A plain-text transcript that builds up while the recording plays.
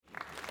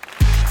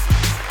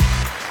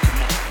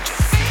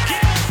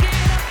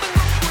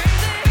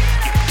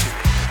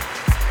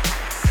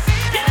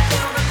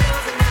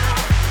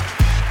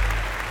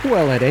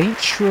Well, it ain't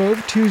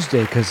Shrove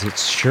Tuesday, 'cause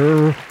it's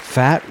sure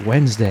Fat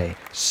Wednesday.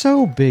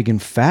 So big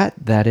and fat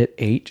that it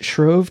ate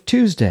Shrove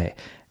Tuesday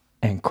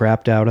and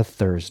crapped out a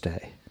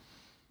Thursday.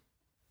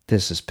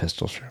 This is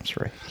Pistol Shrimps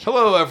Radio.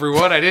 Hello,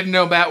 everyone. I didn't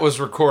know Matt was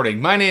recording.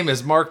 My name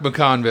is Mark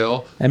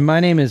McConville. And my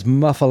name is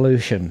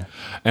Muffolution.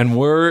 And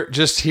we're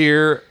just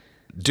here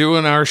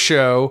doing our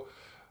show.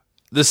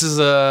 This is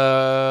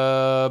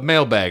a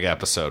Mailbag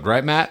episode,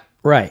 right, Matt?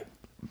 Right.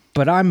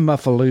 But I'm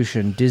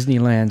Muffolution,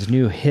 Disneyland's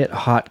new hit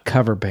hot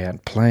cover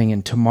band, playing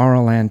in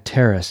Tomorrowland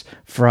Terrace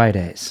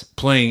Fridays.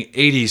 Playing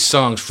 80s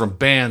songs from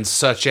bands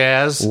such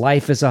as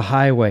Life is a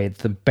Highway,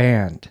 the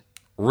band.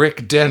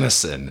 Rick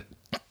Dennison.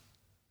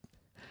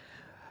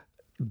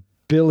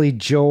 Billy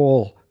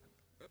Joel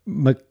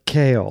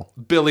McHale.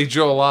 Billy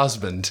Joel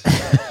Osmond.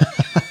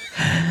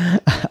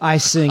 I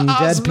sing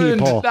Osmond, dead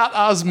people. not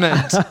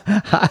Osmond.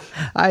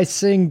 I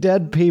sing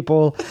dead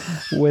people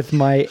with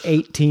my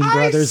 18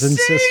 brothers and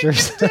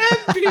sisters. Dead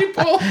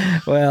people.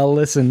 Well,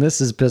 listen, this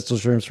is Pistol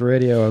Shrimps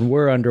Radio, and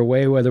we're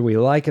underway whether we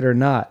like it or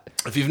not.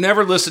 If you've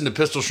never listened to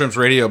Pistol Shrimps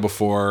Radio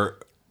before,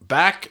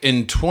 back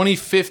in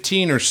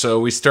 2015 or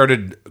so, we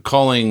started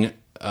calling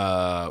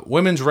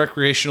women's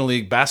recreational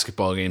league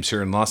basketball games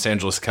here in Los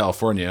Angeles,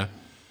 California.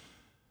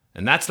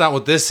 And that's not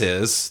what this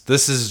is.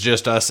 This is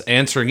just us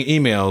answering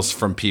emails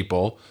from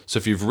people. So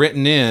if you've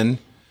written in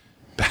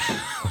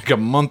like a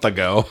month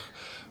ago,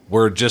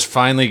 we're just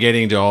finally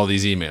getting to all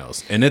these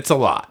emails. And it's a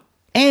lot.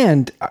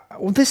 And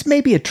this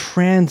may be a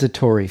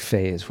transitory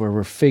phase where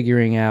we're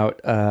figuring out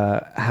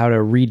how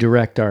to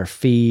redirect our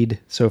feed.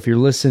 So if you're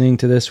listening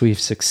to this, we've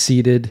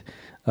succeeded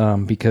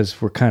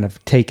because we're kind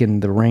of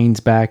taking the reins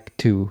back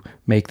to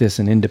make this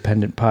an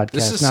independent podcast.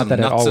 This is not some that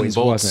nuts it always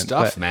and bolts wasn't,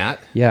 stuff, but Matt.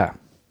 Yeah.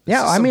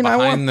 Yeah, I mean,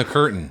 behind the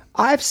curtain.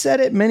 I've said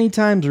it many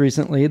times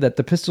recently that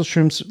the Pistol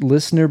Shrimps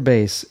listener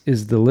base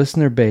is the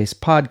listener base,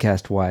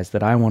 podcast-wise,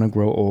 that I want to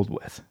grow old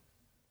with.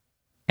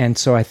 And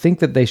so I think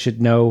that they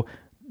should know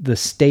the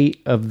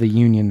state of the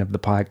union of the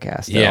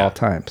podcast at all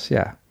times.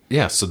 Yeah.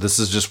 Yeah, so this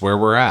is just where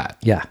we're at.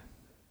 Yeah.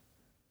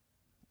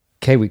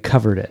 Okay, we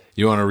covered it.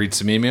 You want to read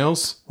some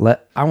emails?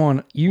 I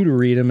want you to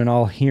read them and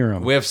I'll hear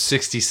them. We have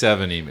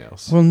 67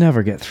 emails. We'll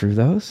never get through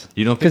those.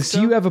 You don't think so?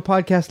 Because you have a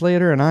podcast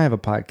later and I have a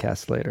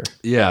podcast later.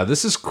 Yeah,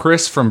 this is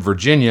Chris from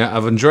Virginia.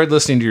 I've enjoyed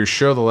listening to your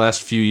show the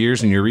last few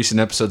years, and your recent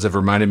episodes have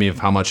reminded me of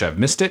how much I've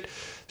missed it.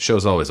 The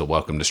show's always a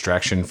welcome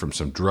distraction from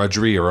some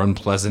drudgery or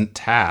unpleasant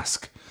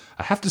task.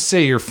 I have to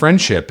say your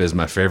friendship is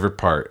my favorite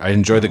part. I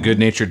enjoy the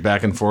good-natured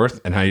back and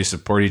forth and how you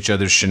support each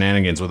other's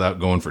shenanigans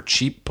without going for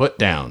cheap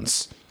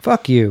put-downs.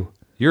 Fuck you.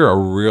 You're a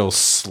real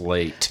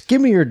slate.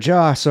 Give me your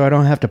jaw so I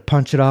don't have to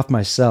punch it off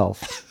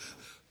myself.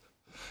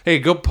 Hey,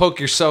 go poke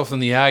yourself in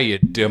the eye, you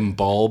dim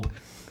bulb.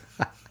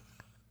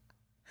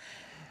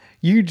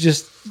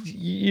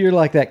 You're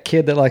like that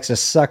kid that likes to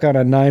suck on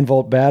a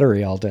 9-volt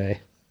battery all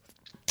day.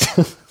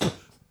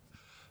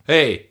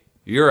 Hey,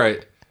 you're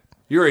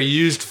a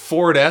used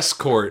Ford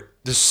Escort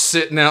just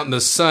sitting out in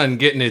the sun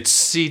getting its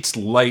seats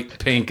light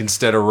pink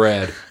instead of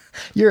red.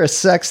 You're a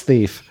sex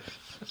thief.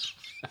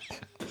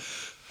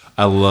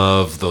 I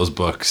love those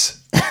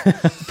books.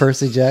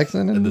 Percy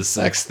Jackson and the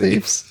Sex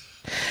Thieves.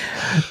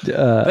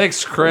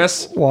 Thanks,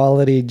 Chris.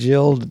 Quality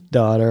Jill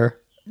daughter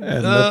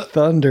and the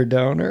Thunder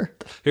Donor.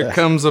 Here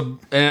comes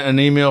an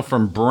email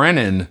from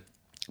Brennan.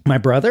 My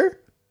brother?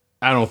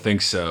 I don't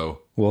think so.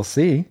 We'll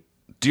see.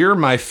 Dear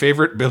my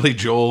favorite Billy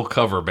Joel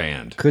cover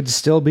band. Could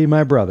still be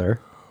my brother.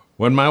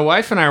 When my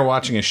wife and I are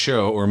watching a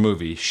show or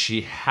movie,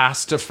 she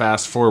has to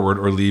fast forward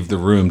or leave the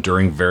room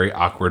during very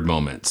awkward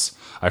moments.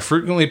 I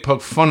frequently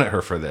poke fun at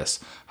her for this.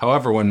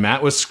 However, when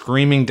Matt was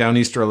screaming down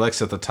Easter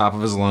Alexa at the top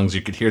of his lungs,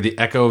 you could hear the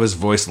echo of his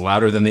voice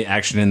louder than the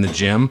action in the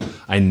gym.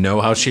 I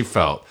know how she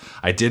felt.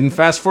 I didn't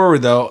fast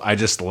forward, though. I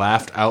just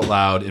laughed out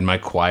loud in my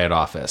quiet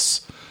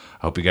office.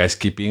 I hope you guys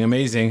keep being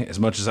amazing. As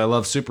much as I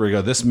love Super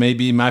Ego, this may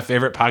be my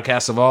favorite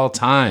podcast of all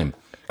time.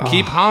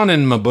 Keep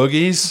honing, my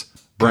boogies.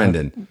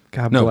 Brendan.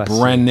 God bless you.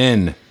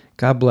 Brennan.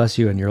 God bless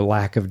you and your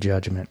lack of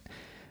judgment.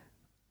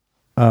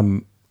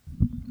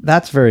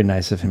 That's very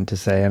nice of him to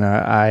say, and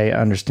I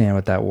understand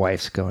what that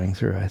wife's going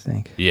through, I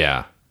think.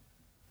 Yeah.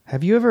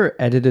 Have you ever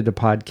edited a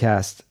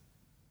podcast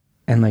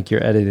and like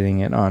you're editing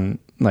it on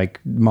like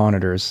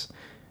monitors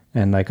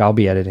and like I'll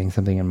be editing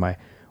something and my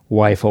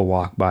wife will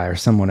walk by or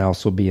someone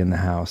else will be in the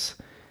house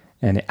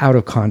and out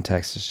of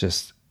context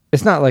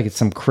it's not like it's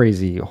some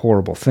crazy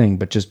horrible thing,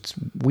 but just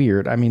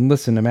weird. I mean,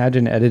 listen,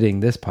 imagine editing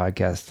this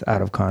podcast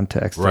out of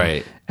context.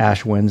 Right.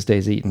 Ash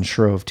Wednesday's eating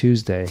Shrove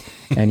Tuesday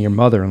and your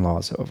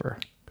mother-in-law's over.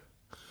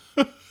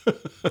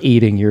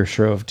 Eating your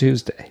Shrove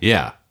Tuesday.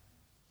 Yeah.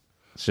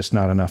 It's just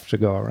not enough to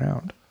go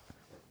around.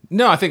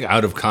 No, I think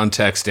out of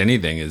context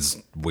anything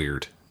is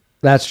weird.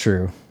 That's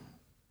true.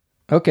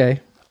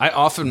 Okay.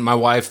 My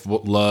wife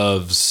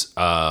loves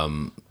I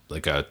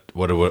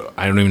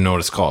don't even know what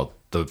it's called.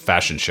 The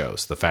fashion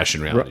shows, the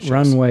fashion reality shows.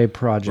 Runway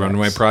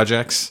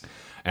projects.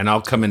 And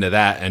I'll come into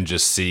that and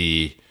just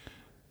see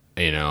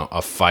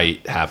a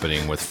fight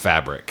happening with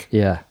fabric.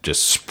 Yeah.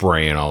 Just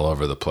spraying all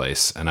over the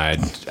place. And I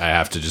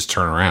have to just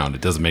turn around.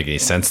 It doesn't make any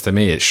sense to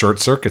me. It short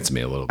circuits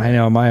me a little bit. I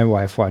know my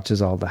wife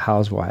watches all the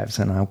housewives,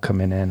 and I'm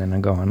coming in and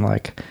I'm going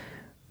like,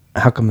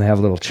 how come they have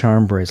little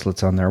charm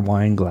bracelets on their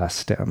wine glass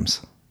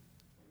stems?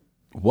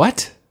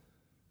 What?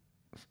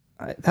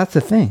 That's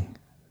the thing.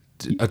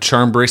 A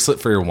charm bracelet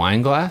for your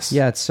wine glass?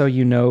 Yeah, it's so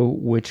you know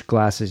which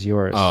glass is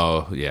yours.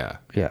 Oh, yeah.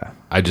 Yeah.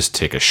 I just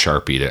take a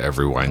Sharpie to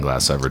every wine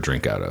glass I ever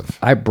drink out of.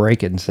 I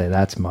break it and say,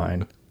 that's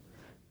mine.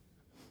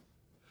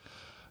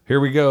 Here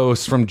we go.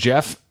 It's from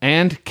Jeff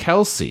and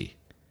Kelsey.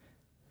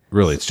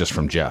 Really, it's just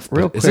from Jeff.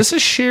 Real quick, is this a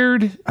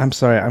shared? I'm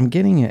sorry. I'm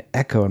getting an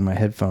echo in my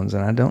headphones,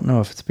 and I don't know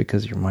if it's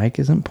because your mic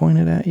isn't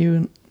pointed at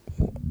you.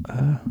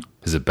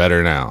 Is it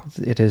better now?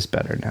 It is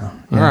better now.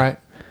 Yeah. All right.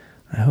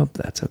 I hope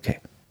that's okay.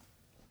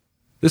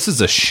 This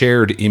is a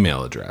shared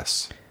email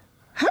address.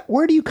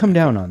 Where do you come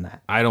down on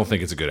that? I don't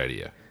think it's a good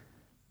idea.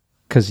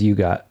 Because you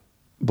got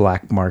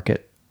black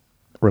market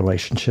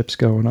relationships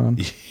going on?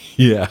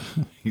 Yeah,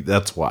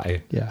 that's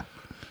why. Yeah.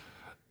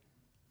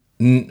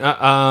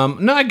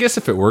 No, I guess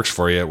if it works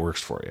for you, it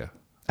works for you.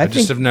 I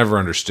just have never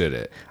understood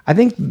it. I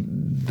think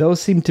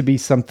those seem to be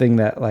something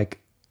that like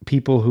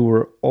people who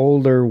were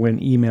older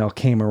when email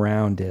came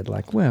around did.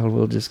 Like, well,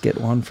 we'll just get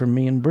one from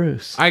me and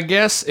Bruce. I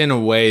guess in a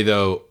way,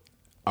 though,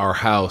 our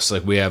house,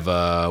 like we have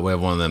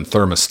one of them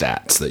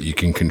thermostats that you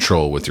can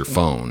control with your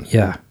phone.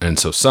 Yeah. And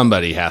so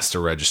somebody has to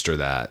register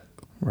that,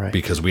 right?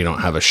 Because we don't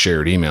have a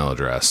shared email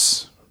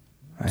address.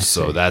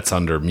 So that's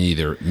under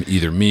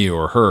either me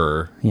or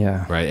her.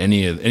 Yeah. Right.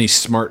 Any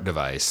smart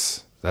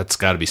device, that's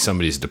got to be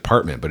somebody's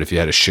department. But if you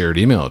had a shared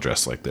email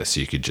address like this,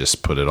 you could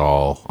just put it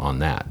all on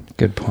that.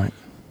 Good point.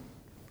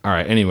 All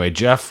right. Anyway,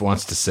 Jeff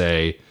wants to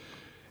say,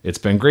 it's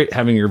been great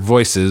having your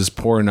voices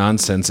pour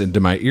nonsense into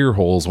my ear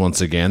holes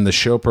once again. The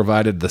show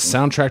provided the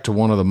soundtrack to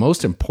one of the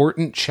most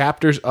important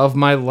chapters of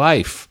my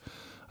life.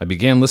 I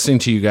began listening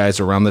to you guys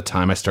around the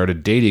time I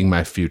started dating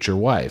my future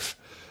wife.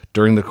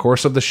 During the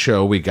course of the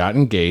show, we got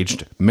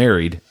engaged,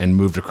 married, and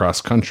moved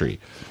across country.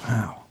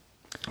 Wow.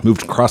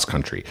 Moved cross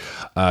country.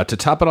 To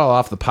top it all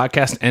off, the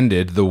podcast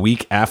ended the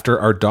week after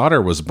our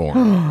daughter was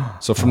born.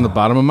 So from the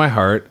bottom of my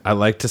heart, I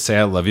like to say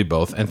I love you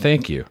both and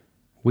thank you.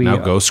 Now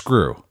go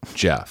screw,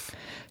 Jeff.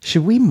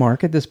 Should we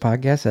market this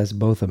podcast as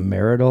both a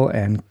marital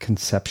and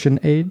conception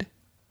aid?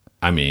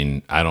 I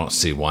mean, I don't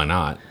see why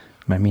not.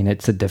 I mean,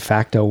 it's a de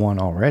facto one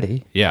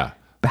already. Yeah.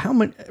 But how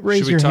many?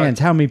 Raise your hands.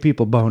 How many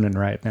people boning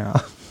right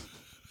now?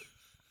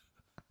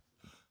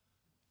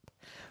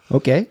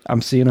 Okay,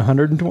 I'm seeing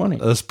 120.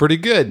 That's pretty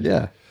good.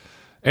 Yeah.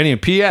 Anyway,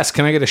 P.S.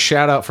 Can I get a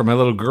shout out for my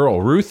little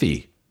girl,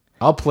 Ruthie?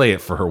 I'll play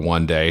it for her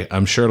one day.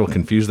 I'm sure it'll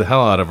confuse the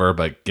hell out of her,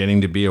 but getting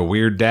to be a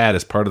weird dad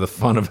is part of the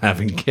fun of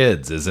having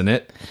kids, isn't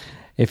it?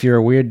 If you're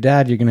a weird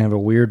dad, you're going to have a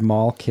weird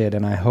mall kid,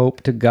 and I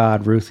hope to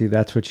God, Ruthie,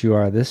 that's what you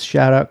are. This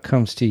shout-out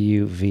comes to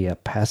you via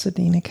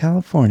Pasadena,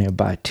 California,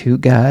 by two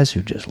guys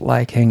who just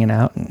like hanging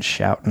out and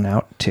shouting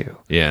out, too.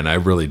 Yeah, and I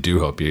really do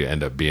hope you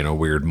end up being a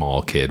weird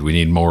mall kid. We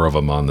need more of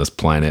them on this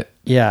planet.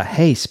 Yeah.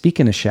 Hey,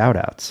 speaking of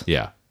shout-outs.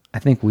 Yeah. I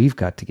think we've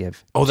got to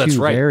give that's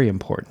two right. very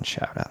important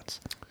shout-outs.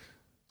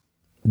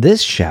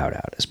 This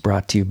shout-out is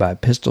brought to you by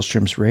Pistol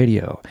Shrimps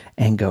Radio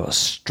and goes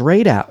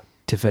straight out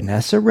to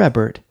Vanessa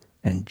Rebert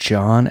and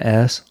John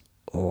S.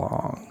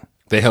 Long.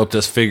 They helped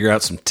us figure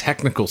out some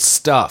technical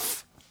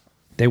stuff.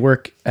 They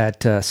work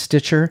at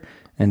Stitcher,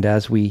 and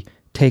as we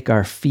take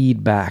our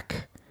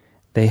feedback,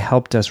 they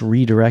helped us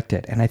redirect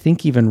it, and I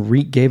think even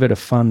gave it a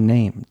fun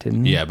name,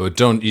 didn't you? Yeah, but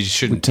you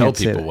shouldn't tell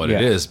people what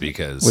it is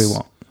because we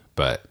won't.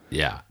 But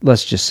yeah,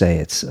 let's just say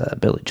it's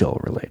Billy Joel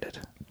related.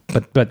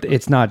 But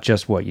it's not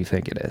just what you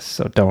think it is.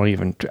 So don't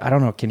even. I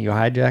don't know. Can you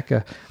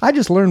hijack I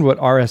just learned what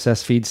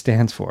RSS feed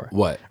stands for.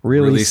 What?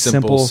 Really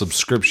simple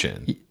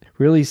subscription.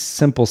 Really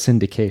simple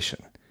syndication.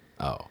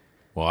 Oh,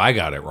 well, I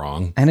got it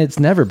wrong. And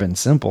it's never been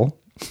simple.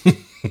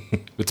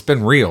 It's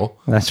been real.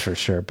 That's for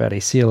sure,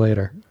 Betty. See you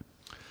later.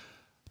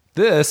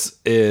 This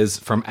is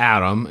from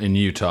Adam in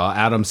Utah.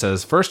 Adam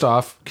says, first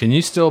off, can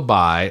you still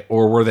buy,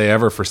 or were they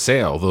ever for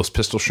sale, those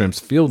Pistol Shrimps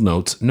Field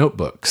Notes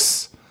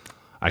notebooks?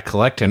 I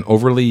collect and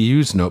overly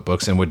used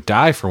notebooks and would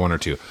die for one or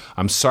two.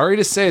 I'm sorry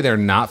to say they're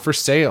not for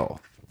sale.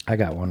 I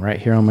got one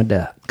right here on my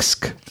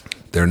desk.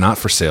 They're not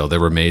for sale. They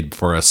were made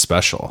for a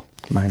special.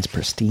 Mine's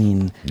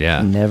pristine.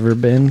 Yeah. Never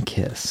been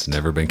kissed.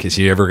 Never been kissed.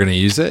 You ever going to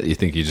use it? You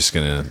think you're just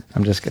going to...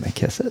 I'm just going to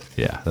kiss it.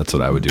 Yeah, that's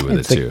what I would do with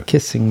it's it too. A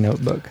kissing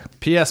notebook.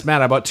 P.S.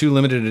 Matt, I bought 2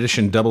 limited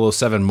edition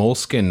 007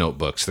 Moleskine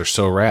notebooks. They're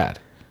so rad.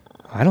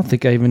 I don't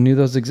think I even knew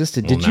those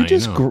existed. Well, Did you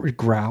just know.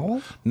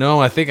 growl? No,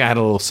 I think I had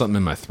a little something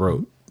in my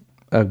throat.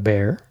 A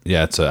bear?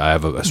 Yeah,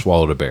 I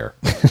swallowed a bear.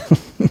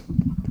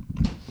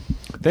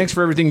 Thanks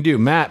for everything you do.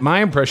 Matt, my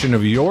impression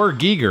of your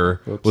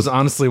Giger was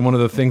honestly one of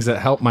the things that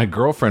helped my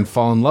girlfriend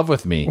fall in love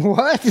with me.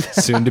 What?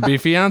 Soon to be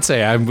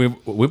fiance.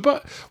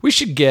 We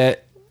should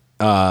get,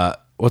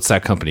 what's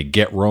that company?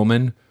 Get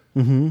Roman?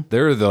 Mm-hmm.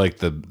 They're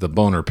the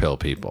boner pill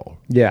people.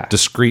 Yeah.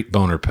 Discreet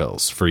boner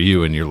pills for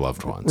you and your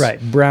loved ones.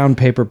 Right. Brown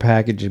paper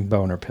packaging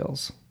boner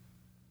pills.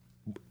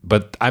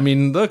 But I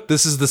mean, look,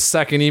 this is the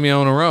second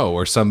email in a row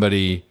where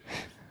somebody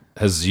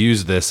has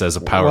used this as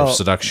a power of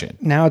seduction.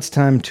 Now it's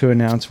time to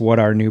announce what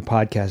our new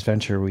podcast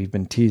venture we've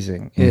been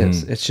teasing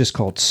is. It's just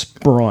called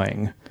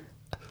Sproing.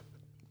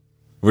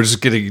 We're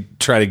just going to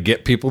try to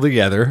get people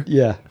together.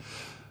 Yeah.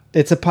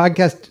 It's a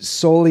podcast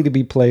solely to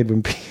be played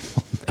when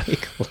people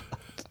make love.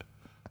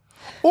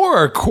 Or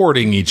are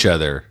courting each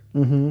other.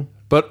 Mm-hmm.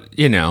 But,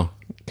 you know.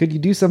 Could you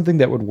do something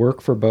that would work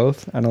for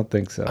both? I don't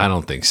think so. I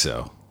don't think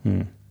so.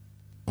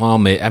 Well,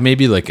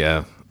 maybe like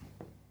a,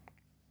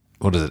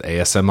 what is it,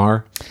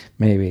 ASMR?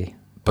 Maybe.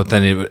 But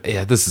then it would,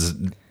 this is,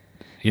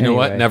 you know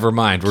what? Never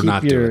mind. We're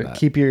not doing that.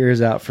 Keep your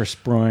ears out for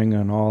Sproing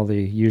on all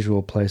the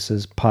usual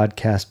places.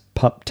 Podcast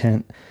Pup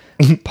Tent,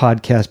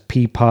 Podcast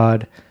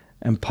Peapod,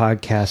 and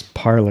Podcast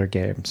Parlor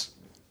Games.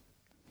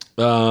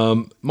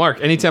 Mark,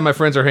 anytime my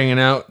friends are hanging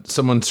out,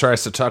 someone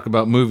tries to talk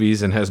about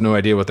movies and has no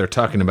idea what they're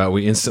talking about,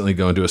 we instantly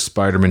go into a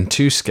Spider-Man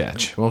 2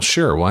 sketch. Well,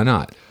 sure, why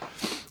not?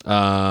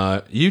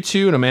 You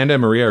two and Amanda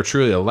and Maria are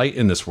truly a light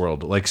in this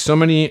world. Like so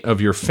many of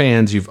your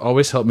fans, you've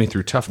always helped me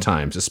through tough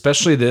times,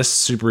 especially this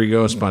Super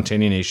Ego and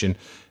Spontanea Nation.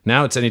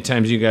 Now it's any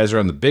times you guys are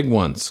on the big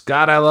ones.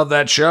 God, I love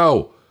that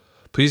show.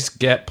 Please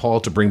get Paul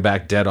to bring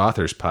back Dead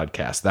Authors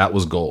podcast. That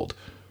was gold.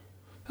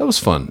 That was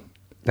fun.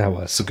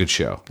 It's a good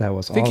show. That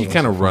was. I think he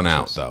kind of run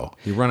out though.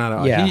 He run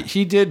out. Yeah.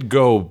 He did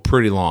go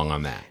pretty long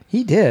on that.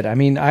 He did. I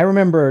mean, I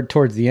remember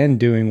towards the end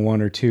doing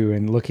one or two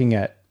and looking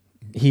at.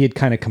 He had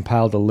kind of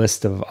compiled a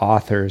list of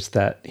authors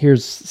that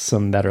here's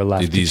some that are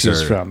left to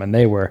choose from, and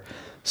they were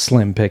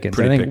slim pickings.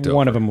 I think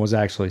one of them was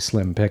actually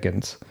Slim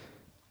Pickens,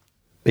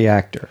 the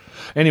actor.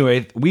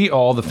 Anyway, we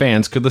all, the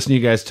fans, could listen to you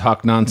guys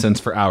talk nonsense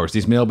for hours.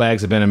 These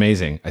mailbags have been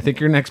amazing. I think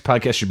your next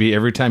podcast should be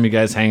every time you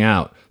guys hang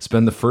out.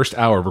 Spend the first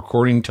hour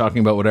recording, talking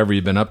about whatever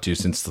you've been up to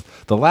since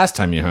the last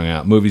time you hung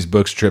out. Movies,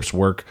 books, trips,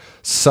 work,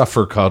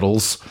 suffer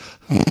cuddles.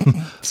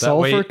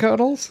 Sulfur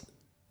cuddles?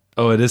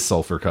 Oh, it is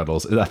sulfur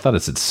cuddles. I thought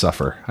it said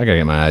suffer. I gotta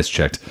get my eyes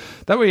checked.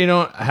 That way you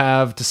don't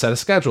have to set a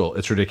schedule.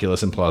 It's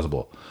ridiculous and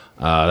plausible.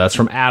 That's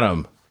from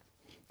Adam.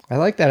 I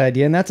like that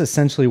idea, and that's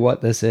essentially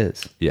what this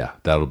is. Yeah,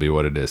 that'll be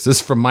what it is. This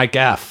is from Mike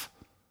F.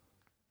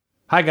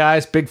 Hi,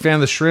 guys. Big fan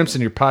of the shrimps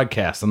and your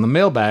podcast. On the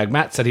mailbag,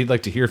 Matt said he'd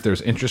like to hear if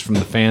there's interest from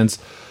the fans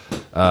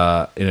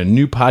in a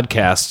new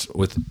podcast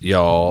with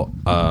y'all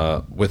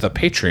with a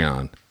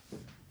Patreon.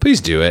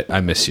 Please do it. I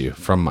miss you.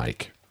 From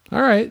Mike.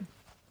 All right.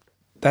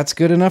 That's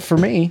good enough for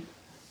me.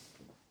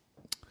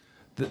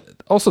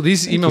 Also,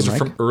 these emails are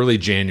from early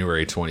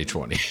January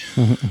 2020.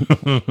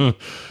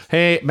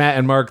 Hey, Matt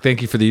and Mark,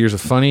 thank you for the years of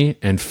funny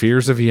and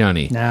fears of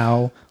Yanni.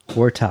 Now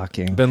we're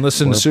talking. Been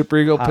listening to Super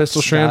Ego,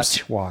 Pistol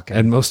Shrimps,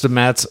 and most of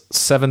Matt's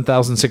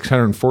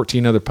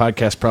 7,614 other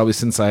podcasts probably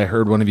since I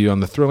heard one of you on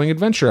the Thrilling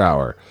Adventure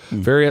Hour.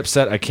 Very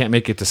upset I can't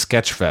make it to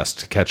Sketchfest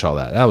to catch all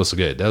that. That was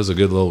good. That was a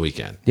good little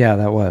weekend. Yeah,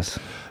 that was.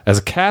 As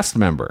a cast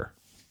member,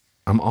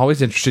 I'm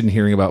always interested in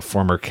hearing about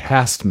former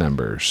cast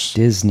members.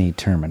 Disney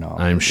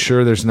terminology. I'm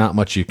sure there's not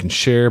much you can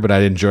share, but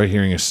I'd enjoy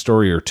hearing a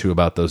story or two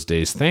about those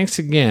days. Thanks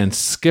again,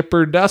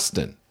 Skipper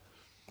Dustin.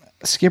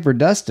 Skipper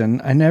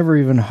Dustin, I never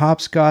even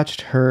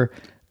hopscotched her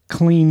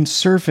clean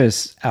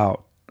surface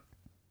out.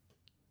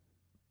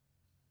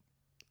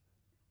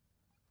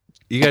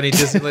 You got any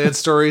Disneyland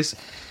stories?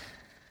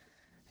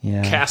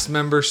 Yeah. Cast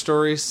member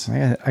stories?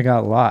 I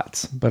got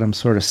lots, but I'm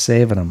sort of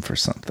saving them for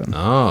something.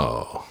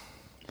 Oh.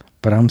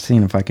 But I'm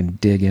seeing if I can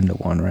dig into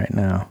one right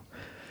now.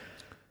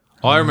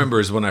 All I remember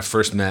is when I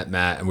first met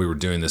Matt and we were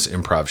doing this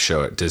improv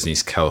show at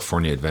Disney's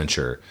California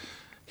Adventure,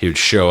 he would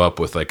show up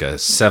with like a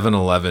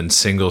 7-Eleven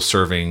single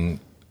serving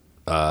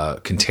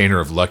container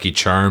of Lucky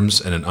Charms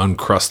and an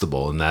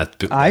Uncrustable. And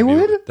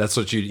that's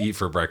what you'd eat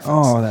for breakfast.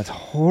 Oh, that's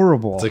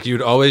horrible. It's like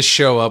you'd always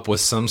show up with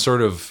some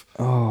sort of...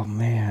 Oh,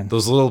 man.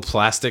 Those little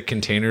plastic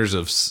containers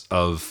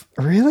of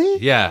Really?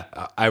 Yeah.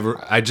 I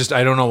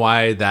don't know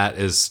why that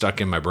is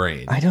stuck in my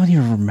brain. I don't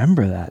even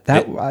remember that.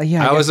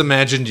 I always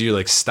imagined you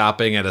like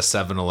stopping at a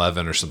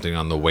 7-Eleven or something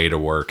on the way to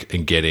work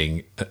and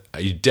getting...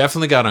 you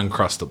definitely got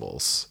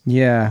Uncrustables.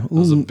 Yeah. It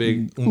was a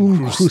big...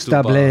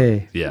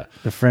 Uncrustable. Yeah.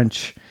 The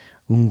French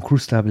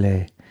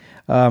Uncrustable.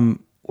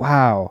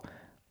 Wow.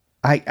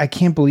 I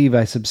can't believe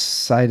I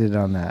subsided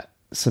on that.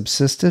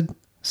 Subsisted.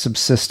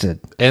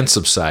 And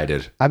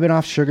subsided. I've been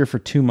off sugar for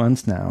 2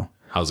 months now.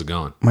 How's it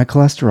going? My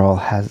cholesterol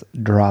has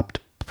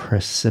dropped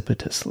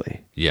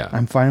precipitously. Yeah.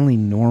 I'm finally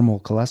normal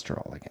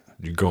cholesterol again.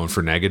 You going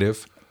for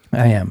negative?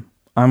 I am.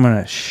 I'm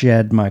going to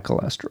shed my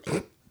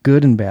cholesterol.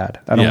 Good and bad.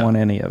 I don't want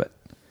any of it.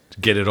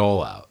 Get it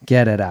all out.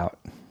 Get it out.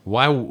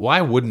 Why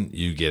wouldn't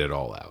you get it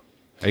all out?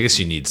 I guess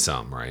you need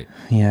some, right?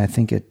 Yeah, I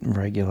think it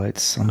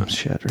regulates some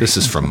shit. This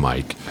is from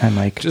Mike. Hi,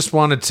 Mike. Just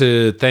wanted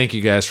to thank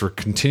you guys for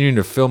continuing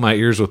to fill my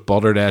ears with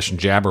balderdash and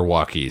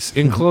jabberwockies.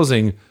 In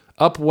closing,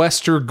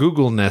 Upwester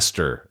Google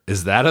Nester.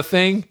 Is that a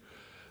thing?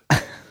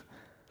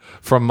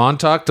 From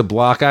Montauk to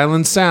Block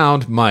Island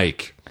Sound,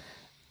 Mike.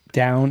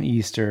 Down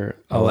Easter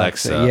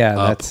Alexa. Yeah,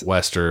 that's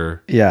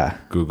Wester. Yeah.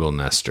 Google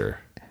Nester.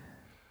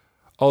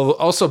 Oh,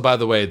 also, by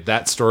the way,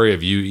 that story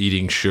of you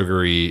eating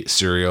sugary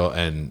cereal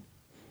and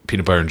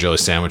peanut butter and jelly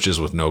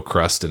sandwiches with no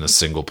crust in a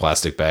single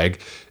plastic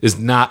bag is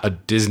not a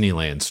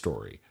Disneyland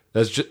story.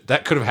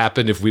 That could have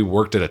happened if we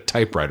worked at a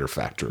typewriter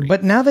factory.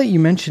 But now that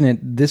you mention it,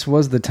 this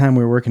was the time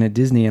we were working at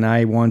Disney, and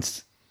I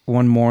once,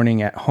 one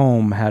morning at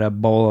home, had a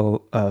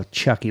bowl of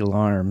Chucky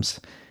Alarms,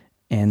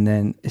 and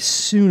then as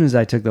soon as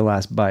I took the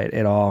last bite,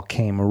 it all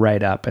came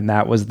right up, and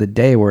that was the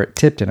day where it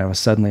tipped, and I was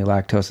suddenly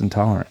lactose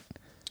intolerant.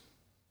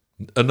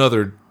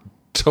 Another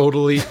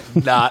totally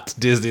not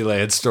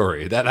Disneyland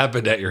story. That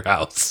happened at your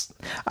house.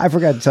 I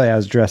forgot to tell you I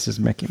was dressed as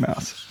Mickey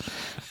Mouse.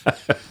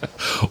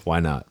 Why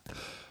not?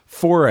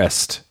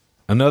 Forrest.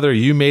 Another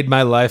 "you made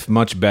my life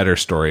much better"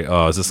 story.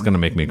 Oh, is this going to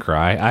make me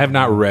cry? I have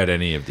not read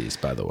any of these,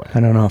 by the way. I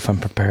don't know if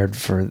I'm prepared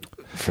for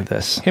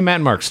this. Hey, Matt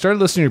and Mark, started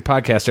listening to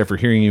your podcast after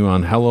hearing you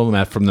on Hello,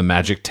 Matt from the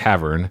Magic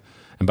Tavern,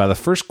 and by the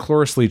first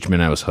Cloris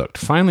Leachman, I was hooked.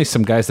 Finally,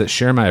 some guys that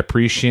share my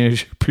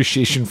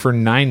appreciation for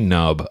Nine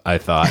Nub, I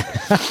thought.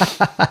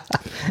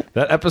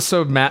 That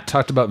episode, Matt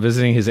talked about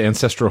visiting his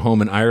ancestral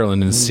home in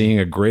Ireland and seeing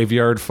a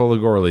graveyard full of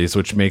Gorleys,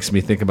 which makes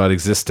me think about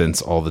existence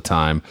all the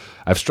time.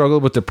 I've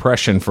struggled with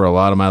depression for a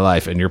lot of my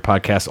life, and your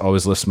podcast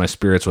always lifts my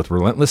spirits with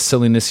relentless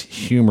silliness,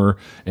 humor,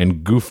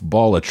 and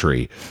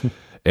goofballatry.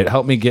 It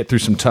helped me get through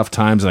some tough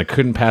times, and I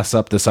couldn't pass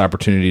up this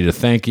opportunity to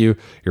thank you.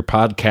 Your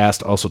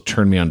podcast also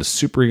turned me on to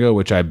Super Ego,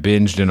 which I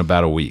binged in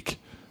about a week.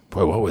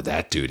 Boy, what would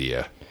that do to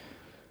you?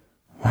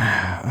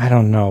 I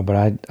don't know,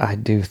 but I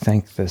do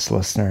think this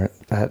listener,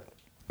 that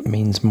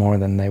means more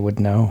than they would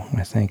know,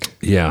 I think.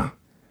 Yeah.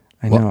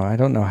 I know. I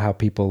don't know how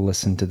people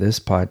listen to this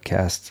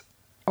podcast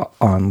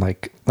on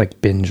like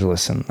binge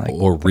listen.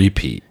 Or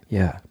repeat.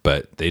 Yeah.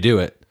 But they do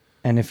it.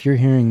 And if you're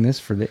hearing this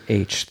for the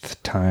 8th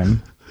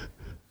time...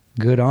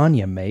 good on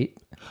you, mate.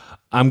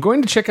 I'm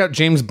going to check out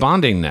James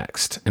Bonding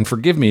next. And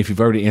forgive me if you've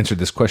already answered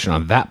this question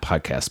on that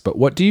podcast, but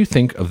what do you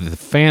think of the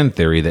fan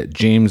theory that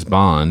James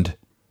Bond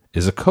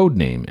is a code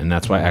name, and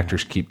that's why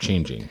actors keep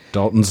changing?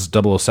 Dalton's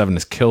 007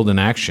 is killed in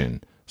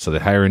action, so they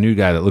hire a new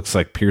guy that looks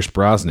like Pierce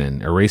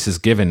Brosnan, erase his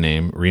given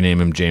name, rename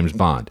him James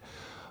Bond.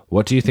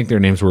 What do you think their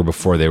names were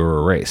before they were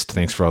erased?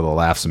 Thanks for all the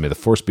laughs, and may the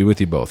force be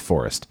with you both,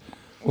 Forrest.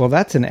 Well,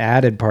 that's an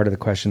added part of the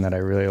question that I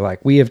really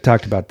like. We have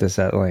talked about this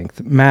at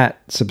length.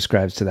 Matt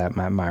subscribes to that,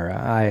 Matt Myra.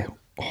 I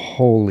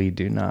wholly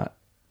do not.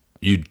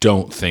 You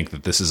don't think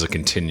that this is a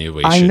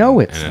continuation I know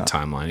it's in a not.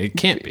 timeline. It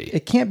can't be.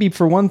 It can't be.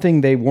 For one thing,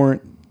 they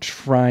weren't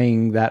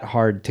trying that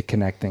hard to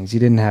connect things.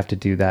 You didn't have to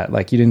do that.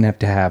 Like, you didn't have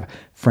to have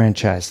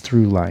franchise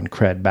through line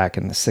cred back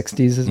in the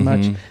 60s as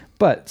much.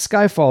 But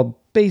Skyfall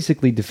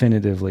basically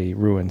definitively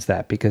ruins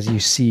that, because you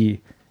see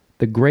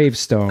the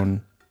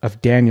gravestone of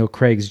Daniel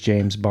Craig's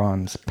James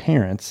Bond's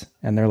parents,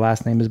 and their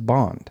last name is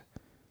Bond.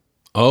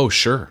 Oh,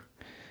 sure.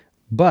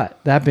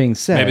 But that being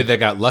said... maybe they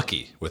got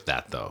lucky with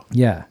that, though.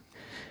 Yeah.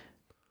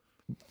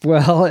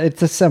 Well,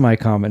 it's a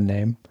semi-common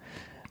name.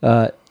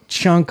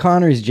 Sean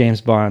Connery's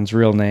James Bond's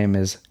real name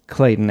is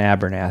Clayton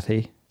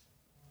Abernathy.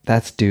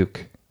 That's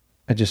Duke.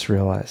 I just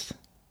realized.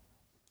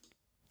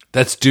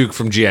 That's Duke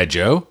from G.I.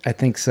 Joe? I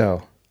think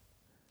so.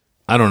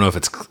 I don't know if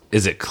it's...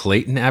 is it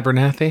Clayton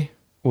Abernathy?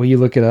 Will you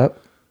look it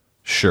up?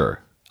 Sure.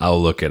 I'll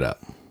look it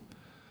up.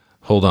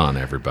 Hold on,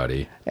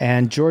 everybody.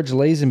 And George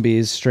Lazenby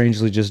is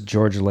strangely just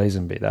George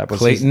Lazenby. That was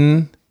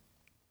Clayton...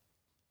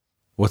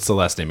 what's the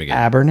last name again?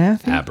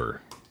 Abernathy? Aber.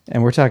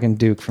 And we're talking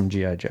Duke from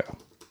G.I. Joe.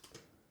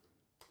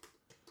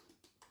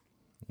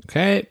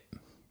 Okay.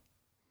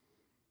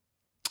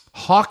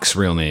 Hawk's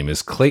real name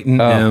is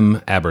Clayton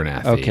M.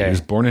 Abernathy. Okay. He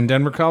was born in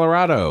Denver,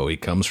 Colorado. He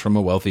comes from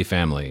a wealthy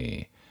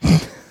family.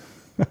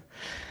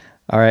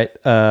 All right.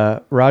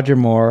 Roger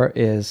Moore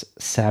is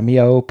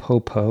Samio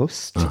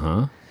Popost.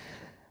 Uh-huh.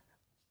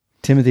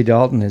 Timothy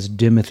Dalton is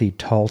Dimothy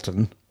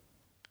Talton.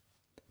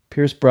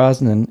 Pierce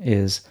Brosnan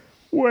is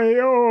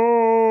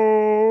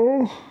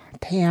Wayo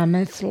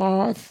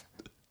Tamislav.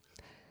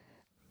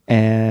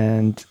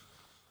 And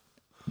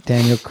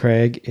Daniel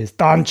Craig is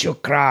Donchu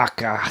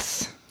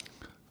Krakas.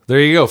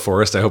 There you go,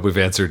 Forrest. I hope we've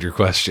answered your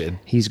question.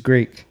 He's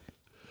Greek.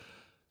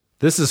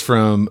 This is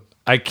from...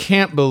 I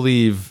can't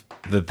believe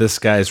that this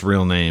guy's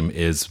real name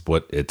is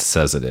what it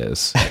says it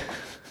is.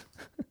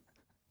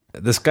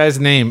 This guy's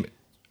name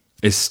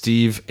is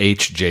Steve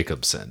H.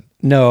 Jacobson.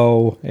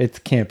 No,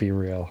 it can't be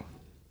real.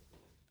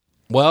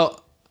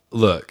 Well,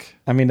 look.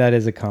 I mean, that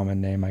is a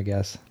common name, I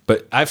guess.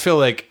 But I feel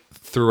like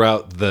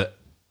throughout the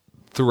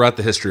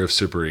history of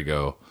Super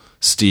Ego,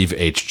 Steve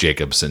H.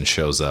 Jacobson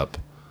shows up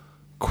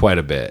quite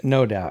a bit.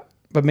 No doubt.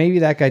 But maybe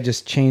that guy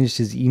just changed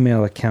his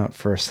email account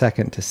for a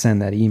second to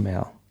send that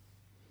email.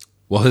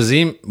 Well,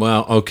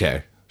 well,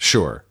 okay,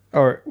 sure.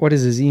 Or what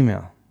is his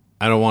email?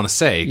 I don't want to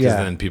say, because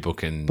then people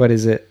can... But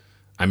is it...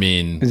 I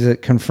mean... Is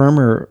it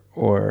confirm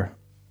or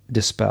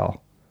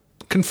dispel?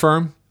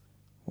 Confirm.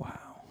 Wow.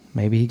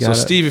 Maybe he got So,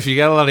 Steve, if you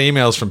got a lot of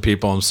emails from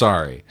people, I'm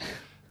sorry.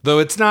 Though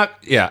it's not...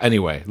 Yeah,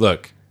 anyway,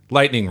 look.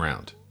 Lightning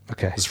round.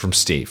 Okay. This is from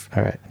Steve.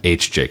 All right.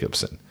 H.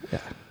 Jacobson.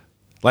 Yeah.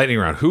 Lightning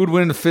round. Who would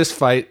win in a fist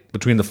fight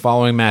between the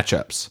following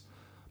matchups?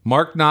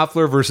 Mark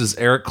Knopfler versus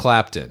Eric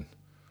Clapton.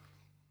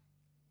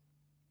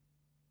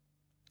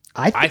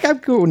 I think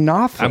I'd go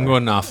Knopfler. I'm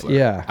going Knopfler.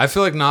 Yeah. I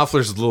feel like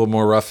Knopfler's a little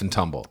more rough and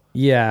tumble.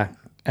 Yeah.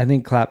 I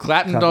think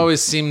Clapton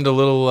always seemed a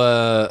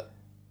little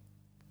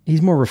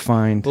he's more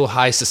refined.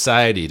 high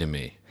society to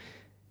me.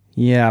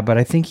 Yeah, but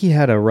I think he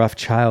had a rough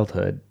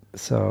childhood.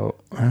 So,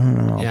 I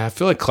don't know. Yeah, I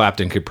feel like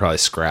Clapton could probably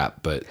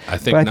scrap, but I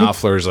think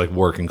Knopfler is like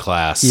working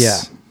class. Yeah.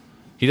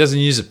 He doesn't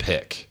use a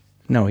pick.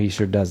 No, he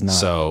sure does not.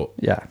 So,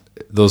 yeah.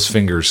 Those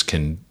fingers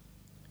can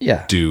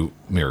do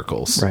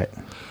miracles. Right.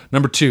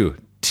 Number 2,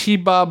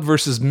 T-Bob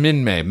versus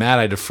Min-May. Matt,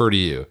 I defer to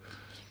you.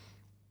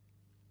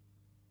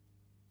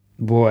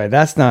 Boy,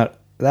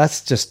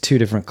 that's just two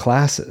different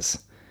classes.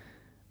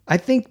 I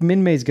think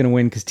Min-May's going to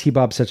win because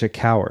T-Bob's such a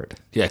coward.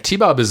 Yeah,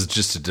 T-Bob is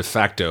just a de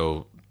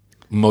facto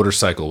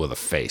motorcycle with a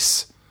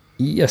face.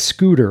 A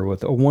scooter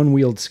with a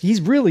one-wheeled...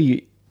 He's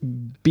really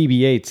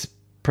BB-8's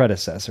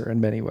predecessor in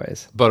many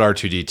ways. But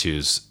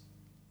R2-D2's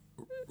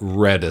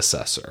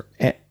redecessor.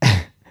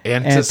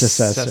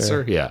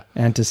 Antecessor. Yeah.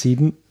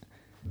 Antecedent.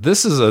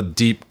 This is a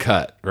deep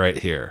cut right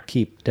here.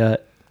 Keep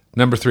that.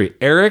 Number 3,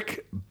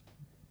 Eric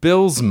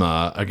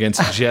Bilsma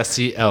against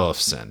Jesse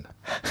Ellefson.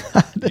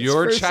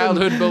 Your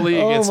childhood bully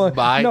against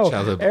my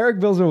childhood bully. Eric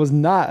Bilsma was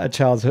not a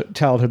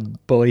childhood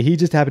bully. He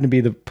just happened to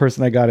be the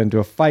person I got into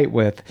a fight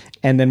with.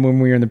 And then when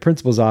we were in the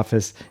principal's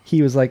office,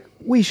 he was like,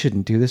 we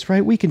shouldn't do this,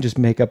 right? We can just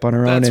make up on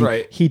our own. That's and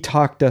right. He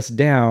talked us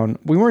down.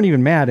 We weren't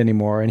even mad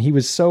anymore. And he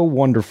was so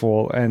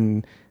wonderful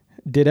and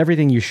did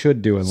everything you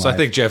should do in life. So I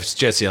think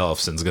Jesse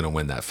Ellefson's going to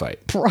win that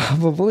fight.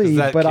 Probably.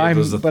 But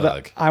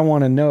I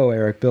want to know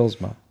Eric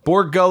Bilsma.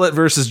 Borg Gullet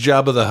versus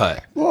Jabba the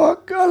Hutt.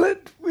 Borg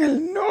Gullet will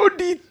know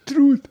the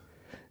truth.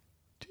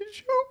 Did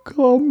you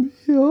come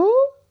here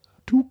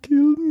to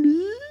kill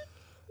me?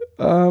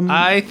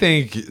 I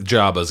think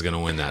Jabba's going to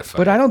win that fight.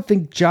 But I don't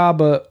think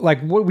Jabba, like,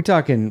 what are we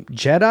talking,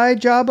 Jedi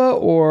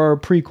Jabba or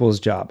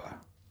prequels Jabba?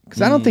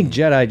 Because I don't think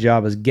Jedi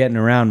Jabba's getting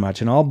around much,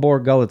 and all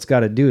Borg Gullet's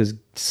got to do is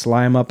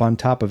slime up on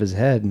top of his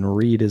head and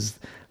read his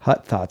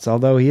Hutt thoughts.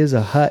 Although he is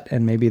a Hutt,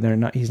 and maybe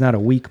he's not a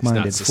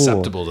weak-minded He's not fool.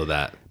 susceptible to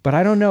that. But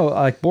I don't know.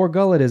 Like, Borg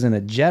Gullet isn't a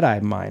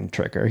Jedi mind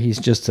tricker. He's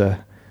just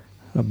a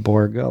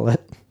Borg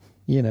Gullet,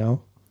 you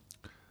know.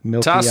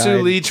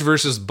 Tasu Leech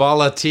versus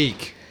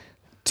Balatik.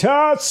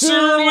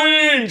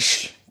 Tasu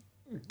Leech!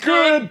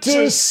 Good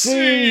to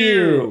see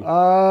you!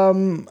 I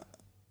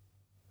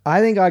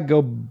think I'd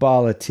go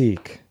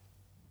Balatik.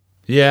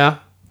 Yeah,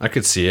 I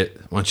could see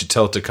it. Why don't you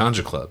tell it to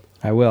Conja Club?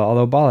 I will.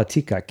 Although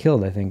Balatik got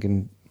killed, I think,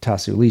 and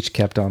Tasu Leech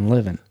kept on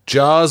living.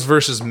 Jaws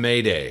versus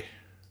Mayday.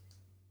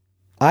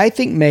 I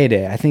think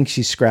Mayday. I think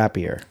she's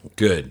scrappier.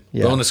 Good.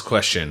 Yeah. Bonus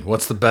question.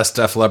 What's the best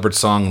Def Leppard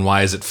song and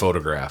why is it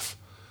Photograph?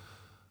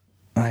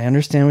 I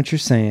understand what you're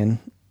saying.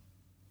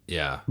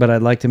 Yeah. But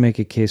I'd like to make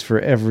a case for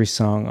every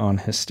song on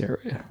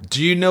Hysteria.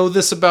 Do you know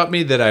this about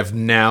me that I've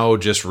now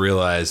just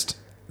realized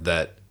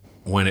that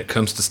when it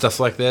comes to stuff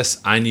like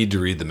this, I need to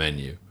read the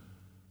menu.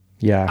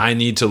 Yeah. I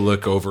need to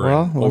look over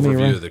an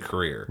overview of the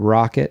career.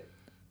 Rocket,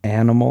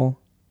 Animal,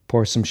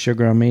 Pour Some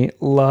Sugar on Me,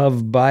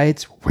 Love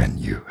Bites. When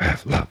you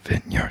have love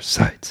in your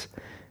sights,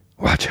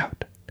 watch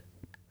out.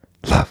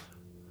 Love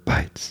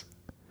Bites.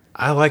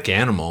 I like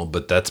Animal,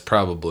 but that's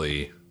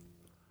probably...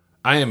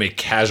 I am a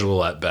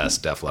casual at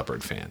best Def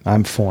Leppard fan.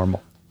 I'm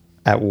formal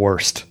at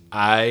worst.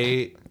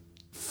 I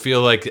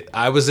feel like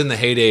I was in the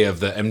heyday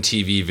of the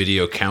MTV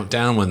Video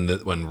Countdown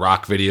when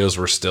rock videos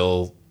were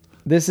still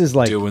this is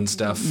like doing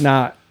stuff.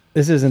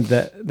 This isn't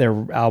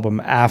their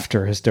album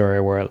after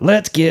Hysteria where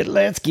let's get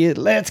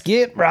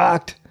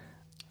rocked.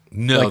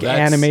 No, like that's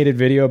animated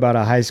video about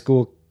a high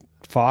school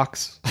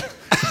fox.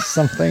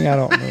 Something, I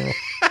don't know.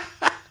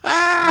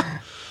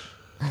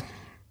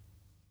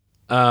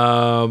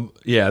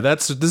 Yeah,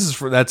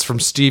 that's from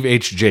Steve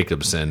H.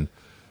 Jacobson.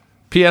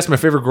 P.S. My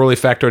favorite Gourley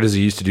factoid is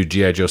he used to do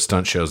G.I. Joe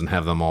stunt shows and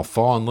have them all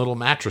fall on little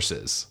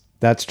mattresses.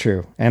 That's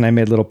true. And I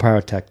made little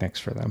pyrotechnics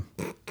for them.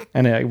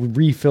 And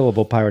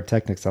refillable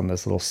pyrotechnics on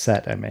this little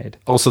set I made.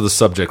 Also, the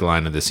subject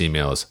line of this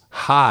email is,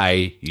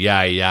 hi,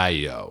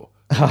 yo.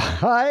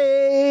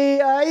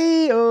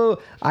 Hi, yo.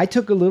 I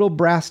took a little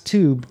brass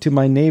tube to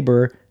my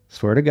neighbor,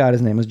 swear to God,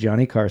 his name was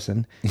Johnny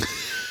Carson,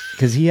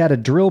 because he had a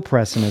drill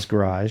press in his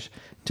garage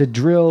to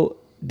drill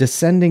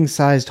descending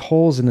sized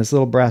holes in this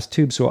little brass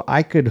tube so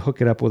I could hook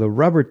it up with a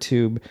rubber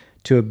tube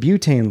to a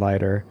butane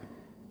lighter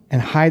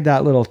and hide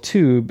that little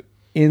tube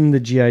in the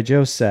G.I.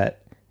 Joe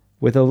set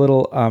with a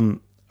little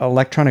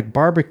electronic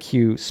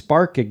barbecue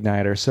spark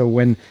igniter. So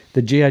when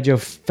the G.I. Joe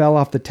fell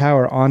off the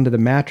tower onto the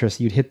mattress,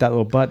 you'd hit that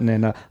little button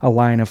and a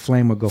line of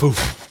flame would go.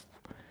 Poof.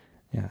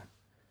 Yeah.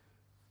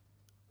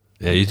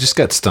 Yeah, you just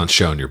got stunt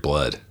show in your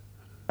blood.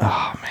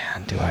 Oh,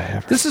 man, do I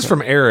ever. This is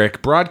from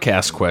Eric,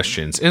 broadcast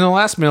questions. In the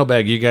last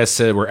mailbag, you guys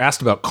said we're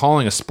asked about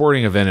calling a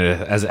sporting event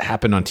as it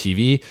happened on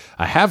TV.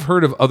 I have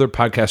heard of other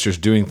podcasters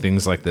doing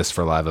things like this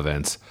for live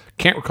events.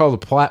 Can't recall the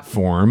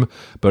platform,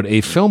 but a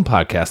film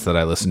podcast that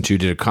I listened to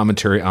did a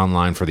commentary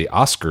online for the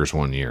Oscars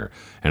one year.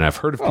 And I've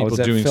heard of people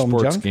doing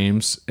sports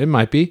games. It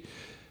might be.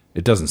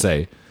 It doesn't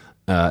say.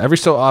 Every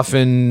so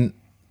often,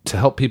 to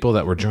help people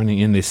that were joining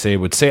in, they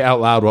would say out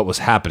loud what was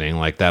happening,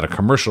 like that a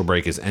commercial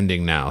break is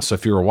ending now. So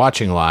if you were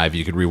watching live,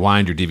 you could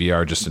rewind your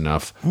DVR just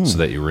enough so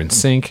that you were in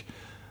sync.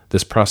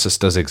 This process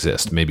does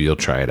exist. Maybe you'll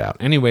try it out.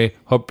 Anyway,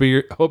 hope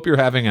you're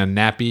having a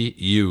nappy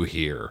you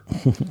here.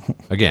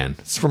 Again,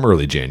 it's from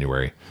early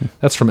January.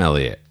 That's from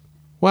Elliot.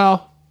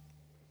 Well,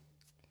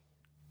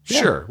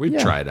 sure, we'd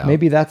try it out.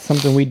 Maybe that's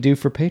something we'd do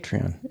for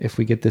Patreon if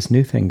we get this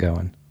new thing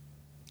going.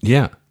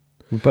 Yeah.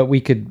 But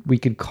we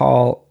could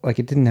call, like,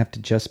 it didn't have to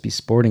just be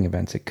sporting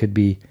events. It could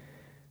be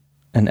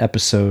an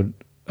episode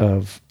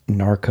of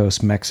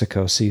Narcos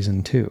Mexico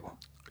season 2.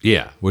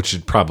 Yeah, which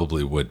it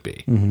probably would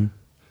be. Mm-hmm.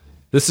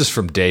 This is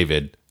from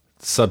David.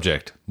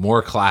 Subject,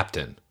 more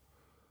Clapton.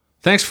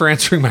 Thanks for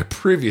answering my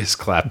previous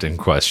Clapton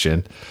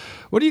question.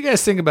 What do you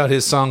guys think about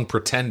his song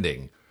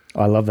Pretending?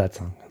 Oh, I love that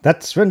song.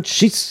 That's when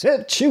she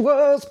said she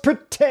was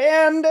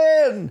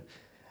pretending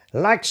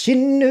like she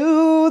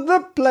knew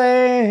the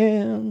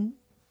plan.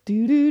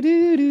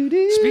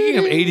 Speaking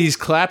of 80s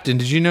Clapton,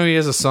 did you know he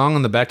has a song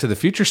on the Back to the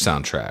Future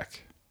soundtrack?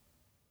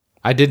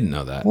 I didn't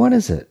know that. What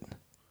is it?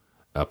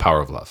 Power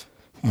of Love.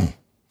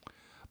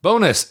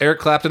 Bonus, Eric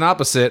Clapton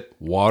opposite,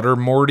 Water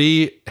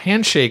Morty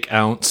handshake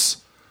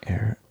ounce.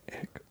 Eric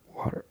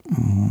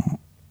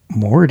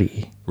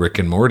Morty. Rick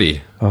and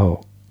Morty.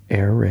 Oh,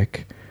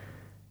 Eric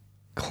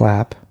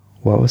Clap.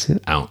 What was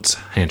it? Ounce.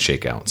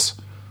 Handshake ounce.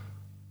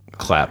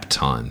 Clap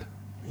ton.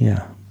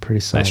 Yeah, pretty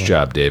solid. Nice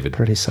job, David.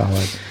 Pretty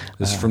solid.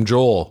 This is from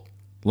Joel.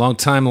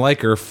 Long-time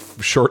liker,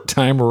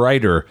 short-time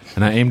writer,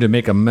 and I aim to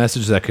make a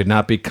message that could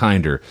not be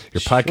kinder. Your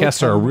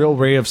podcasts are a real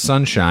ray of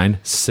sunshine,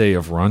 say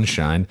of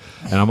Runshine,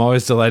 and I'm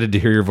always delighted to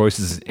hear your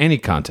voices in any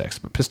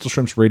context, but Pistol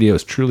Shrimps Radio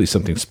is truly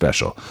something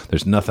special.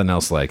 There's nothing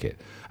else like it.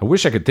 I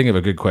wish I could think of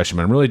a good question,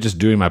 but I'm really just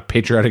doing my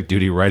patriotic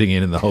duty writing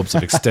in the hopes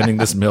of extending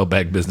this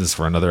mailbag business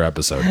for another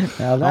episode.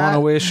 I want to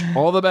wish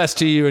all the best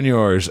to you and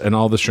yours and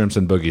all the shrimps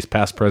and boogies,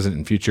 past, present,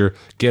 and future.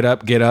 Get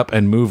up,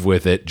 and move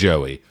with it,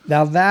 Joey.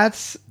 Now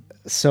that's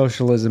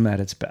socialism at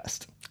its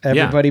best.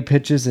 Everybody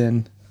pitches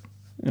in,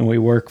 and we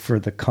work for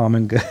the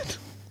common good.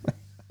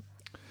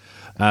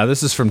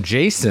 This is from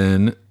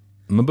Jason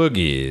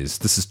Maboogies.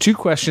 This is 2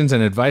 questions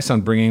and advice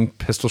on bringing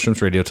Pistol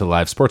Shrimps Radio to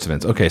live sports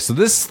events. Okay, so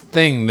this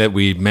thing that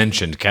we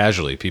mentioned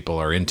casually, people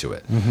are into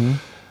it. Mm-hmm.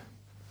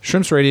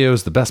 Shrimps Radio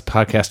is the best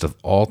podcast of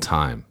all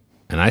time,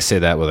 and I say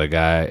that with a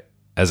guy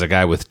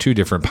with 2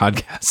 different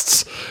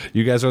podcasts.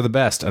 You guys are the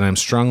best, and I'm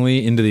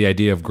strongly into the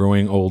idea of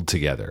growing old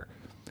together.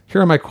 Here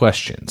are my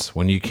questions.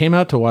 When you came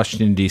out to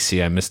Washington, D.C.,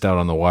 I missed out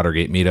on the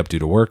Watergate meetup due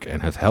to work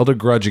and have held a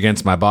grudge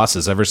against my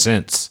bosses ever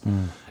since.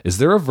 Is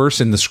there a verse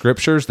in the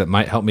scriptures that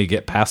might help me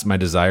get past my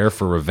desire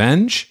for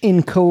revenge?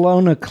 In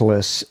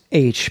Colonoclus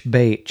H.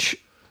 Bache,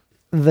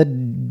 the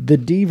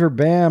Deaver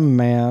Bam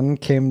man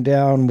came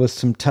down with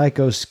some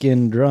Tycho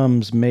skin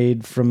drums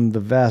made from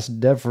the vast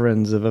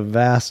deferens of a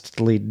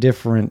vastly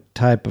different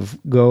type of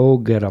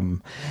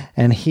go-get-em.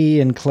 And he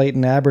and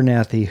Clayton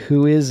Abernathy,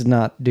 who is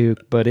not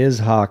Duke but is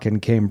Hawk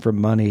and came from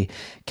money,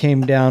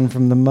 came down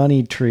from the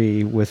money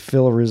tree with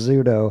Phil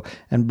Rizzuto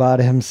and bought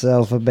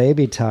himself a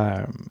baby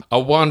time.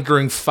 A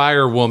wandering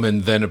fire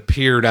woman then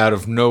appeared out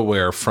of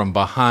nowhere from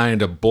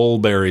behind a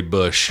bullberry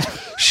bush.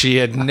 She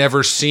had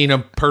never seen a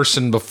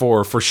person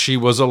before, for she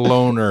was a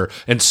loner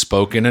and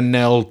spoke in a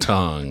Nell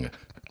tongue.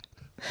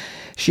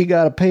 She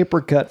got a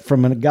paper cut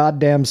from a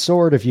goddamn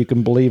sword, if you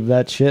can believe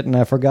that shit, and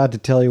I forgot to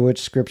tell you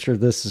which scripture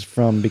this is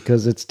from,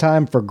 because it's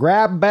time for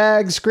Grab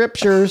Bag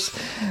Scriptures.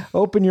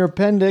 Open your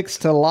appendix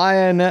to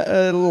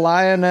Lionel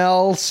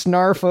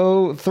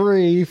Snarfo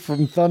 3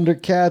 from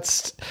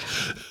Thundercats,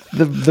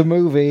 the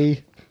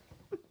movie.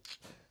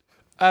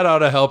 That ought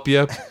to help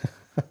you.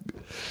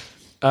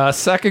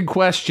 Second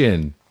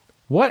question.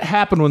 What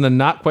happened when the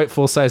not quite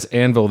full-size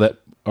anvil that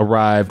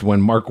arrived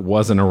when Mark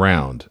wasn't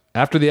around?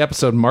 After the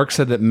episode, Mark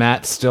said that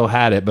Matt still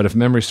had it, but if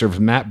memory serves,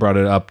 Matt brought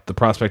it up, the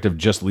prospect of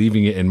just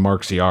leaving it in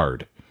Mark's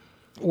yard.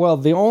 Well,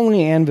 the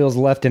only anvils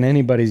left in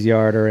anybody's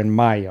yard are in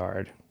my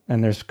yard,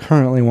 and there's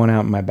currently one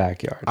out in my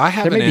backyard. I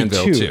have an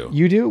anvil, too.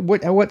 You do?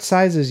 What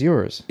size is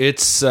yours?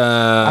 It's...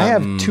 I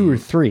have 2 or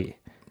 3.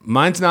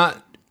 Mine's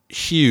not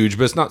huge,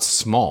 but it's not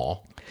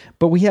small.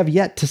 But we have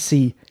yet to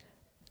see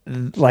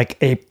like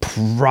a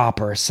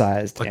proper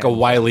sized like anvil. A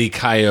Wile E.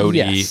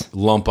 Coyote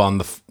lump on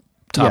the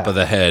top of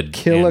the head.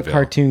 Kill anvil. A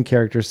cartoon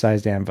character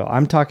sized anvil.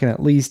 I'm talking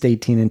at least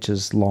 18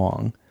 inches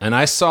long. And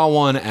I saw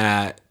one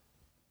at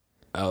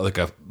like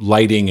a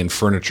lighting and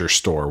furniture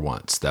store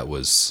once that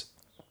was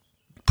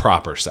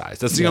proper size.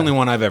 That's the only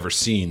one I've ever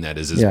seen that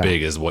is as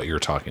big as what you're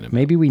talking about.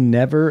 Maybe we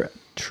never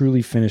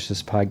truly finish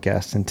this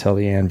podcast until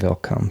the anvil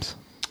comes.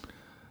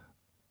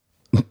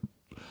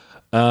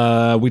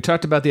 We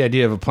talked about the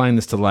idea of applying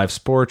this to live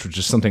sports, which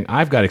is something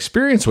I've got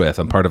experience with.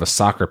 I'm part of a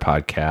soccer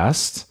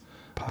podcast.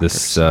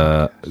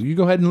 You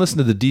go ahead and listen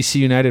to the DC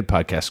United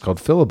podcast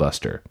called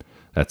Filibuster.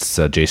 That's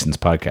Jason's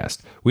podcast.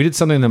 We did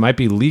something that might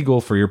be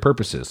legal for your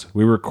purposes.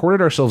 We recorded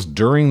ourselves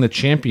during the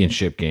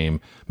championship game,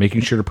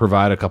 making sure to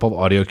provide a couple of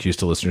audio cues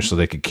to listeners so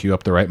they could cue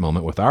up the right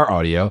moment with our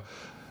audio,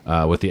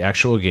 with the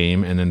actual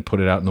game, and then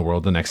put it out in the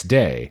world the next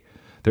day.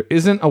 There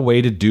isn't a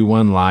way to do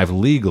one live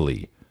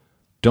legally.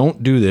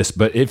 Don't do this,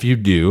 but if you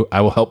do,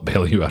 I will help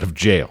bail you out of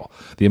jail.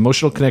 The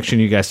emotional connection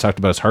you guys talked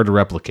about is hard to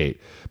replicate,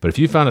 but if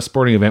you found a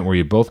sporting event where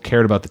you both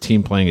cared about the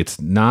team playing,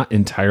 it's not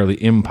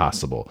entirely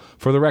impossible.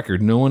 For the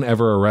record, no one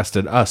ever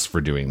arrested us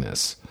for doing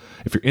this.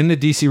 If you're in the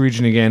DC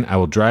region again, I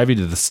will drive you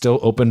to the still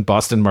open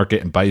Boston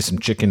Market and buy you some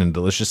chicken and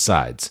delicious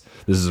sides.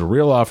 This is a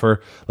real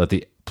offer.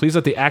 Please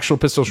let the actual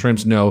Pistol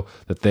Shrimps know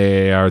that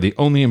they are the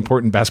only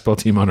important basketball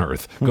team on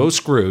earth. Go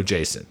screw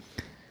Jason.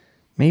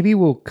 Maybe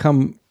we'll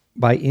come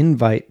by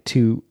invite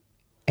to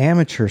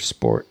amateur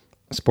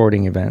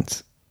sporting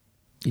events.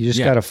 You just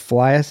got to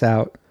fly us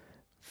out,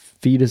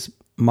 feed us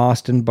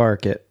Boston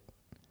Market,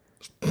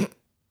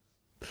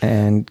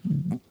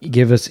 and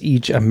give us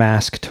each a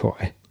mask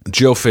toy.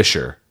 Joe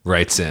Fisher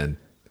writes in,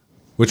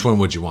 which one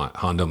would you want?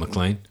 Hondo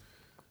McLean?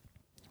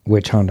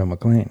 Which Hondo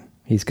McLean?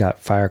 He's got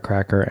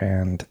Firecracker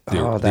and that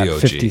OG,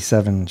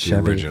 57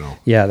 Chevy. The original.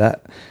 Yeah,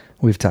 that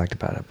we've talked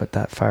about it, but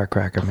that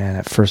Firecracker, man,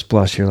 at first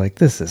blush, you're like,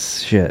 this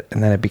is shit.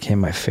 And then it became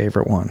my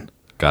favorite one.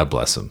 God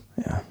bless him.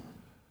 Yeah.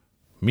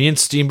 Me and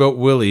Steamboat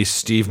Willie,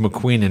 Steve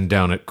McQueenan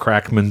down at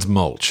Crackman's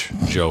Mulch.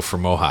 Joe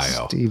from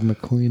Ohio. Steve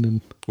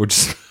McQueenan.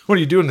 What are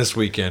you doing this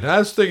weekend? I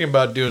was thinking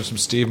about doing some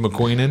Steve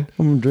McQueenan.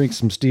 I'm going to drink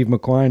some Steve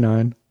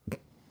McQuinine.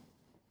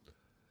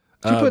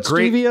 Did you put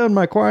stevia in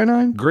my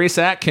quinine? Grace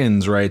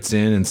Atkins writes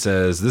in and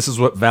says, this is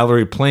what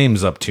Valerie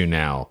Plame's up to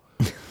now.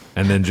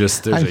 And then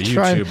just there's a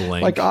YouTube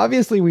link. Like,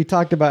 obviously, we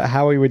talked about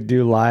how we would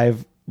do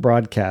live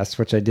broadcasts,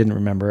 which I didn't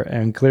remember.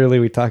 And clearly,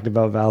 we talked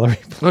about Valerie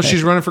Plame. Oh,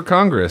 she's running for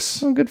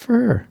Congress. Oh, good for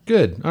her.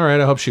 Good. All right.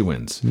 I hope she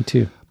wins. Me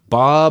too.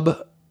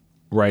 Bob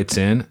writes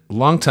in,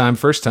 long time,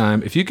 first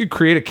time. If you could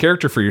create a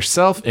character for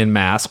yourself in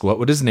Mask, what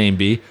would his name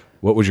be?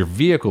 What would your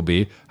vehicle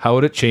be? How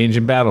would it change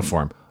in battle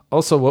form?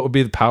 Also, what would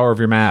be the power of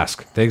your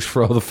mask? Thanks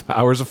for all the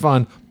hours of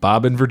fun.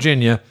 Bob in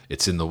Virginia.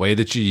 It's in the way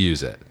that you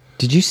use it.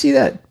 Did you see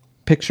that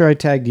picture I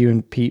tagged you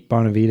and Pete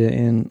Bonavita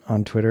in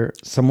on Twitter?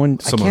 Someone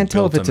I can't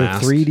tell if it's a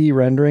 3D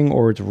rendering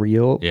or it's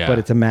real, but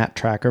it's a matte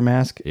tracker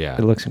mask. Yeah.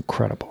 It looks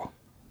incredible.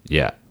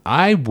 Yeah.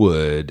 I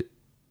would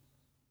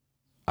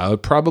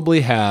probably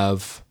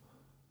have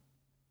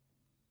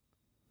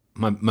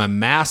my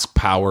mask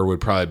power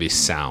would probably be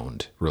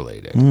sound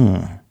related.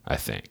 I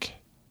think.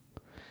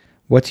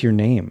 What's your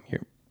name?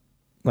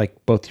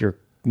 Like both your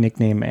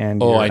nickname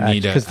and I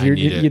need it. Because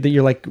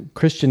your like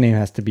Christian name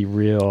has to be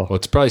real. Well,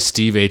 it's probably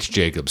Steve H.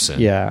 Jacobson.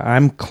 Yeah,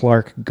 I'm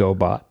Clark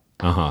Gobot.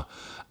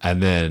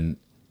 And then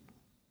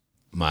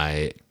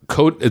my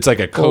code. It's like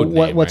a code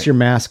name. What's your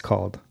mask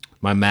called?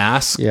 My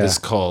mask is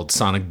called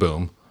Sonic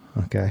Boom.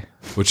 Okay.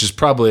 Which is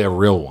probably a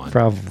real one.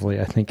 Probably,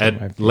 I think.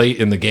 Late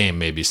in the game,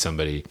 maybe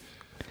somebody.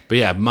 But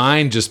yeah,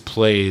 mine just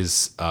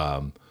plays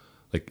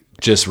like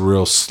just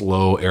real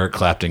slow Eric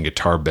Clapton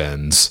guitar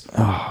bends.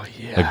 Oh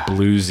yeah. Like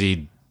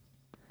bluesy,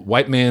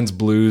 white man's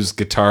blues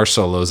guitar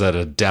solos at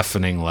a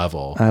deafening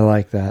level. I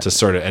like that. To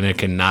sort of, and it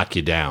can knock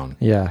you down.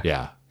 Yeah.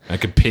 Yeah. I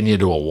could pin you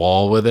to a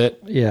wall with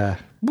it. Yeah.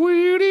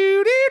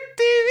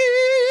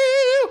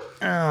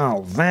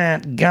 Oh,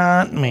 that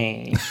got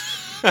me.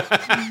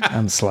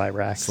 I'm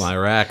Slyrax.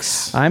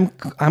 Slyrax.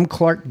 I'm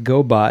Clark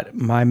Gobot.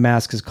 My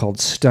mask is called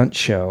Stunt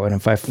Show, and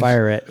if I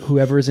fire it,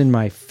 whoever's in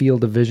my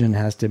field of vision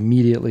has to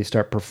immediately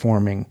start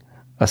performing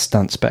a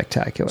stunt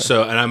spectacular.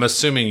 So, and I'm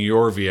assuming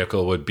your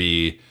vehicle would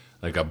be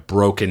like a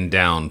broken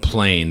down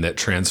plane that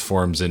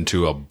transforms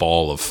into a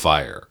ball of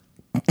fire.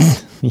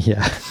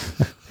 Yeah.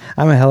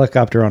 I'm a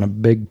helicopter on a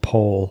big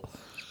pole.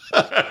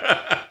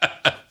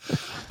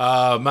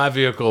 My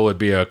vehicle would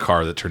be a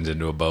car that turns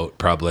into a boat,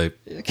 probably.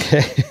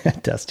 Okay.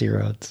 Dusty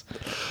Rhodes.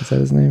 Is that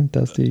his name?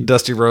 Dusty?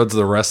 Dusty Rhodes,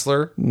 the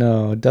wrestler?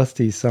 No,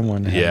 Dusty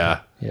someone. Yeah.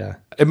 Yeah.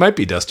 It might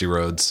be Dusty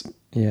Rhodes.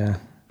 Yeah.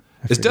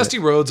 Is Dusty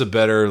Rhodes a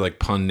better like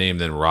pun name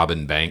than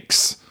Robin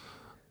Banks?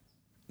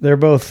 They're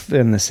both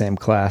in the same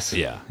class.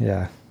 Yeah.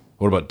 Yeah.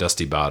 What about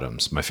Dusty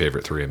Bottoms, my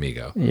favorite Three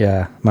Amigo?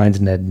 Yeah.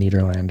 Mine's Ned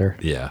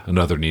Niederlander. Yeah.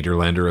 Another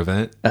Niederlander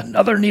event?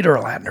 Another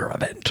Niederlander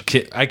event.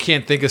 I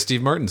can't think of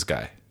Steve Martin's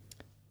guy.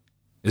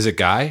 Is it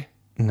Guy?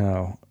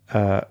 No.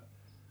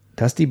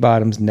 Dusty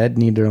Bottoms, Ned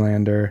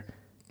Niederlander.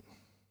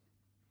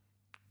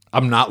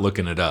 I'm not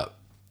looking it up.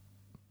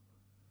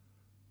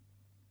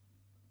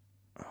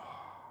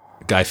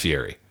 Guy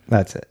Fieri.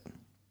 That's it.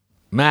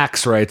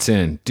 Max writes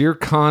in, Dear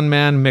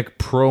Conman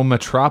McPro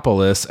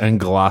Metropolis and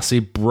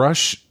Glossy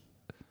Bush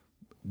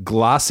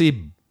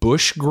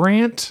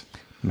Grant?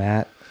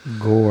 Matt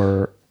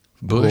Gore.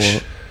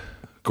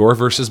 Gore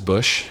versus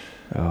Bush.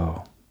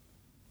 Oh.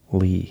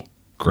 Lee.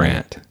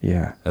 Grant.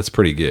 Yeah. That's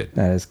pretty good.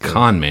 That is good.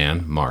 Con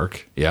Man,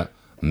 Mark. Yeah.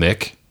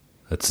 Mick.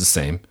 That's the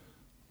same.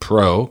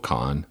 Pro,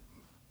 Con.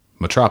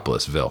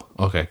 Metropolisville.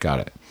 Okay, got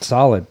it.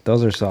 Solid.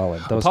 Those are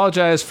solid.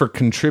 Apologize for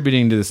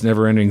contributing to this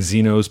never-ending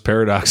Zeno's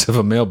paradox of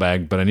a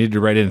mailbag, but I needed to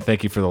write in and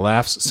thank you for the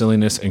laughs,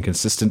 silliness, and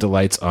consistent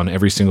delights on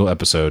every single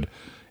episode.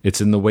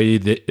 It's in the way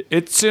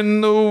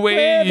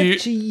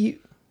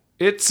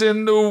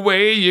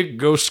you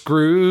go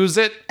screws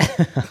it.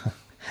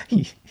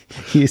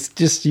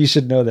 You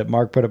should know that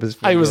Mark put up his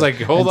finger. I was like,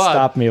 hold on.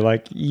 Stop me.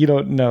 Like, you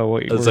don't know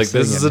what you're I was like,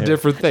 this is a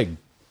different thing.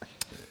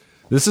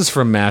 This is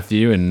from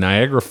Matthew in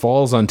Niagara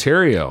Falls,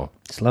 Ontario.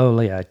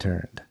 Slowly I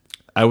turned.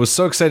 I was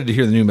so excited to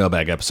hear the new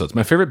Mailbag episodes.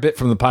 My favorite bit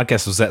from the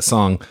podcast was that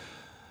song,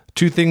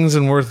 two things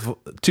in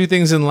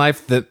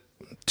life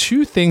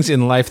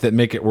that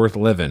make it worth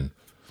living.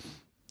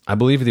 I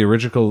believe the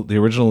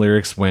original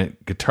lyrics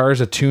went, guitars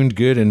attuned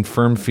good and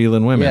firm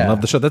feeling women. Yeah.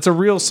 Love the show. That's a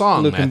real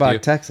song, Lukenbach, Matthew.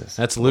 Texas.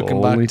 That's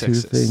Lukenbach, Only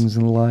Texas. two things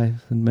in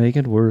life that make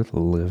it worth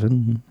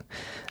living.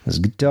 As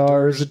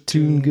guitars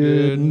attuned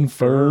good and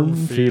firm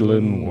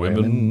feeling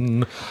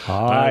women.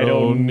 I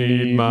don't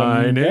need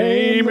my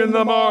name in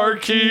the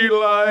marquee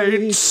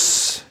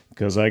lights.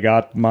 'Cause I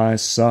got my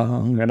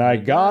song and I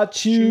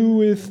got you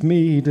with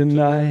me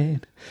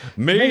tonight.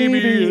 Maybe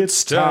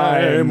it's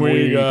time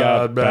we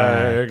got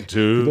back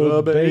to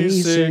the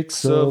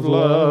basics of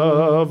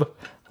love.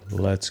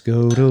 Let's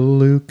go to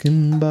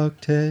Lukenbach,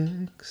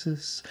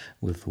 Texas,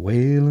 with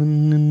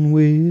Waylon and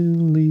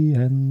Willie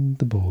and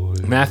the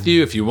boys.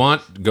 Matthew, if you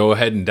want, go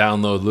ahead and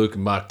download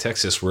Lukenbach,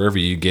 Texas, wherever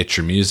you get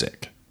your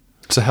music.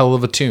 It's a hell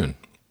of a tune.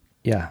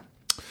 Yeah.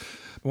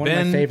 One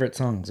of my favorite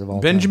songs of all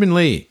Benjamin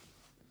Lee.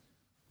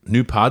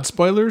 New pod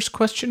spoilers,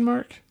 question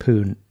mark?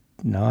 time.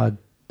 Nod.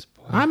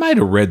 I might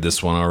have read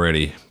this one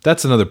already.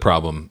 That's another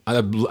problem.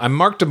 I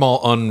marked them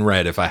all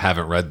unread if I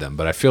haven't read them,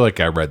 but I feel like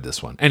I read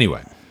this one.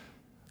 Anyway.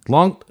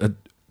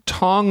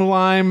 Tong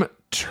lime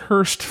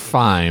terst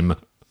fime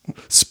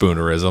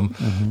spoonerism.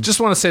 Mm-hmm. Just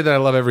want to say that I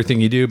love everything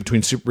you do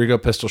between Super Ego,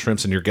 Pistol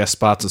Shrimps, and your guest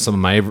spots, and some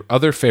of my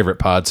other favorite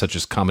pods, such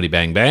as Comedy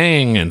Bang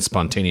Bang and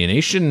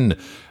Spontaneation.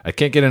 I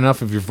can't get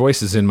enough of your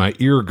voices in my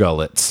ear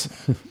gullets.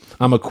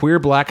 I'm a queer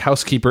black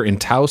housekeeper in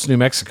Taos, New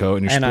Mexico,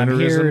 and I'm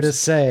here to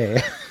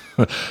say...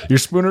 Your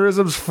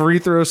spoonerisms, free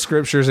throw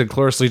scriptures, and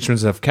chorus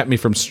leechmans have kept me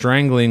from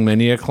strangling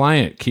many a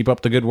client. Keep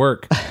up the good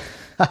work.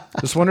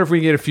 Just wonder if we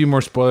can get a few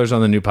more spoilers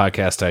on the new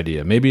podcast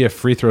idea. Maybe a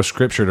free throw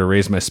scripture to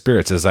raise my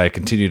spirits as I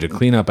continue to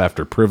clean up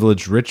after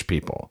privileged rich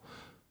people.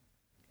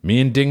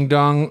 Me and Ding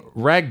Dong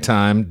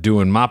Ragtime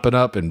doing mopping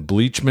up and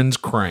Bleachman's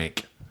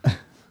crank.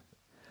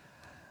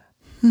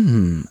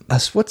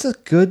 What's a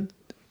good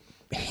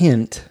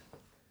hint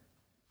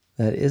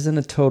that isn't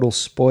a total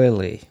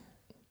spoilie?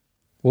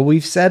 Well,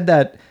 we've said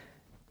that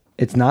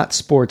it's not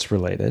sports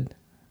related.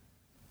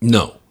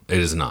 No, it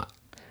is not.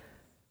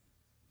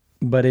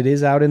 But it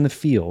is out in the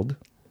field.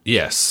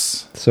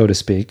 Yes. So to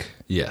speak.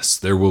 Yes,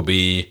 there will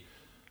be...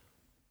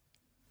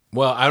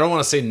 Well, I don't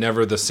want to say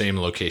never the same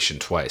location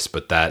twice,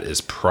 but that is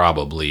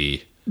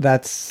probably...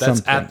 That's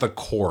something. At the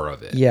core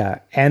of it. Yeah,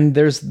 and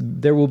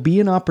there will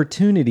be an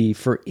opportunity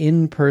for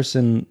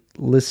in-person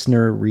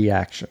listener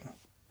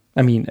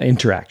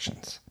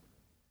interactions.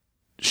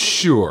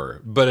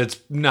 Sure, but it's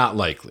not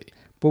likely.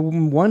 But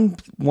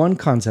one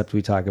concept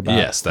we talk about...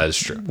 Yes, that is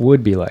true.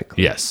 ...would be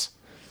likely. Yes.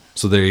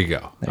 So there you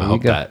go. I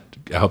hope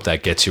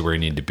that gets you where you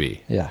need to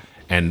be. Yeah.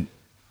 And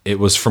it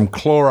was from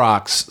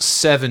Clorox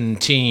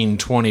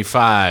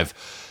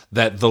 1725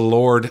 that the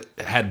Lord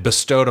had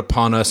bestowed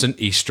upon us an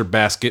Easter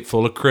basket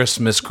full of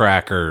Christmas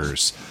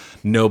crackers.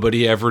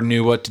 Nobody ever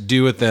knew what to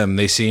do with them.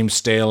 They seemed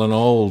stale and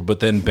old.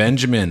 But then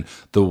Benjamin,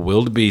 the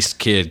wildebeest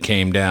kid,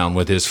 came down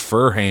with his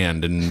fur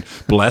hand and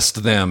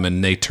blessed them,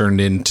 and they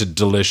turned into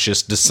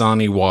delicious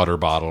Dasani water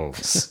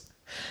bottles.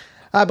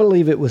 I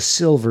believe it was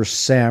Silver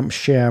Sam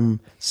and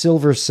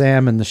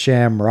the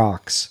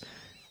Shamrocks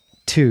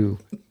 2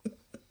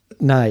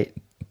 night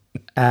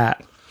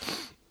at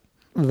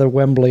the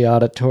Wembley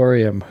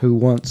Auditorium, who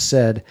once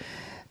said,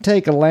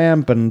 "Take a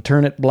lamp and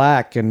turn it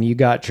black and you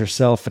got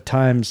yourself a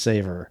time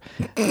saver."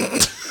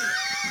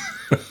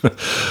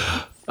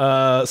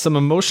 Some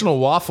emotional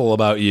waffle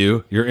about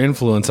you, your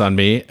influence on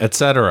me,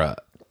 etc.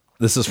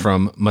 This is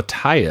from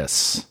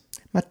Matthias.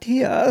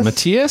 Matthias?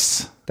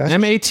 Mathias.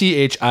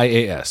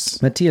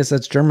 Matthias,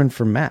 that's German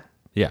for Matt.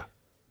 Yeah.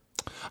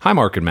 Hi,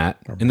 Mark and Matt.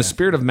 In the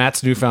spirit of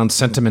Matt's newfound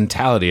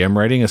sentimentality, I'm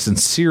writing a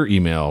sincere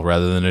email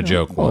rather than a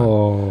joke one.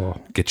 Oh.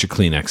 Get your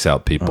Kleenex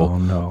out, people. Oh,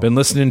 no. Been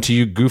listening to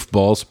you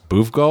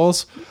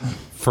boofgalls,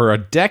 for a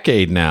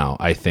decade now,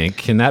 I think.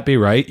 Can that be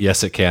right?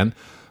 Yes, it can.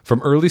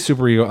 From early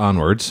Super Ego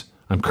onwards,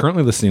 I'm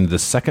currently listening to the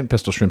second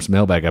Pistol Shrimps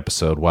mailbag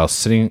episode while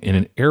sitting in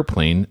an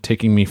airplane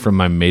taking me from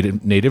my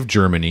native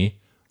Germany,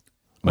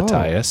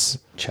 Matthias.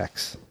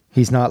 Checks.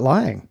 He's not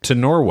lying. To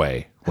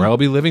Norway, where I'll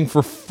be living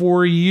for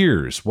 4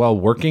 years while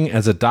working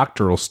as a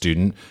doctoral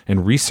student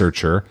and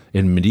researcher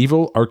in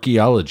medieval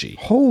archaeology.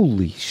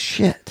 Holy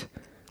shit.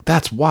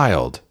 That's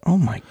wild. Oh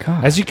my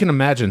God. As you can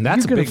imagine,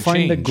 that's a big change. You're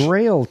going to find the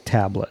Grail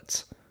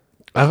tablets.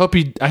 I hope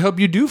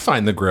you do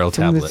find the Grail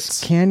From tablets.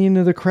 This canyon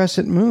of the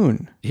Crescent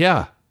Moon.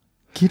 Yeah.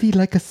 Giddy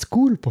like a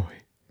schoolboy.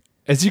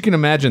 As you can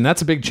imagine,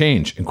 that's a big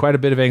change, and quite a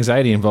bit of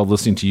anxiety involved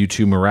listening to you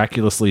two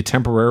miraculously,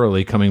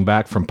 temporarily coming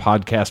back from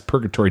podcast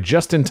purgatory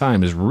just in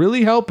time is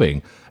really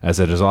helping, as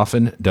it has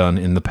often done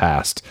in the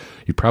past.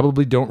 You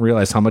probably don't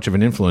realize how much of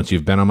an influence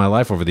you've been on my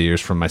life over the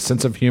years, from my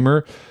sense of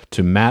humor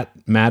to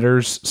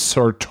Matters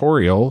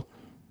sartorial.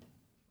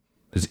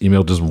 His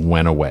email just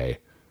went away.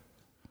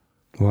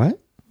 What?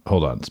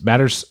 Hold on.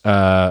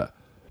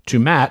 To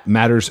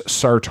Matters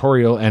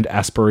sartorial and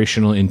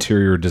aspirational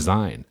interior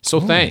design. So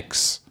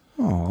thanks.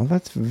 Oh,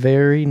 that's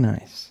very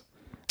nice.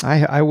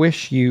 I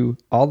wish you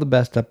all the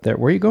best up there.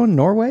 Where are you going?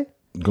 Norway?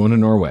 Going to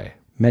Norway.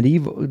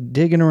 Medieval,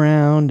 digging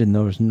around in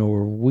those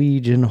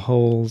Norwegian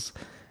holes,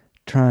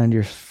 trying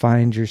to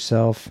find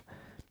yourself,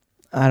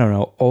 I don't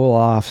know,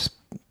 Olaf's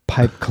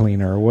pipe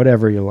cleaner or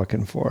whatever you're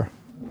looking for.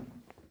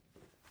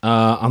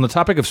 On the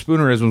topic of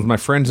spoonerisms, my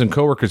friends and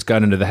coworkers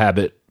got into the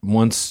habit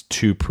once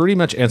to pretty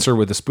much answer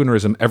with a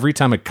spoonerism every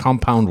time a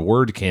compound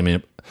word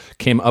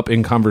came up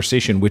in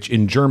conversation, which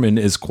in German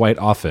is quite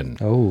often.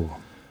 Oh.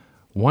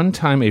 One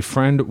time a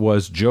friend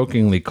was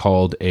jokingly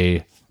called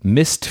a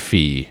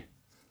Mistvieh,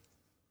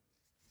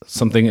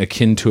 something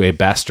akin to a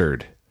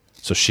bastard.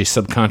 So she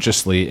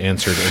subconsciously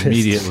answered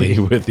immediately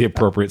with the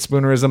appropriate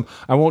spoonerism.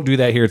 I won't do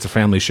that here. It's a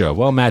family show.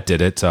 Well, Matt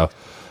did it. So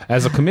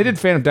as a committed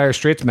fan of Dire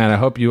Straits, Matt, I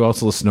hope you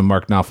also listen to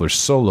Mark Knopfler's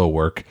solo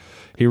work.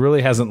 He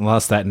really hasn't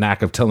lost that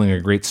knack of telling a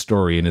great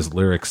story in his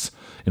lyrics.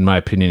 In my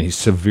opinion, he's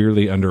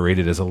severely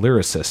underrated as a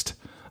lyricist.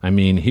 I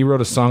mean, he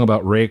wrote a song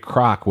about Ray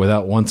Kroc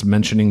without once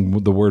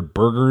mentioning the word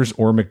burgers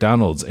or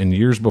McDonald's, and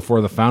years before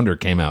the founder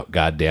came out,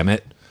 God damn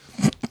it.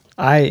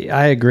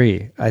 I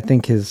agree. I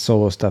think his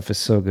solo stuff is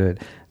so good.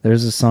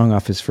 There's a song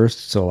off his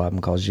first solo album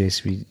called Je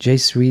suis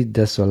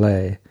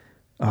désolé.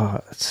 Oh,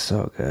 it's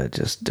so good.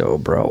 Just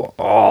dobro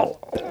all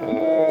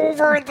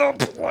over the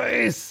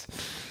place.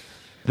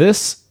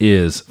 This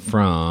is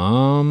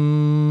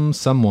from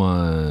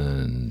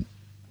someone.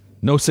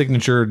 No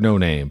signature, no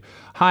name.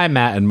 Hi,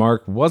 Matt and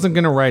Mark. Wasn't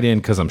going to write in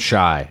because I'm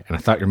shy, and I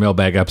thought your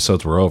mailbag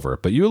episodes were over.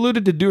 But you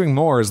alluded to doing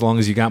more as long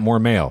as you got more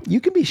mail. You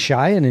can be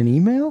shy in an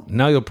email?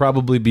 Now you'll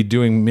probably be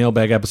doing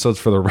mailbag episodes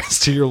for the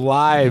rest of your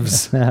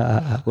lives.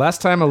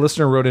 Last time, a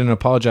listener wrote in and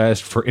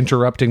apologized for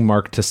interrupting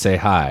Mark to say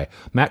hi.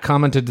 Matt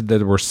commented that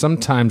there were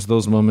sometimes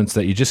those moments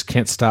that you just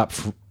can't stop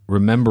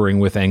remembering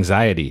with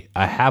anxiety.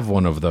 I have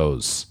one of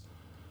those.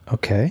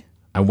 Okay.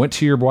 I went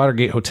to your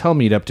Watergate Hotel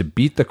meetup to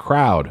beat the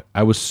crowd.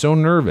 I was so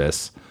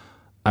nervous.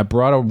 I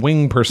brought a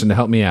wing person to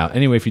help me out.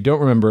 Anyway, if you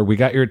don't remember, we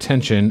got your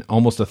attention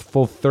almost a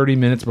full 30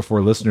 minutes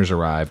before listeners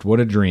arrived.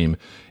 What a dream.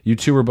 You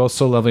two were both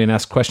so lovely and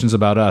asked questions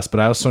about us, but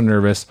I was so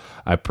nervous.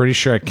 I'm pretty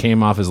sure I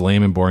came off as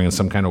lame and boring and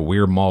some kind of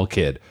weird mall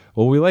kid.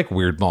 Well, we like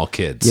weird mall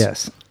kids.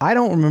 Yes. I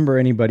don't remember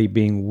anybody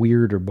being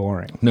weird or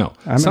boring. No.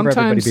 I remember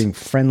everybody being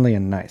friendly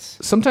and nice.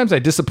 Sometimes I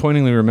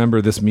disappointingly remember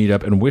this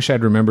meetup and wish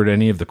I'd remembered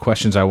any of the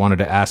questions I wanted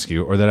to ask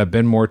you, or that I've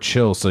been more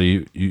chill so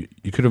you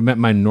could have met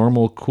my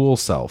normal cool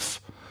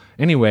self.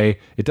 Anyway,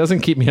 it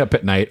doesn't keep me up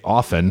at night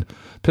often.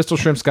 Pistol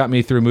Shrimps got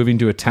me through moving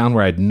to a town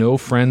where I had no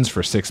friends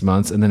for 6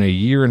 months and then a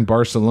year in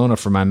Barcelona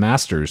for my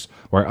master's,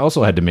 where I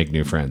also had to make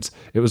new friends.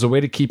 It was a way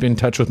to keep in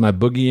touch with my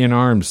boogie in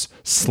arms,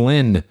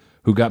 Slyn,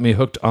 who got me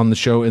hooked on the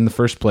show in the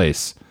first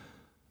place,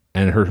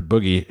 and her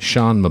boogie,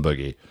 Sean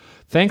Maboogie.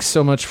 Thanks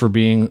so much for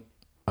being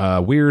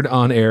weird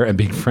on air and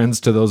being friends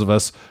to those of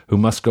us who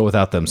must go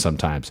without them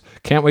sometimes.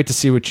 Can't wait to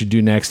see what you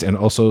do next, and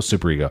also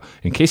Super Ego.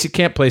 In case you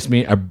can't place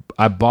me,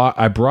 I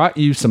brought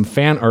you some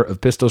fan art of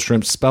Pistol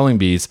Shrimp's spelling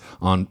bees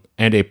and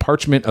a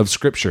parchment of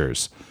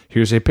scriptures.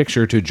 Here's a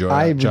picture to Joy.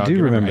 I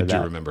do remember that. I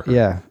do remember her.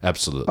 Yeah,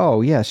 absolutely. Oh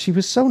yeah, she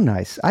was so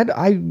nice.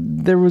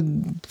 There was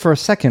for a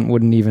second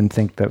wouldn't even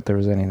think that there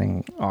was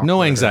anything awkward.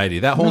 No anxiety.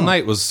 That whole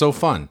night was so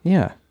fun.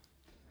 Yeah,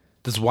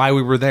 that's why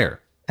we were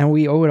there, and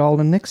we owe it all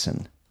to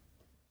Nixon.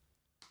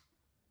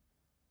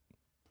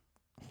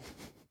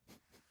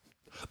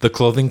 The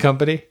clothing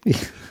company?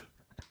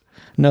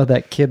 No,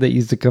 that kid that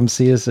used to come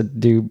see us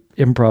do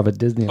improv at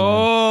Disneyland.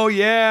 Oh,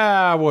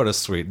 yeah. What a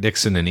sweet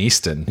Nixon and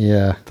Easton.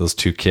 Yeah. Those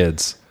two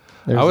kids.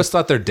 I always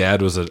thought their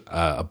dad was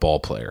a ball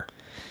player.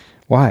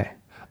 Why?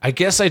 I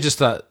guess I just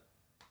thought...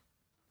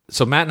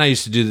 So Matt and I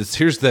used to do this.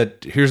 Here's that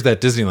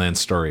Disneyland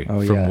story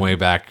from way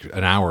back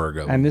an hour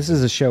ago. And this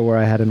is a show where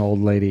I had an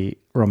old lady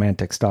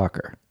romantic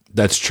stalker.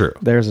 That's true.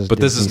 There's a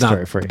Disney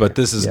story for you. But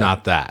this is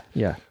not that.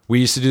 Yeah. We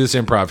used to do this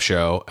improv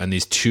show, and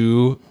these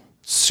two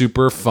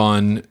super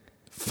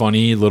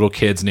funny little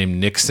kids named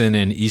Nixon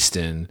and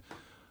Easton,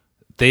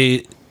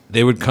 they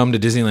would come to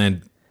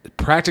Disneyland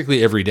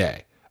practically every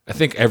day. I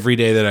think every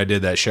day that I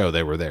did that show,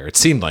 they were there. It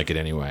seemed like it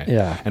anyway.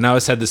 Yeah. And I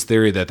always had this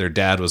theory that their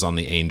dad was on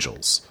the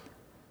Angels.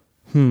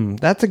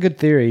 That's a good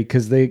theory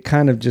because they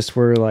kind of just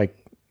were like,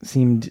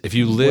 seemed if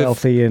you live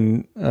wealthy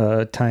and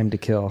time to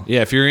kill.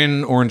 Yeah, if you're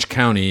in Orange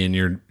County and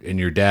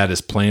your dad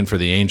is playing for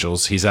the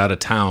Angels, he's out of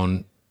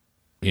town,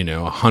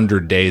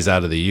 100 days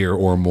out of the year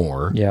or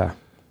more. Yeah.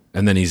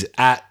 And then he's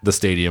at the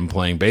stadium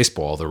playing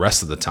baseball the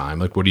rest of the time.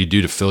 Like, what do you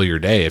do to fill your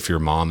day if you're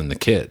mom and the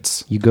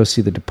kids? You go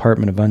see the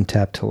Department of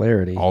Untapped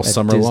Hilarity all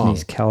summer Disney's long.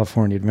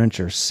 California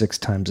Adventure 6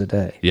 times a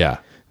day. Yeah.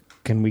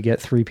 Can we get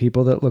 3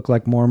 people that look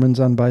like Mormons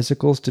on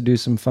bicycles to do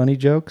some funny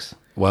jokes?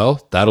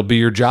 Well, that'll be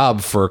your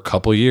job for a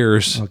couple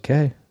years.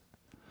 Okay.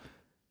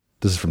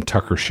 This is from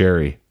Tucker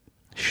Sherry.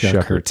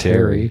 Shucker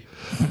Terry.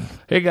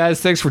 Hey guys,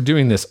 thanks for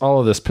doing this.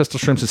 All of this. Pistol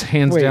Shrimps is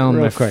hands down.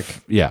 Real quick.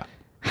 Yeah.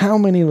 How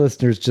many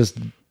listeners just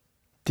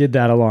did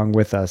that along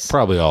with us?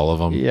 Probably all of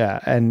them. Yeah,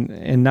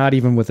 and not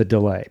even with a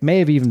delay. May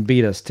have even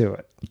beat us to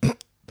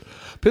it.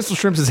 Pistol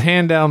Shrimps is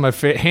hands down my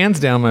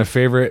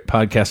favorite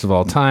podcast of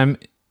all time.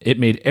 It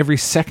made every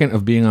second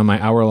of being on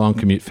my hour-long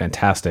commute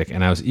fantastic,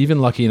 and I was even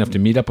lucky enough to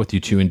meet up with you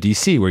two in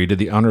D.C., where you did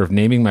the honor of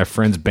naming my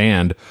friend's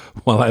band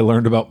while I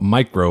learned about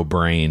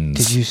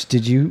microbrains.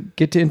 Did you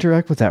get to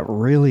interact with that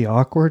really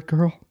awkward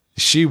girl?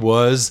 She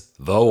was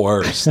the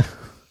worst.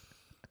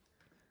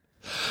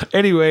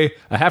 Anyway,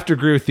 I have to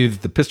agree with you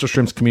that the Pistol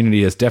Shrimps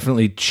community has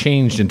definitely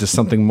changed into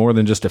something more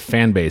than just a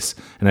fan base,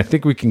 and I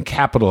think we can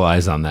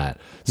capitalize on that.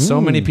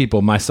 So many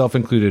people, myself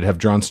included, have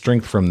drawn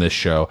strength from this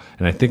show,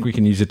 and I think we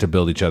can use it to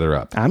build each other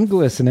up. I'm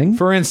glistening.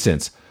 For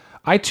instance,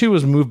 I too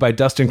was moved by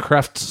Dustin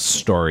Kreft's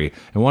story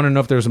and want to know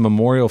if there's a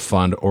memorial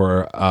fund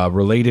or a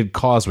related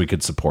cause we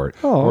could support.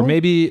 Oh. Or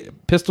maybe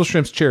Pistol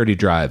Shrimps charity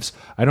drives.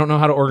 I don't know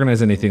how to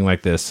organize anything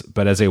like this,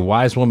 but as a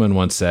wise woman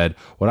once said,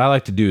 what I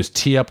like to do is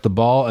tee up the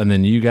ball and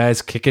then you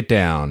guys kick it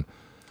down.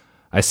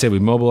 I say we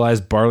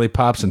mobilize barley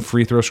pops and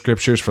free throw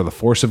scriptures for the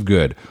force of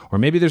good. Or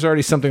maybe there's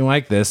already something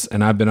like this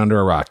and I've been under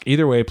a rock.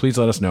 Either way, please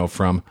let us know.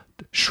 From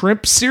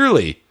Shrimp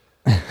Searly,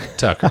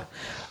 Tucker.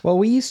 Well,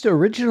 we used to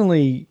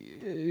originally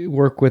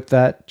work with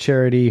that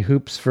charity,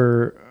 Hoops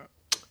for...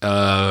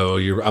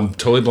 I'm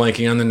totally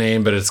blanking on the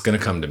name, but it's going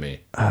to come to me.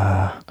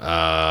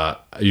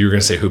 You were going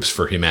to say Hoops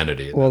for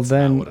Humanity. Well,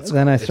 then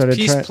I started...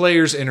 Peace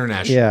Players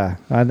International.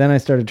 Yeah. Then I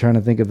started trying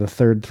to think of the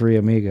third Three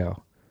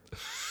Amigo.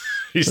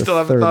 You still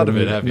haven't thought of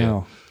it, have you?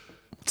 No.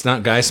 It's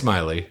not Guy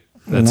Smiley.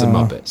 That's a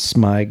Muppet.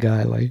 Smy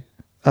Guiley.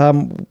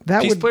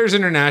 Peace Players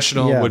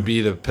International would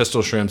be the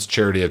Pistol Shrimps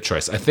charity of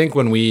choice. I think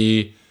when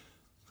we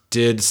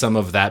did some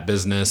of that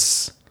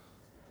business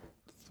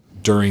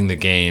during the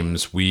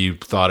games, we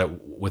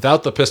thought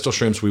without the Pistol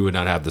Shrimps, we would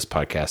not have this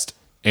podcast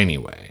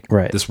anyway.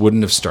 Right. This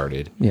wouldn't have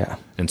started. Yeah.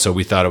 And so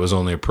we thought it was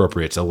only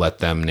appropriate to let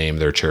them name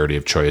their charity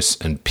of choice.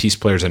 And Peace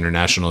Players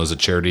International is a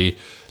charity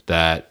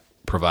that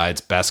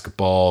provides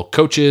basketball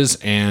coaches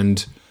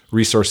and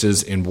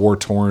resources in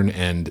war-torn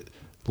and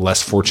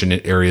less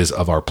fortunate areas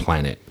of our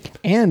planet.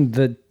 And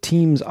the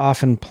teams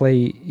often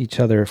play each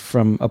other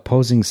from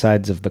opposing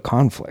sides of the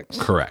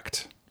conflicts.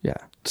 Correct. Yeah.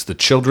 It's the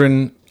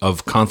children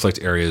of conflict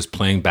areas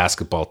playing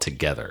basketball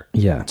together.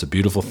 Yeah. It's a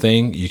beautiful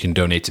thing. You can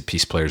donate to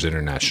Peace Players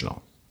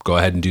International. Go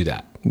ahead and do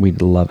that.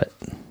 We'd love it.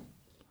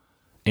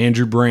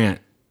 Andrew Brandt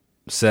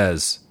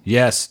says,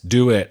 yes,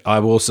 do it. I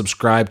will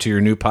subscribe to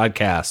your new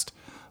podcast.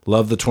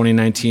 Love the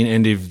 2019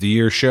 end of the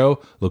year show.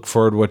 Look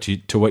forward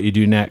to what you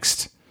do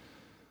next.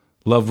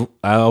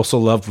 I also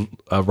love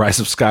Rise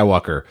of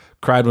Skywalker.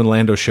 Cried when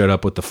Lando showed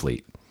up with the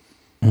fleet.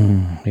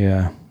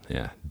 Yeah.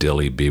 Yeah.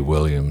 Dilly B.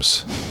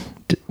 Williams.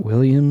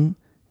 William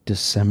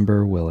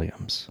December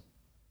Williams.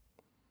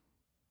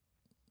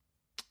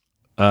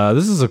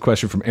 This is a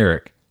question from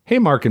Eric. Hey,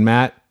 Mark and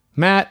Matt.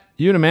 Matt,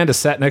 you and Amanda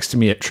sat next to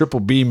me at Triple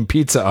Beam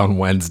Pizza on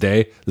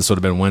Wednesday. This would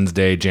have been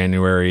Wednesday,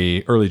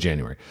 early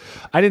January.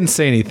 I didn't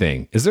say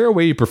anything. Is there a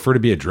way you prefer to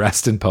be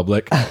addressed in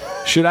public?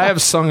 Should I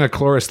have sung a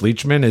Cloris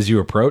Leachman as you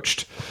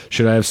approached?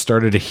 Should I have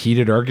started a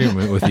heated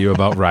argument with you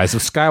about Rise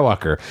of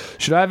Skywalker?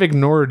 Should I have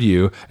ignored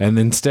you and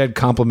instead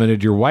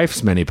complimented your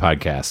wife's many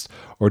podcasts?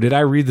 Or did I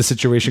read the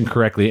situation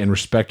correctly and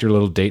respect your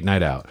little date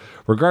night out?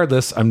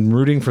 Regardless, I'm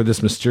rooting for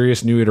this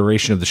mysterious new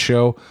iteration of the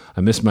show.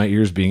 I miss my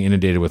ears being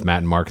inundated with Matt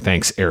and Mark.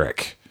 Thanks,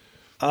 Eric.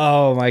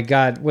 Oh, my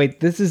God. Wait,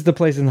 this is the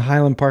place in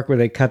Highland Park where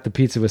they cut the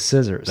pizza with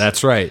scissors.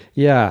 That's right.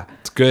 Yeah.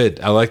 It's good.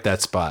 I like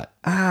that spot.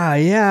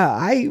 Yeah.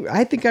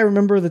 I think I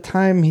remember the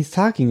time he's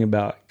talking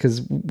about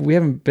because we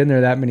haven't been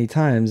there that many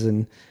times.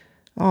 And,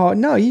 oh,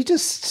 no, you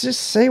just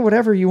say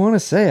whatever you want to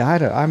say.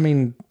 I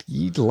mean,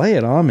 you lay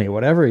it on me,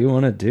 whatever you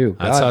want to do.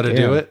 That's how to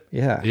do it?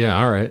 Yeah.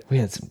 Yeah, all right. We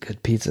had some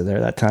good pizza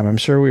there that time. I'm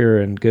sure we were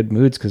in good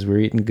moods because we were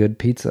eating good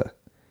pizza.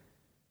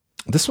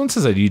 This one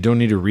says that you don't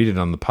need to read it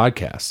on the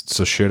podcast.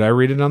 So should I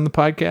read it on the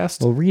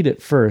podcast? Well, read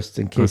it first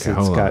in case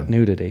it's got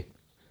nudity.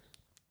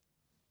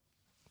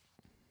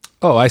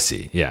 Oh, I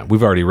see. Yeah,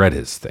 we've already read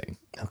his thing.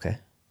 Okay.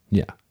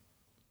 Yeah.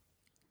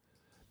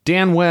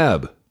 Dan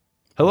Webb.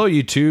 Hello,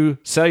 you two.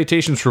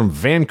 Salutations from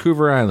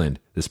Vancouver Island.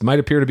 This might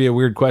appear to be a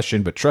weird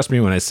question, but trust me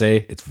when I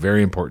say it's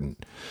very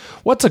important.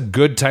 What's a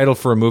good title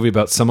for a movie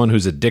about someone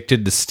who's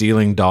addicted to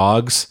stealing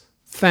dogs?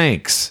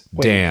 Thanks,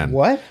 Dan.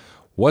 What?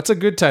 What's a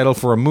good title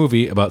for a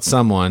movie about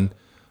someone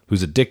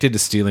who's addicted to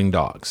stealing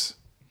dogs?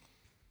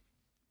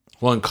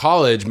 Well, in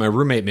college, my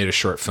roommate made a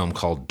short film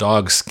called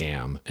Dog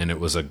Scam, and it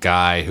was a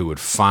guy who would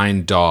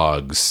find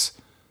dogs.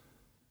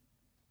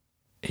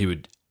 He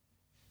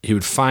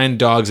would find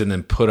dogs and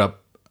then put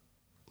up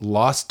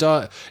lost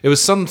dog. It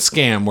was some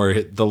scam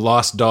where the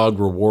lost dog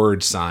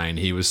reward sign,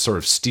 he was sort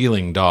of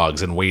stealing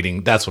dogs and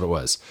waiting. That's what it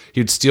was.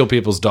 He would steal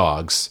people's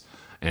dogs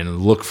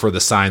and look for the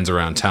signs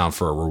around town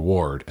for a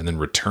reward and then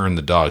return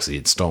the dogs that he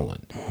had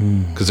stolen.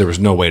 Because there was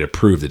no way to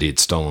prove that he had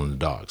stolen the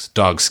dogs.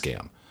 Dog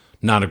Scam.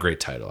 Not a great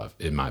title,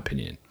 in my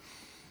opinion.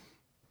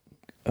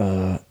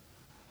 A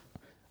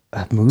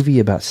movie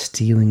about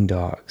stealing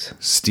dogs.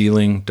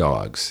 Stealing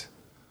dogs.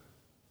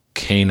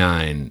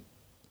 Canine.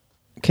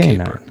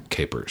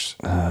 Capers.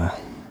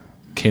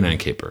 Canine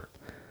Caper.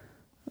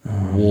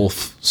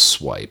 Wolf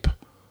Swipe.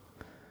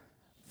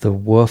 The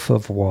Wolf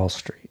of Wall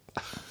Street.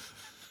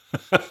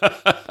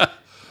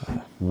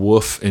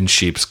 Wolf in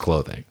sheep's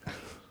clothing.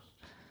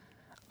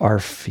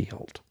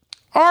 Arfield.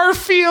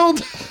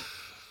 Arfield!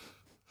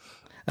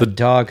 The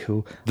dog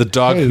who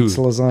hates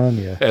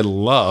lasagna and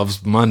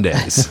loves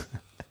Mondays.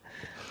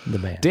 The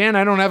man. Dan,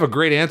 I don't have a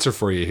great answer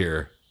for you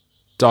here.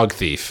 Dog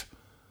thief.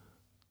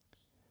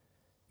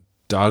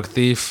 Dog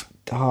thief.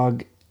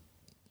 Dog.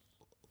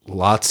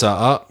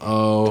 Latsa.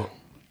 Oh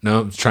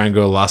no! Try and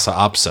go Lhasa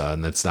Apso,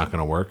 and that's not going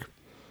to work.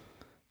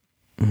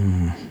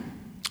 Well,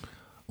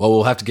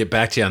 we'll have to get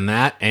back to you on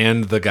that,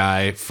 and the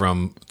guy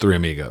from Three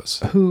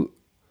Amigos. Who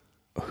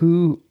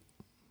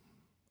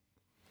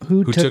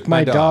took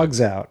my dogs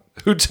out?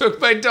 Who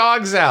took my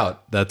dogs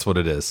out? That's what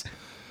it is.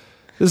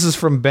 This is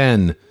from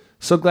Ben.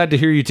 So glad to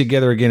hear you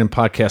together again in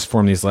podcast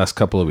form these last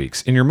couple of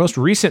weeks. In your most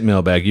recent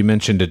mailbag, you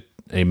mentioned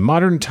a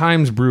modern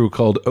times brew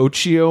called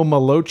Ochio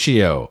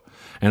Malochio,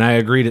 and I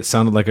agreed it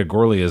sounded like a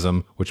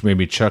Gorleyism, which made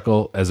me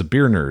chuckle as a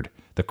beer nerd.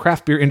 The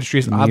craft beer industry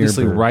is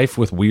obviously rife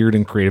with weird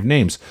and creative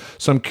names,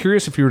 so I'm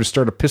curious if you were to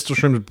start a Pistol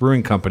Shrimps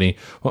brewing company,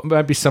 what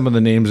might be some of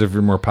the names of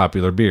your more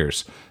popular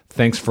beers?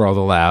 Thanks for all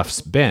the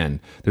laughs, Ben.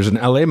 There's an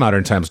LA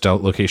Modern Times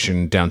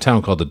location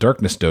downtown called the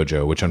Darkness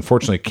Dojo, which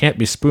unfortunately can't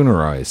be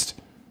spoonerized.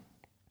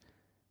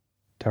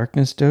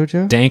 Darkness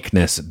Dojo?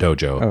 Dankness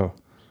Dojo. Oh.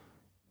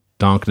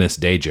 Donkness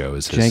Dojo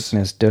is his.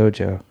 Jankness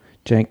Dojo.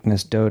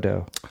 Jankness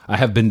Dodo. I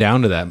have been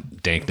down to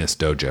that Dankness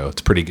Dojo.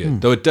 It's pretty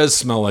good. Though it does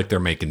smell like they're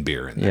making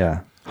beer in there.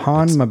 Yeah.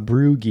 Hanma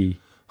Brugge.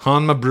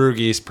 Hanma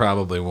Brugge is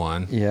probably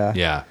one. Yeah.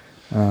 Yeah.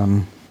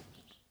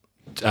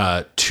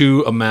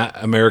 Two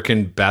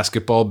American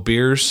basketball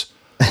beers.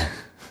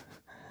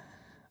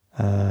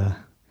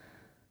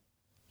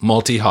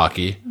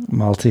 Multi-hockey.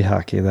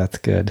 Multi-hockey, that's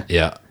good.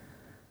 Yeah.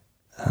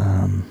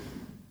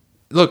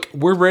 Look,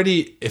 we're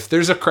ready. If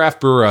there's a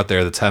craft brewer out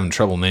there that's having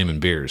trouble naming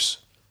beers,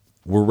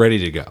 we're ready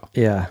to go.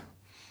 Yeah.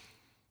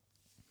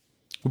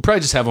 We'll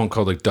probably just have one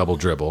called like Double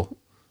Dribble.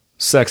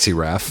 Sexy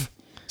Ref.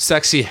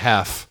 Sexy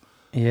Hef.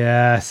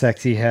 Yeah,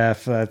 Sexy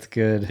Hef. That's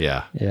good.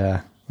 Yeah.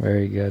 Yeah,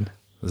 very good.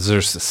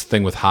 There's this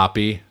thing with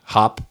Hoppy.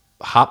 Hop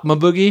Ma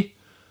Boogie?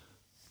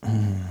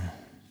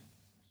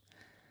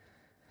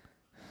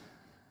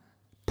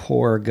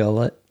 Poor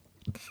gullet.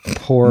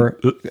 Poor,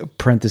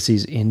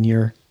 parentheses,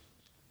 in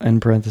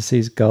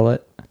parentheses,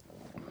 gullet.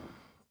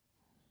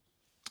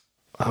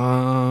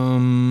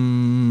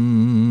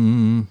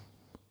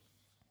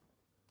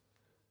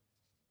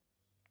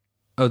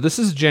 Oh, this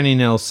is Jenny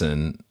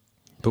Nelson,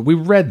 but we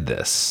read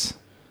this.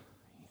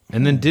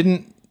 And then do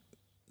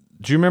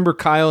you remember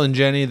Kyle and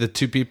Jenny, the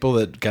two people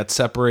that got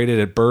separated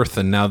at birth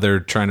and now they're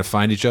trying to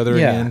find each other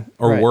again?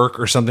 Or work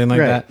or something like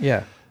that?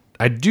 Yeah.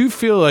 I do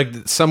feel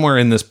like somewhere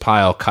in this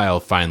pile, Kyle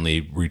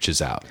finally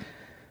reaches out.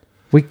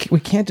 We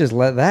can't just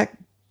let that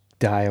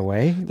die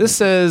away. This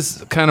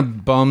says, kind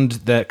of bummed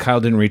that Kyle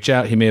didn't reach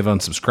out. He may have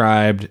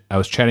unsubscribed. I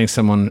was chatting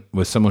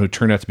with someone who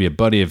turned out to be a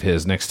buddy of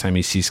his. Next time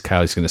he sees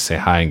Kyle, he's going to say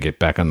hi and get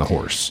back on the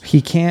horse.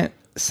 He can't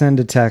send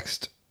a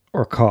text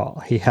or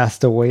call. He has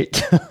to wait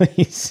till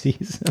he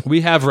sees him.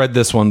 We have read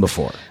this one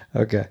before.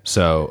 Okay.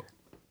 So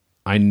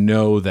I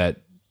know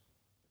that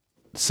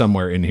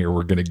somewhere in here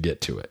we're going to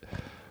get to it.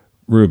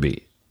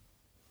 Ruby.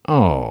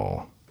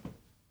 Oh.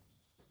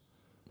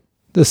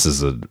 This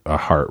is a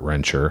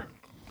heart-wrencher.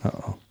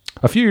 Uh-oh.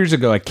 A few years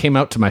ago, I came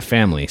out to my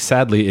family.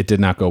 Sadly, it did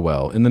not go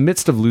well. In the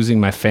midst of losing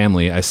my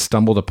family, I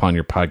stumbled upon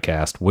your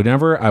podcast.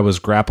 Whenever I was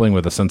grappling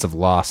with a sense of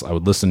loss, I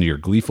would listen to your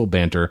gleeful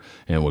banter,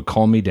 and it would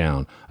calm me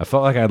down. I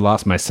felt like I had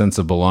lost my sense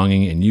of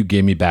belonging, and you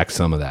gave me back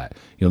some of that.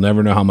 You'll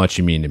never know how much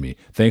you mean to me.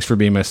 Thanks for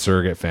being my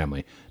surrogate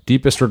family.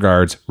 Deepest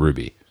regards,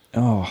 Ruby.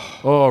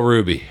 Oh,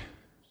 Ruby.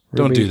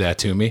 Don't do that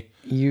to me.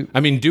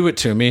 Do it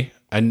to me.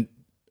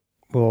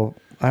 Well,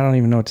 I don't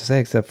even know what to say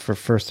except for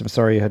first, I'm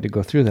sorry you had to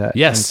go through that.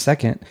 Yes. And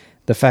second,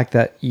 the fact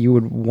that you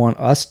would want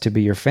us to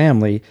be your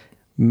family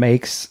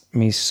makes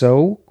me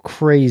so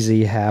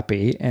crazy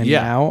happy. And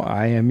now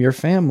I am your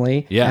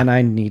family and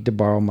I need to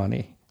borrow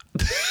money.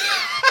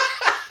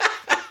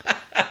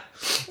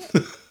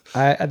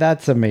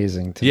 That's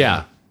amazing to me.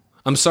 Yeah.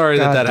 I'm sorry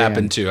that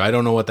happened too. I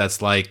don't know what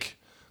that's like,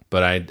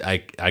 but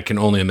I can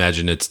only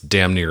imagine it's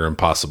damn near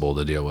impossible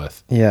to deal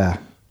with. Yeah.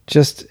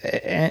 Just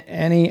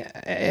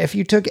if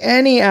you took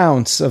any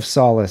ounce of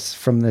solace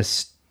from this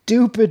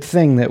stupid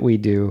thing that we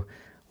do,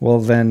 well,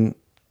 then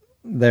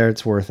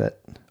it's worth it.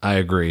 I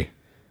agree.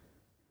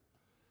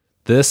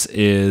 This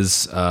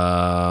is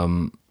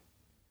from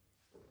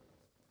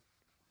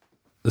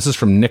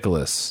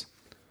Nicholas.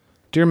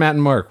 Dear Matt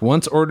and Mark,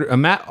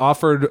 Matt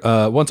offered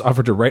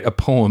to write a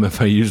poem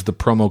if I used the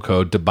promo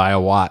code to buy a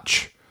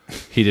watch.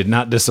 He did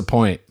not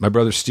disappoint. My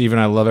brother Steve and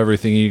I love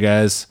everything you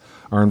guys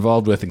are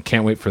involved with and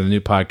can't wait for the new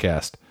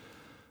podcast.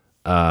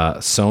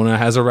 Sona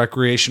has a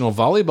recreational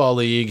volleyball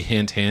league.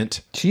 Hint,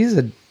 hint. She's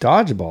a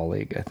dodgeball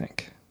league, I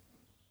think.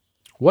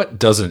 What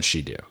doesn't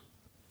she do?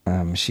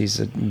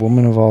 She's a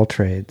woman of all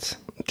trades.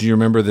 Do you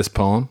remember this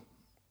poem?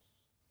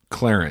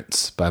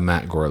 Clarence by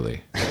Matt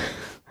Gorley.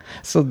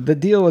 So the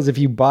deal was if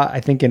you bought,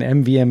 I think, an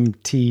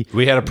MVMT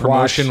We had a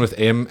promotion with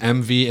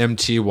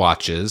MVMT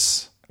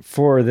watches.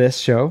 For this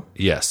show?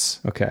 Yes.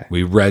 Okay.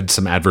 We read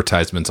some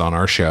advertisements on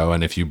our show,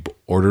 and if you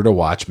ordered a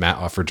watch, Matt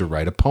offered to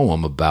write a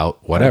poem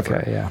about whatever.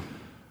 Okay, yeah.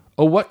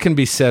 Oh, what can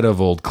be said of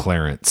old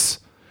Clarence?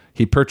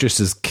 He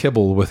purchases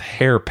kibble with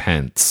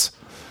hairpence.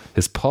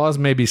 His paws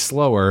may be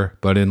slower,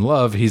 but in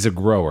love he's a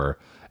grower,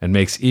 and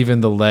makes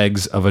even the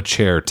legs of a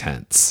chair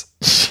tense.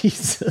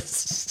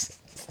 Jesus.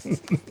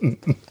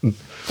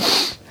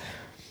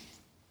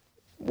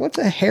 What's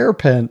a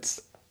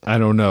hairpence? I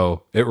don't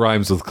know. It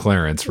rhymes with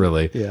Clarence,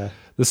 really. Yeah.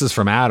 This is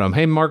from Adam.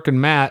 Hey, Mark and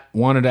Matt,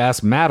 wanted to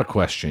ask Matt a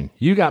question.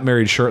 You got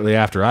married shortly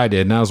after I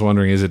did, and I was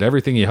wondering, is it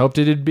everything you hoped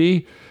it'd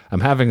be? I'm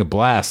having a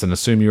blast and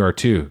assume you are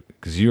too,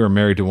 because you are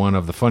married to one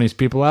of the funniest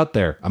people out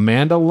there,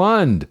 Amanda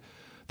Lund.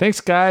 Thanks,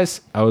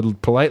 guys. I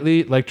would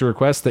politely like to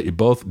request that you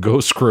both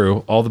go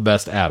screw. All the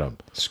best, Adam.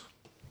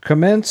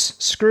 Commence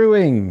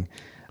screwing.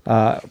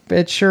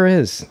 It sure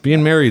is.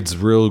 Being married's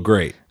real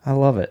great. I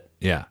love it.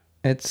 Yeah.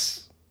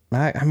 It's,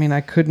 I mean,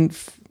 I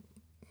couldn't.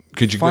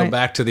 Could you go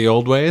back to the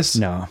old ways?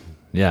 No.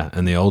 Yeah,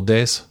 in the old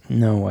days?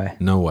 No way.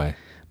 No way.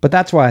 But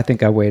that's why I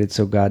think I waited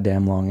so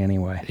goddamn long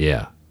anyway.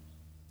 Yeah.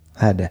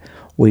 I had to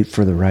wait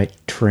for the right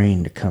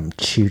train to come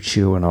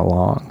choo-chooing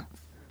along.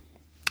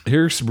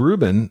 Here's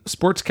Ruben.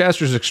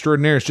 Sportscasters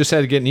extraordinaires just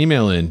had to get an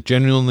email in.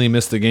 Genuinely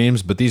missed the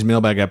games, but these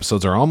mailbag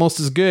episodes are almost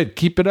as good.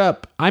 Keep it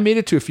up. I made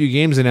it to a few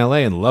games in LA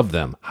and loved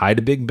them. Hi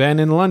to Big Ben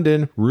in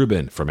London.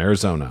 Ruben from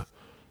Arizona.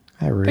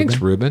 Hi, Ruben.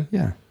 Thanks, Ruben.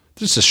 Yeah.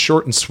 Just a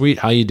short and sweet.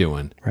 How you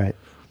doing? Right.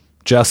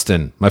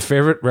 Justin. My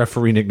favorite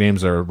referee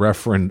nicknames are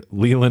Reverend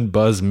Leland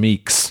Buzz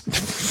Meeks.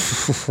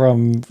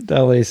 From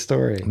LA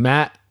Story.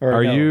 Matt,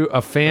 are you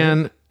a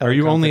fan? Are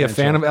you only a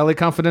fan of LA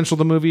Confidential,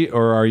 the movie,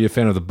 or are you a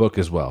fan of the book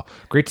as well?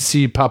 Great to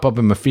see you pop up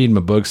in my feed,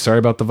 my books. Sorry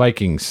about the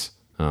Vikings.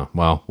 Oh,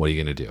 well, what are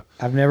you going to do?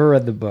 I've never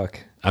read the book.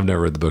 I've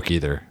never read the book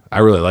either. I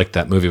really liked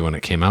that movie when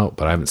it came out,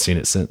 but I haven't seen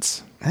it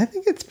since. I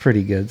think it's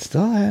pretty good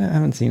still. I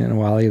haven't seen it in a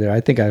while either. I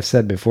think I've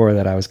said before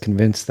that I was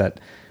convinced that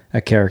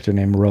a character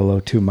named Rollo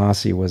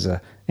Tomassi was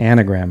a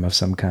anagram of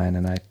some kind,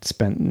 and I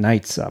spent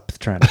nights up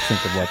trying to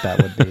think of what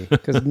that would be,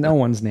 because no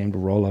one's named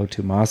Rollo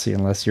Tomassi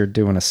unless you're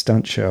doing a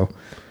stunt show.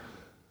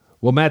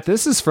 Well, Matt,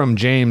 this is from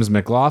James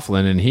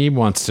McLaughlin, and he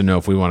wants to know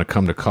if we want to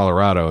come to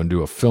Colorado and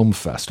do a film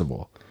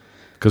festival,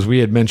 because we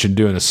had mentioned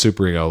doing a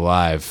Super Ego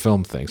Live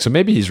film thing. So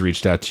maybe he's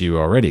reached out to you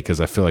already,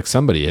 because I feel like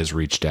somebody has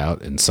reached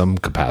out in some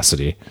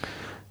capacity.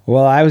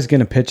 Well, I was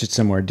going to pitch it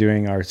somewhere,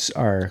 doing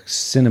our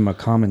cinema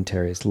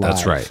commentaries live.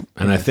 That's right.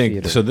 And I think,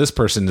 theater. So this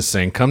person is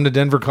saying, come to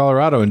Denver,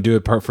 Colorado and do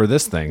it part for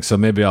this thing. So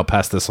maybe I'll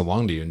pass this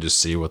along to you and just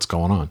see what's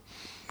going on.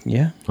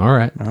 Yeah. All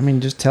right. I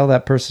mean, just tell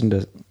that person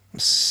to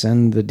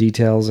send the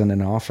details and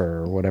an offer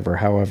or whatever,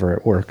 however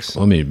it works.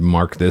 Let me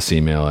mark this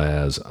email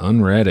as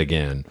unread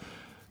again.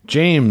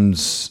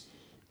 James,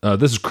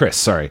 this is Chris,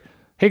 sorry.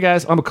 Hey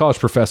guys, I'm a college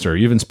professor.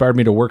 You've inspired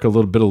me to work a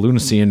little bit of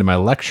lunacy into my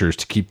lectures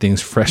to keep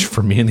things fresh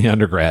for me and the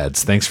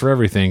undergrads. Thanks for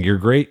everything. You're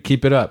great.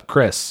 Keep it up.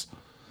 Chris.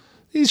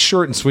 These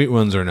short and sweet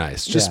ones are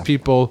nice. Just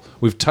people,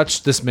 we've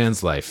touched this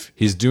man's life.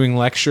 He's doing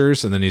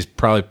lectures, and then he's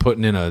probably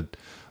putting in a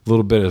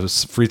little bit of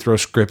free throw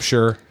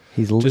scripture.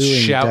 He's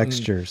lewing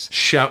textures.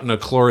 Shouting a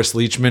Cloris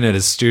Leachman at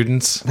his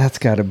students. That's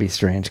got to be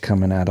strange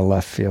coming out of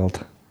left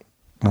field.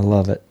 I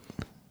love it.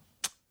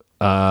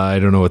 I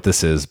don't know what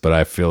this is, but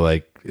I feel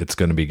like it's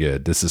going to be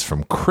good. This is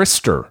from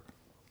Krister.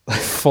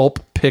 Fulp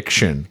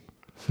Piction.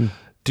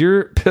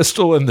 Dear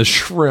Pistol and the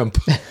Shrimp.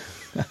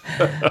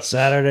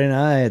 Saturday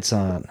nights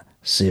on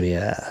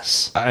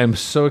CBS. I am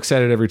so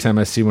excited every time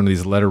I see one of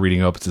these letter reading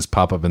opuses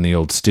pop up in the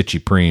old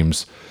Stitchy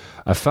Preems.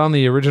 I found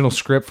the original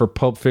script for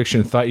Pulp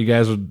Fiction and thought you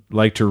guys would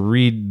like to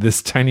read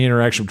this tiny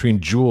interaction between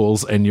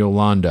Jules and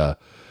Yolanda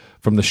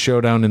from the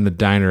showdown in the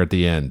diner at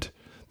the end.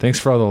 Thanks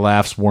for all the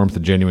laughs, warmth,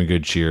 and genuine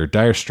good cheer.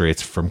 Dire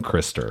Straits from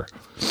Krister.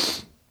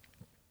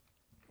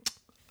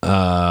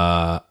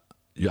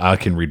 I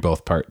can read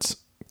both parts.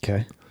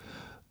 Okay.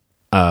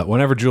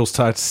 Whenever Jules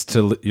talks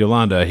to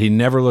Yolanda, he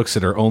never looks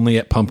at her, only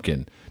at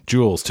Pumpkin.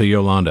 Jules to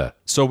Yolanda.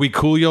 So we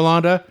cool,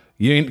 Yolanda?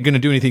 You ain't gonna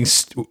do anything.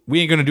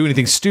 We ain't gonna do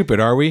anything stupid,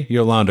 are we?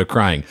 Yolanda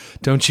crying.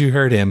 Don't you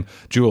hurt him,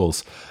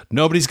 Jules.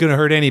 Nobody's gonna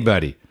hurt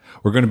anybody.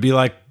 We're gonna be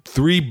like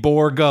 3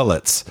 boar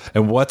gullets.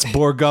 And what's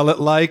boar gullet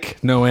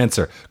like? No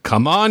answer.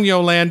 Come on,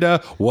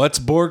 Yolanda. What's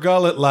boar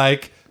gullet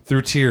like?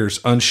 Through tears,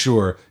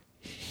 unsure.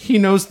 He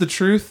knows the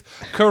truth.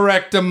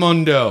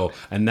 Correctamundo.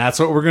 And that's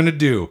what we're gonna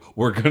do.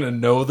 We're gonna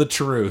know the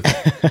truth.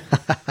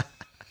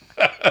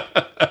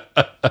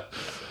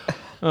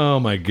 Oh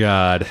my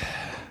God.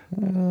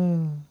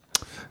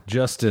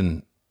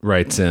 Justin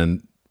writes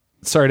in,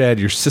 sorry to add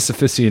to your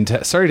Sisyphean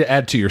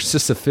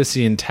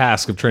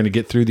task of trying to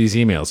get through these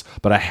emails,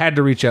 but I had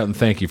to reach out and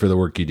thank you for the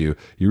work you do.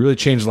 You really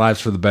change lives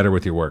for the better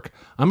with your work.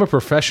 I'm a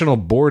professional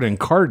board and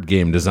card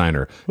game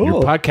designer. Cool.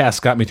 Your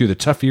podcast got me through the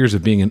tough years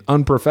of being an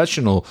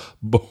unprofessional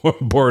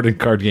board and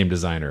card game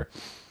designer.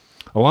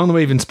 Along the way,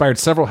 you've inspired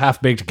several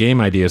half-baked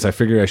game ideas. I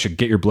figured I should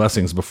get your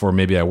blessings before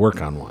maybe I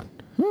work on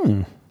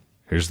one.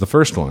 Here's the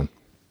first one.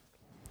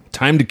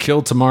 Time to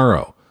Kill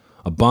Tomorrow.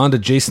 A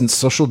Bond-adjacent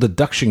social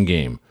deduction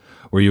game.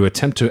 where you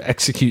attempt to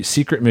execute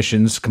secret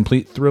missions,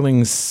 complete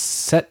thrilling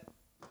set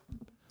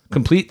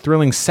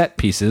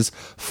pieces,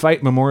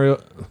 fight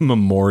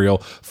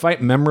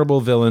fight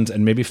memorable villains,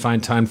 and maybe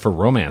find time for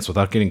romance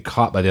without getting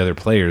caught by the other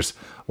players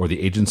or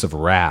the agents of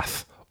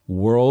wrath.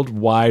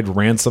 Worldwide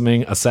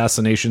ransoming,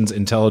 assassinations,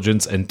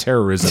 intelligence, and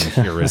terrorism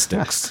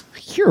heuristics.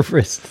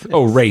 Heuristics.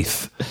 Oh,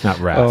 Wraith, not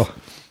Wrath.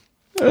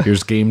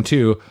 Here's game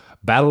 2.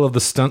 Battle of the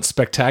Stunt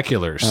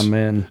Spectaculars. I'm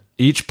in.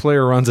 Each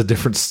player runs a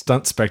different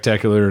stunt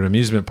spectacular at an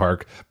amusement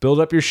park. Build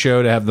up your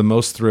show to have the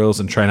most thrills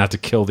and try not to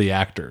kill the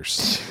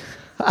actors.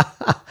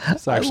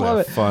 It's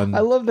actually fun.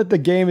 I love that the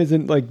game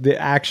isn't like the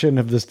action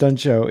of the stunt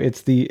show.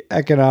 It's the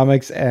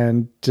economics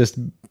and just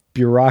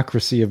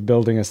bureaucracy of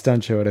building a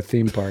stunt show at a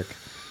theme park.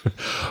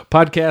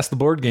 Podcast the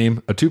Board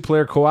Game, a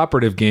 2-player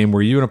cooperative game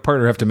where you and a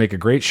partner have to make a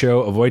great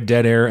show, avoid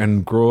dead air,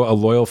 and grow a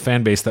loyal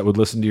fan base that would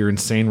listen to your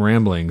insane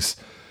ramblings.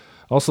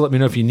 Also, let me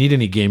know if you need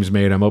any games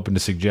made. I'm open to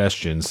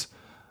suggestions.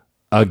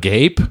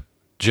 Agape?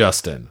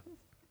 Justin.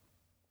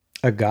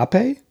 Agape?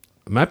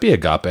 It might be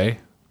Agape.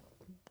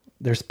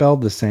 They're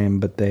spelled the same,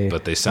 but they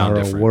sound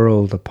are different. A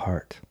world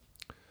apart.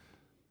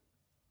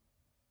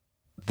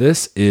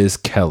 This is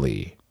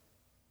Kelly.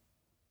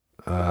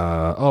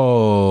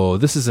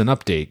 This is an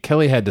update.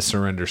 Kelly had to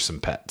surrender some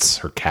pets.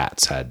 Her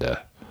cats had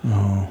to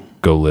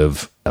go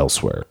live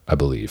elsewhere, I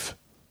believe.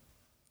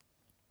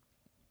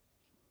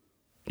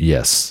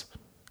 Yes.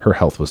 Her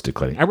health was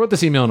declining. I wrote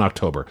this email in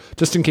October.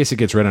 Just in case it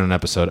gets read on an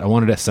episode, I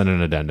wanted to send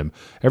an addendum.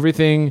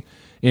 Everything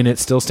in it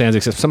still stands,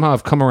 except somehow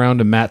I've come around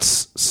to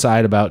Matt's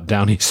side about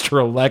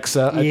Downeaster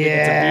Alexa. I think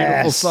it's a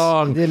beautiful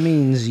song. That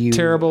means you...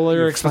 Terrible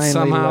lyrics, but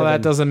somehow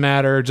that doesn't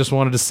matter. Just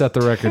wanted to set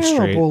the record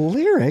straight. Terrible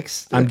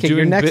lyrics? Okay,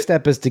 your next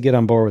step is to get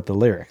on board with the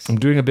lyrics. I'm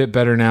doing a bit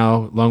better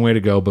now. Long way to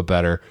go, but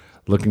better.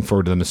 Looking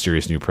forward to the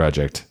mysterious new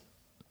project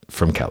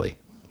from Kelly.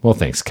 Well,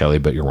 thanks, Kelly,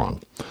 but you're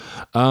wrong.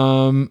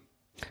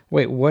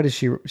 Wait, what is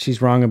she?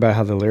 She's wrong about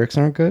how the lyrics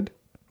aren't good?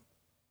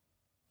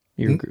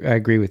 I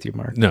agree with you,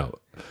 Mark. No.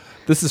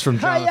 This is from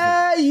Jonathan.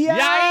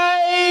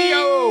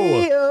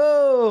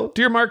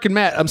 Dear Mark and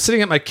Matt, I'm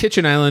sitting at my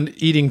kitchen island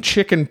eating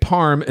chicken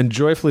parm and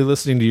joyfully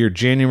listening to your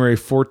January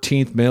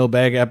 14th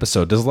mailbag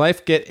episode. Does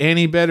life get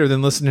any better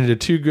than listening to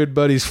two good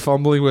buddies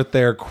fumbling with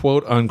their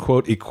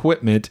quote-unquote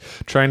equipment,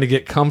 trying to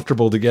get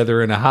comfortable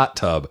together in a hot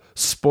tub?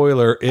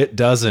 Spoiler, it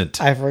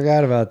doesn't. I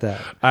forgot about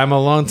that. I'm a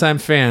longtime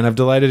fan. I've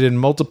delighted in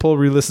multiple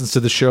re-listens to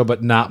the show,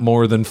 but not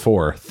more than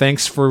 4.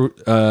 Thanks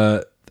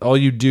for all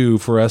you do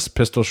for us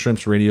Pistol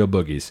Shrimps Radio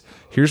Boogies.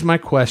 Here's my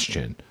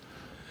question.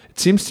 It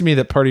seems to me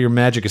that part of your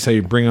magic is how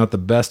you bring out the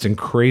best and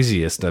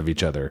craziest of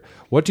each other.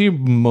 What do you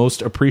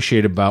most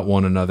appreciate about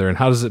one another, and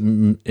how does it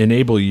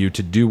enable you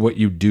to do what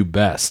you do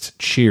best?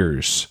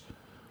 Cheers.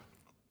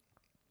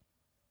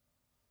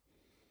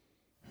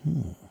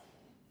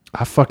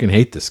 I fucking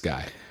hate this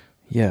guy.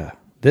 Yeah.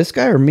 This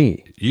guy or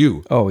me?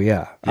 You. Oh,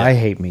 yeah. I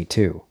hate me,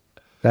 too.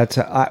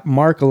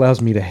 Mark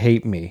allows me to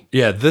hate me.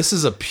 Yeah, this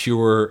is a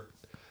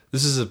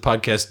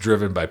podcast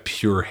driven by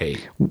pure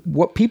hate.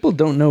 What people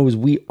don't know is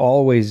we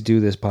always do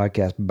this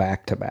podcast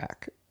back to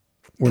back.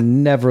 We're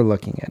never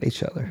looking at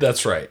each other.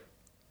 That's right.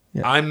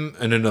 Yeah. I'm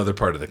in another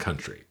part of the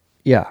country.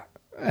 Yeah.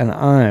 And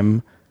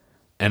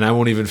I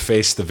won't even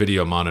face the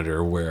video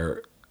monitor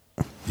where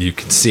you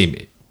can see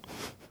me.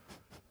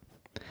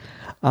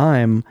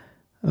 I'm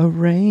a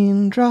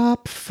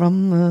raindrop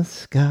from the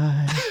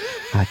sky.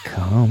 I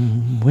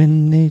come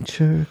when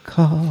nature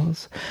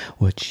calls,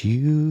 what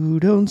you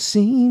don't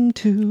seem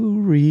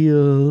to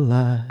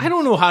realize. I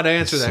don't know how to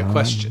answer that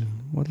question.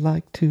 Would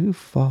like to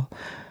fall.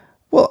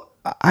 Well,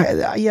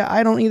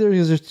 I don't either,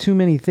 because there's too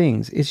many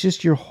things. It's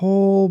just your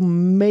whole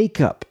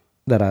makeup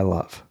that I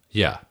love.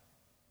 Yeah.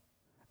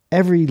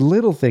 Every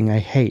little thing I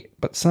hate,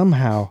 but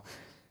somehow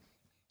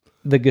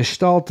the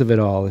gestalt of it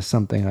all is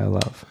something I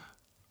love.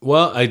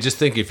 Well, I just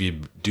think if you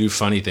do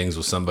funny things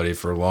with somebody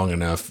for long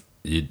enough,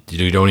 you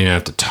don't even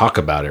have to talk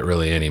about it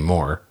really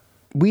anymore.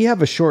 We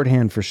have a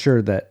shorthand for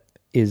sure that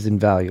is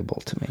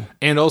invaluable to me.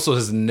 And also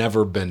has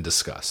never been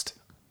discussed.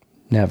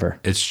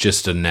 Never. It's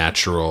just a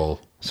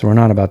natural... So we're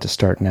not about to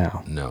start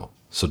now. No.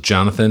 So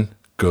Jonathan,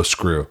 go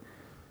screw.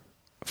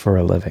 For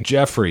a living.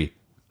 Jeffrey,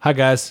 hi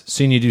guys.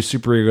 Seen you do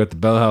Super Ego at the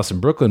Bell House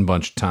in Brooklyn a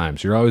bunch of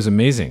times. You're always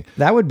amazing.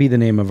 That would be the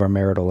name of our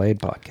marital aid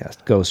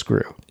podcast. Go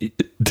screw.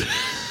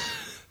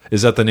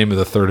 Is that the name of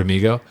the third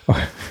amigo?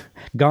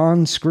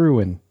 Gone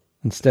screwing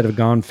instead of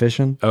gone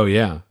fishing. Oh,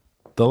 yeah.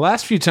 The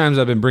last few times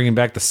I've been bringing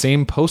back the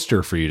same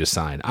poster for you to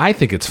sign. I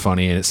think it's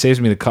funny, and it saves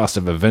me the cost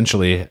of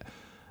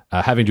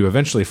having to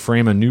eventually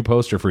frame a new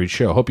poster for each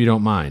show. Hope you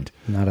don't mind.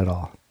 Not at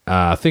all.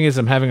 Thing is,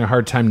 I'm having a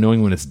hard time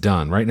knowing when it's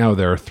done. Right now,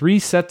 there are 3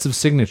 sets of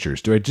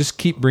signatures. Do I just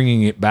keep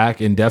bringing it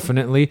back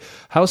indefinitely?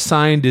 How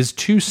signed is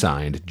 2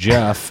 signed?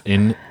 Jeff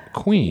in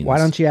Queens. Why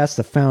don't you ask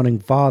the founding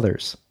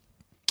fathers?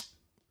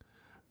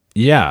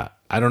 Yeah,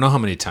 I don't know how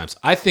many times.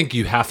 I think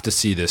you have to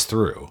see this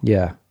through.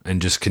 Yeah.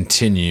 And just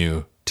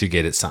continue to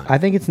get it signed. I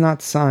think it's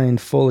not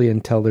signed fully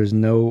until there's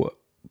no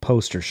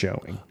poster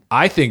showing.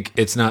 I think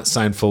it's not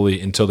signed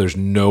fully until there's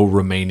no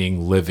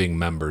remaining living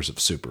members of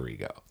Super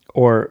Ego.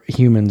 Or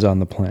humans on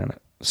the planet.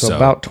 So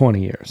about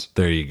 20 years.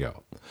 There you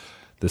go.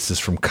 This is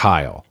from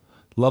Kyle.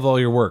 Love all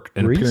your work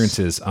and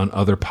appearances on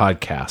other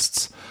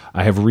podcasts.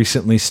 I have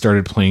recently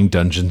started playing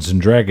Dungeons and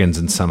Dragons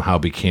and somehow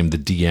became the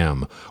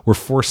DM. We're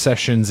 4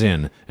 sessions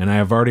in, and I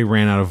have already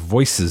ran out of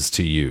voices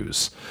to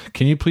use.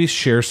 Can you please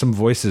share some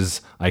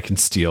voices I can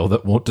steal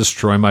that won't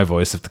destroy my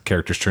voice if the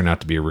characters turn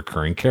out to be a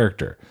recurring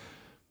character?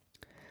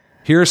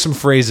 Here are some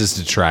phrases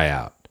to try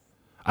out.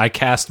 I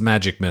cast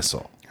Magic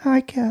Missile.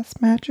 I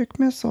cast Magic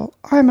Missile.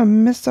 I'm a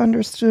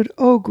misunderstood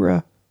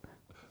ogre.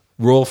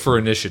 Roll for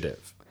initiative.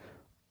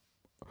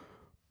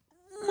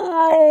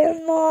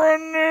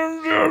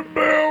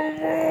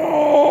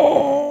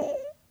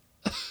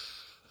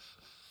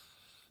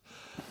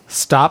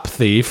 Stop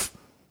thief.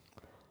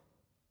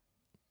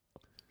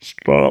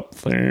 Stop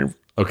thief.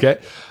 Okay.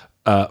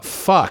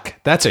 Fuck.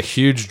 That's a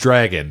huge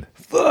dragon.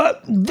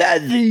 Fuck.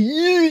 That's a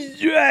huge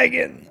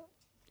dragon.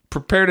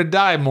 Prepare to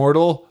die,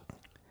 mortal.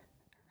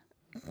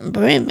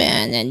 Prepare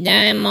to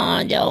die,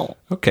 mortal.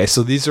 Okay,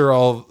 so these are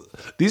all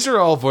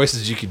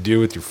voices you can do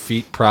with your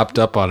feet propped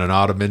up on an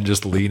ottoman,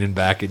 just leaning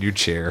back in your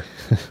chair.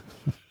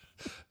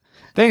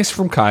 Thanks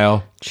from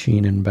Kyle.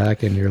 Cheening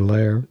back in your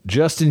lair.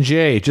 Justin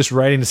J. Just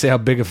writing to say how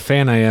big a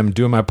fan I am,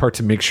 doing my part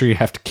to make sure you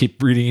have to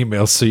keep reading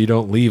emails so you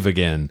don't leave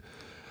again.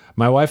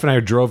 My wife and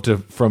I drove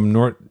to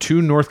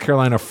North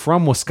Carolina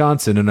from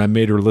Wisconsin, and I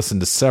made her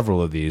listen to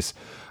several of these.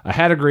 I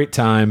had a great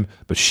time,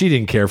 but she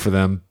didn't care for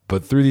them.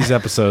 But through these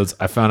episodes,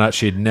 I found out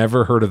she had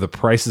never heard of The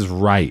Price is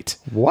Right.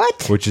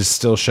 What? Which is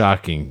still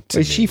shocking to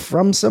me. Is she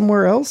from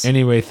somewhere else?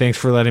 Anyway, thanks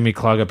for letting me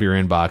clog up your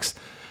inbox.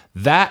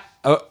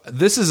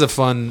 This is a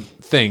fun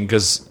thing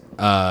because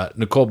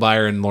Nicole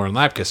Byer and Lauren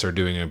Lapkus are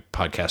doing a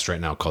podcast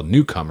right now called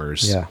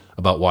Newcomers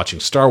about watching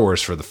Star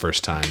Wars for the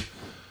first time.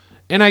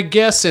 And I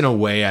guess in a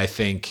way, I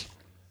think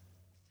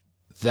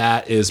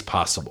that is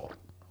possible.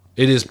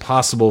 It is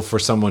possible for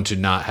someone to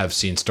not have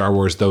seen Star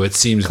Wars, though it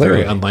seems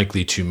very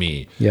unlikely to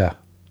me. Yeah.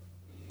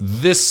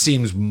 This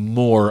seems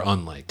more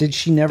unlikely. Did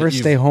she never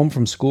stay home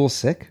from school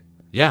sick?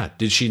 Yeah.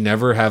 Did she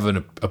never have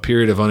a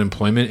period of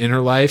unemployment in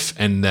her life?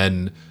 And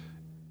then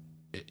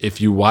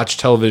if you watch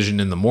television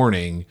in the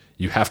morning,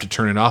 you have to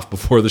turn it off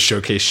before the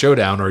Showcase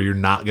Showdown or you're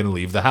not going to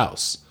leave the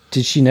house.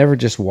 Did she never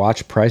just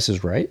watch Price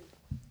is Right?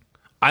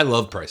 I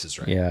love Price is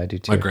Right. Yeah, I do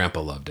too. My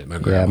grandpa loved it. My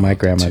grandma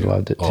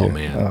loved it too. Oh,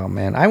 man. Oh,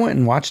 man. I went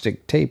and watched a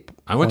tape.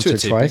 I went to a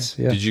taping. twice.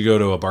 Yeah. Did you go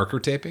to a Barker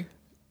taping?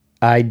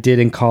 I did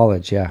in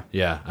college, yeah.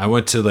 Yeah. I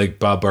went to like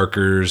Bob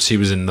Barker's. He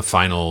was in the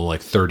final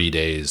 30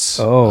 days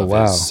of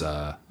his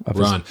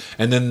run.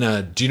 And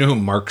then do you know who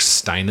Mark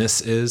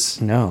Steinus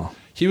is? No.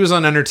 He was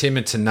on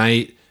Entertainment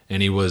Tonight,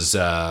 and he was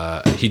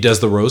he does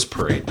the Rose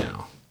Parade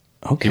now.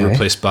 Okay. He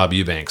replaced Bob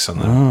Eubanks on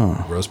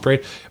the Rose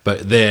Parade,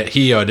 but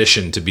he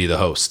auditioned to be the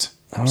host.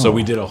 So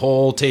we did a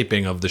whole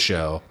taping of the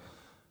show.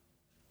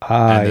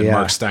 And then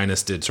Mark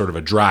Steinus did sort of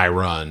a dry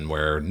run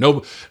where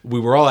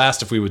we were all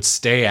asked if we would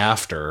stay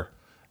after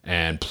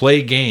and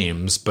play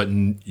games, but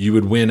you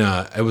would win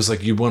it was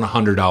like you won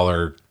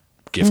 $100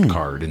 gift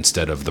card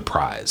instead of the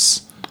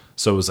prize.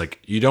 So it was like,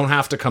 you don't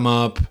have to come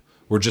up.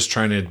 We're just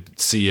trying to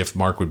see if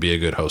Mark would be a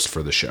good host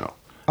for the show.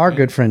 Our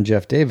good friend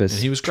Jeff Davis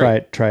he was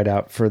tried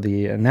out for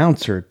the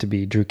announcer to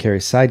be Drew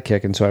Carey's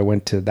sidekick, and so I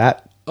went to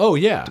that. Oh,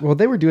 yeah. Well,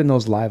 they were doing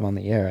those live on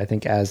the air, I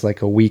think, as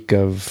like a week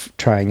of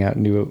trying out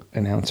new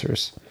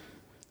announcers.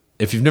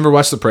 If you've never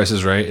watched The Price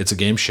is Right, it's a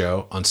game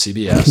show on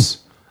CBS,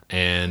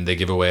 and they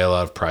give away a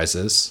lot of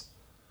prizes.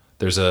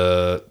 There's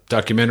a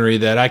documentary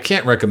that I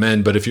can't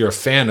recommend, but if you're a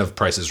fan of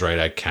Price is Right,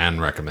 I can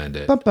recommend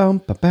it.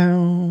 About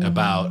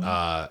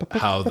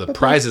how the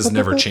prizes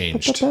never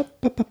changed.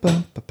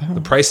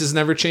 The prices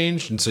never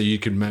changed, and so you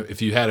could,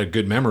 if you had a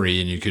good memory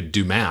and you could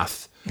do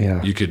math,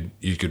 you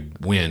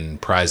could win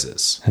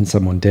prizes. And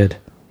someone did.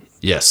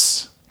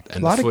 Yes.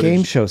 And a lot of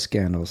game show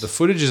scandals. The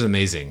footage is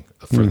amazing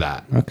for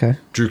that. Okay.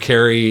 Drew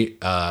Carey,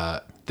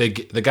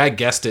 the guy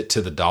guessed it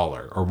to the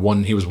dollar,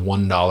 he was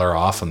 $1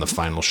 off on the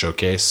final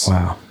showcase.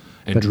 Wow.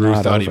 And Drew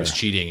thought he was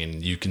cheating,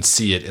 and you can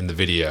see it in the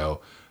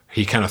video.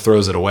 He kind of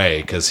throws it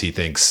away because he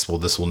thinks, well,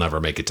 this will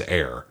never make it to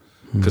air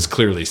because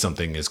clearly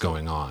something is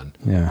going on.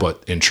 Yeah.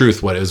 But in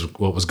truth, what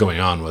was going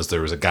on was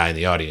there was a guy in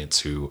the audience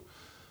who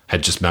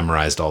had just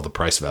memorized all the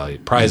prize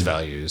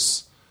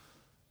values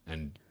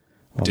and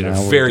did a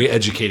very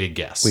educated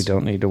guess. We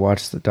don't need to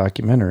watch the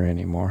documentary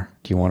anymore.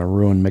 Do you want to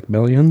ruin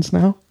McMillions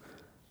now?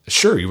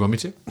 Sure, you want me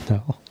to?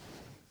 No.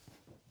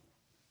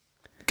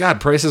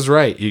 God, Price is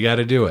Right. You got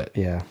to do it.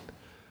 Yeah.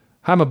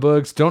 Hi, my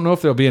bugs. Don't know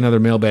if there'll be another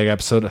mailbag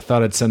episode. I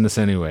thought I'd send this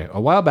anyway.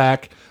 A while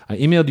back, I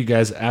emailed you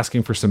guys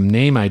asking for some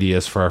name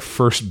ideas for our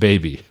first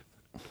baby.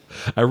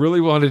 I really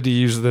wanted to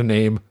use the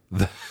name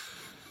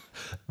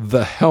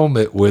the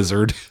Helmet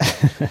Wizard.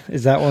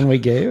 Is that one we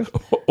gave?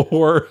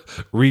 Or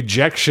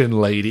Rejection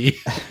Lady.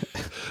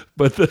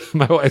 But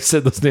my wife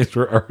said those names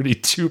were already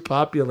too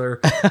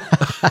popular.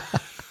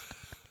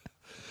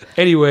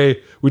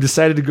 Anyway, we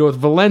decided to go with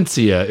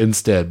Valencia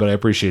instead, but I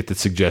appreciate the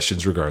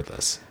suggestions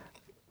regardless.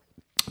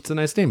 It's a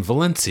nice name,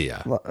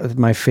 Valencia.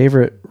 My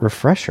favorite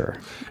refresher.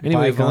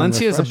 Anyway, Bygone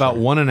Valencia is refresher. about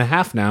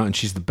 1.5 now, and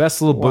she's the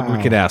best little book we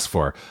Wow. could ask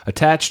for.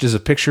 Attached is a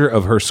picture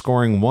of her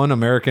scoring 1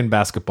 American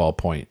basketball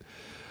point.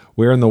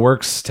 We're in the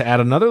works to add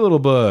another little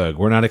bug.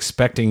 We're not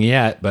expecting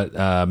yet,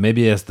 but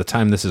maybe as the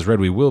time this is read,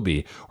 we will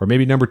be. Or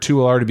maybe number 2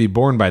 will already be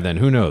born by then.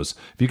 Who knows?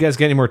 If you guys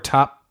get any more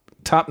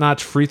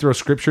top-notch free throw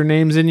scripture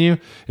names in you,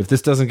 if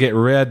this doesn't get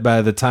read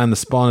by the time the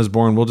spawn is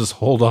born, we'll just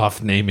hold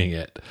off naming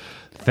it.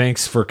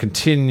 Thanks for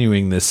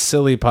continuing this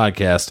silly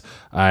podcast.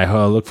 I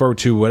look forward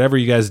to whatever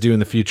you guys do in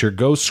the future.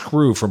 Go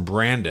Screw from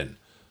Brandon.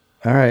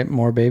 All right,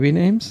 more baby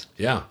names?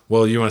 Yeah.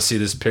 Well, you want to see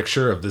this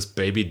picture of this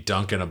baby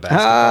dunking a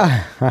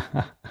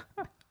basketball?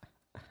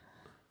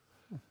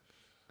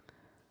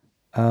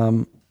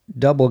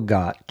 Double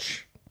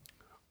Gotch.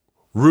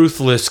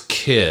 Ruthless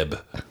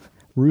Kib.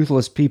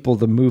 Ruthless People,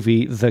 the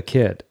movie The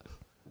Kid.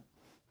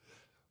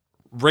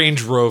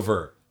 Range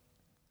Rover.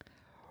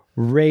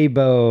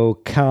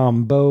 Raybo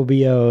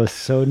Combobio.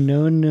 So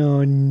no.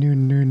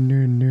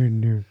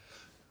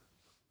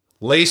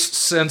 Laced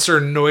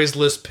Sensor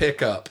Noiseless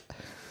Pickup.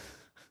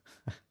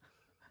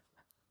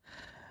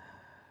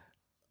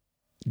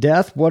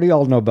 Death? What do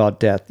y'all know about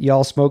death?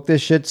 Y'all smoke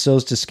this shit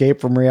so's to escape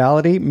from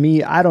reality?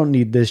 Me, I don't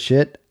need this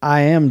shit.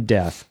 I am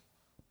death.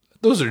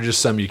 Those are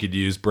just some you could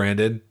use,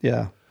 Brandon.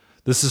 Yeah.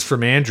 This is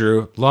from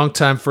Andrew. Long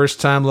time, first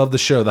time, love the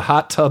show. The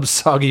hot tub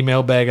soggy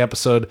mailbag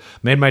episode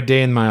made my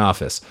day in my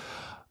office.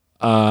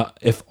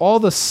 If all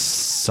the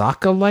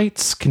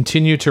Sockolites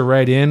continue to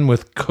write in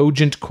with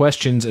cogent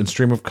questions and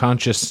stream of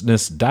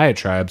consciousness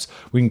diatribes,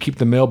 we can keep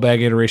the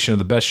mailbag iteration of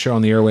the best show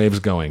on the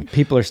airwaves going.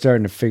 People are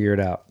starting to figure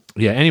it out.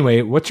 Yeah,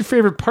 anyway, what's your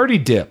favorite party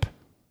dip?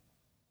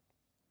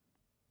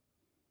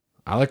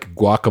 I like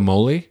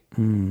guacamole.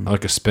 I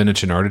like a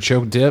spinach and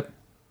artichoke dip.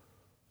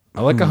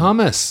 I like a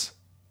hummus.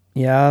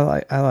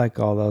 Yeah, I like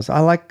all those. I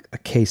like a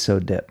queso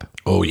dip.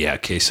 Oh, yeah,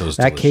 queso's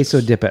That delicious.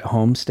 queso dip at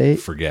Home State,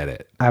 Forget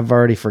it. I've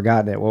already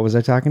forgotten it. What was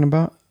I talking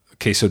about?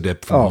 Queso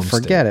dip from Oh,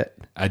 Homestead. forget it.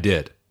 I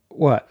did.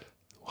 What?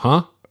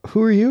 Huh?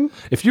 Who are you?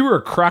 If you were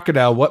a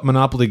crocodile, what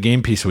Monopoly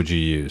game piece would you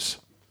use?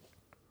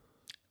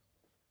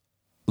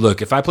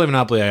 Look, if I play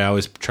Monopoly, I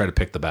always try to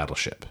pick the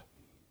battleship.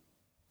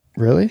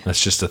 Really?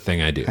 That's just a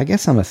thing I do. I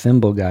guess I'm a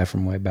thimble guy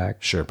from way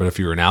back. Sure, but if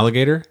you were an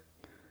alligator,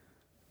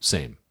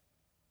 same.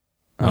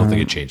 I don't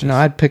think it changes. No,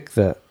 I'd pick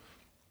the...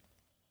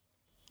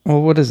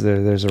 Well, what is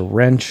there? There's a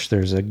wrench,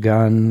 there's a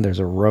gun, there's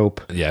a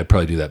rope. Yeah, I'd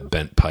probably do that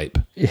bent pipe.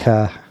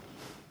 Yeah.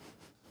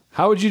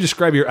 How would you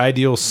describe your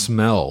ideal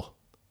smell?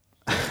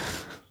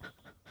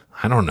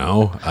 I don't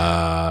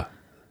know.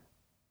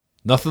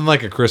 Nothing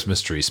like a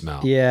Christmas tree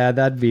smell. Yeah,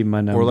 that'd be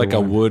my number Or like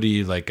one. a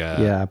woody, like a...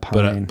 Yeah,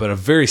 pine. but a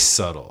very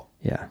subtle.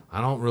 Yeah.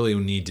 I don't really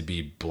need to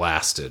be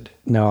blasted.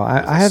 No,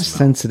 I have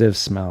sensitive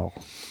smell.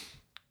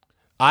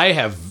 I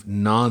have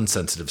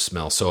non-sensitive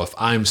smell, so if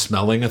I'm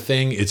smelling a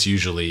thing, it's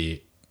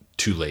usually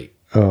too late.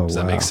 Oh, Does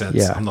that make sense?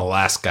 Yeah. I'm the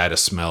last guy to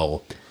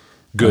smell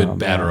good,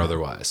 bad, or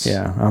otherwise.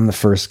 Yeah, I'm the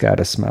first guy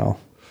to smell.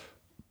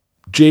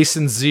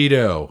 Jason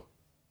Zito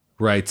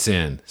writes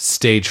in,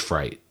 stage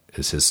fright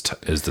is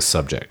is the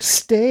subject.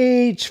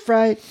 Stage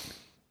fright,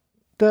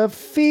 the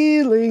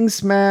feeling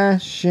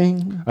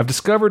smashing. I've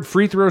discovered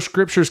free throw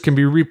scriptures can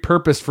be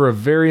repurposed for a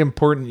very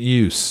important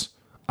use.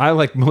 I,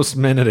 like most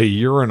men at a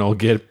urinal,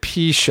 get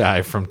pee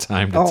shy from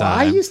time to Oh, time.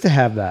 I used to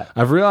have that.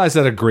 I've realized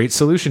that a great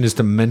solution is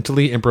to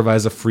mentally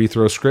improvise a free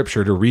throw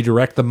scripture to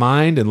redirect the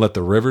mind and let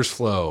the rivers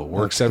flow.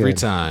 Works That's every good.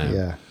 time.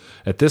 Yeah.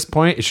 At this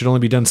point, it should only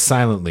be done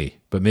silently,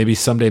 but maybe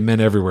someday men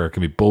everywhere can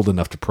be bold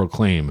enough to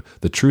proclaim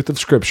the truth of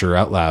scripture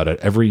out loud at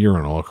every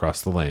urinal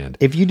across the land.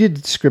 If you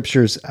did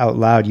scriptures out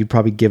loud, you'd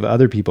probably give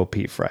other people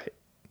pee fright.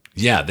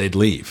 Yeah, they'd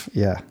leave.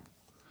 Yeah.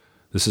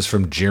 This is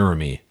from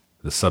Jeremy,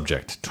 the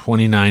subject,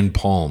 29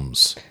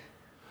 Palms.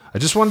 I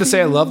just wanted to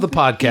say I love the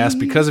podcast.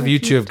 Because of you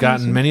two, I've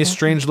gotten many a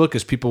strange look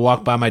as people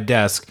walk by my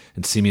desk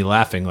and see me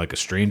laughing like a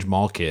strange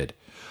mall kid.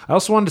 I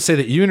also wanted to say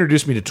that you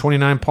introduced me to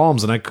 29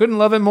 Palms, and I couldn't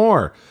love it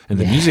more. And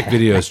the music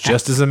video is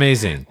just as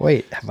amazing.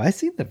 Wait, have I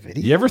seen the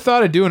video? You ever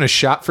thought of doing a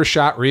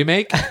shot-for-shot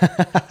remake?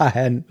 I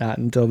hadn't, not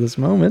until this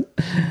moment.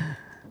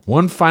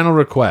 One final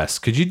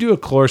request. Could you do a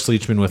Cloris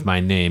Leachman with my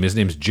name? His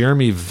name's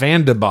Jeremy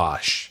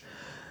Vandebosch.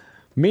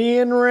 Me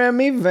and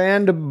Remy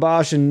Van de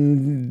Bosch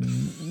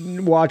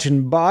and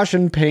watching Bosch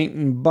and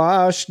painting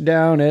Bosch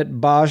down at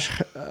Bosch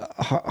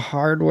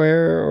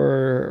Hardware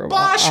or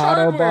Bosch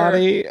Auto Hardware.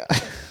 Body.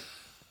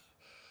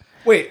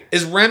 Wait,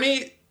 is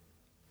Remy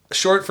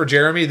short for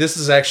Jeremy? This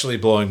is actually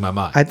blowing my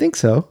mind. I think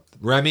so.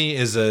 Remy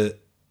is a...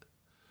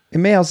 It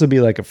may also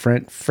be like a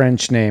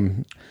French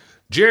name.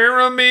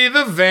 Jeremy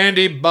the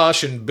Vandy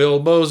Bosch and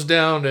Bilbo's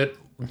down at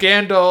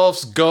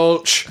Gandalf's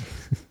Gulch.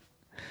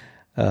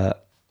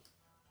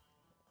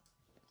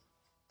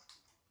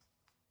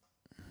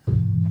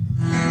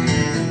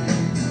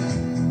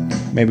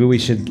 Maybe we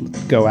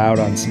should go out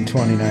on some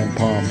 29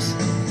 Palms.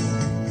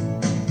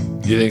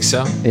 You think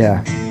so?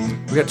 Yeah.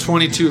 We got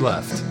 22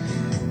 left.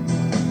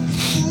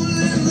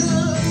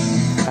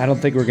 I don't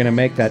think we're going to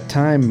make that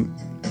time.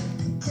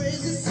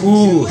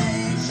 Ooh,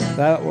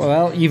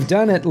 Well, you've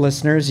done it,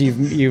 listeners.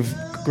 You've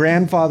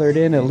grandfathered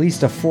in at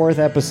least a 4th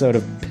episode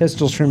of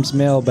Pistol Shrimp's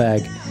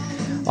Mailbag.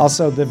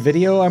 Also, the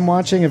video I'm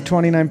watching of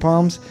 29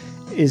 Palms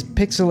is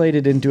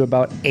pixelated into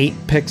about 8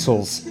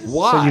 pixels.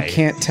 Why? So you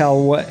can't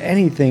tell what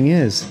anything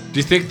is. Do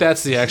you think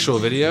that's the actual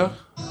video?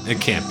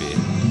 It can't be.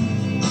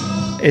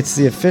 It's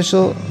the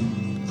official...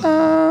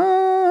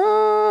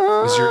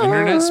 Is your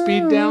internet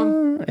speed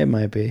down? It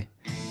might be.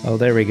 Oh,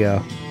 there we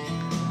go.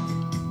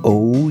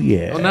 Oh,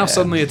 yeah. Well, now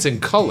suddenly it's in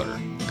color.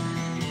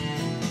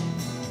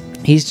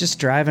 He's just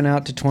driving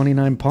out to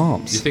 29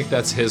 Palms. You think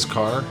that's his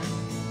car?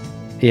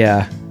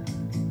 Yeah.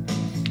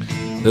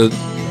 The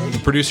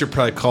producer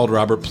probably called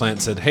Robert Plant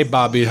and said, "Hey,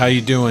 Bobby, how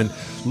you doing?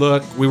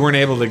 Look, we weren't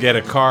able to get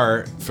a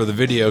car for the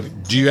video.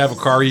 Do you have a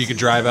car you could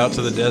drive out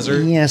to the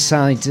desert?" Yes,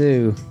 I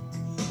do.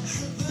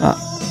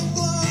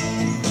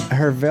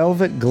 Her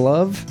velvet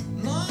glove.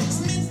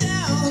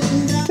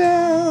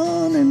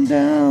 Down and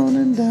down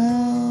and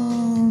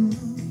down.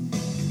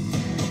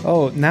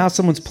 Oh, now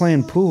someone's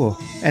playing pool.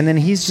 And then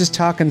he's just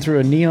talking through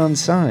a neon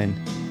sign.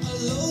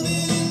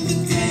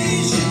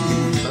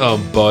 Oh,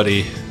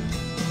 buddy.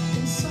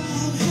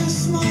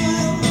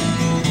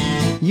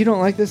 You don't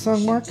like this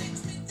song, Mark?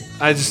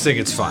 I just think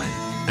it's fine.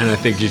 And I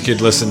think you could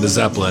listen to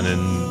Zeppelin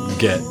and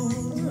get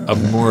a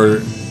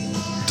more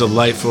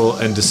delightful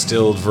and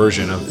distilled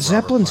version of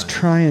Zeppelin's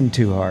trying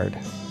too hard.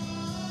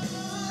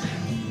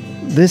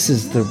 This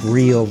is the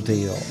real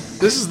deal.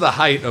 This is the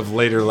height of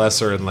Later,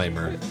 Lesser, and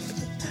Lamer.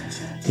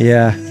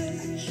 Yeah.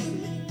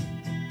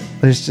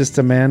 There's just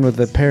a man with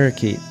a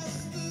parakeet.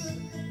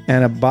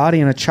 And a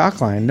body and a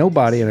chalk line. No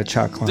body and a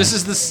chalk line. This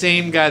is the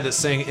same guy that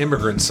sang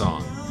Immigrant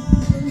Song.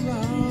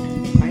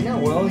 I know,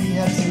 well, he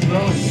had some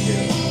growing to do.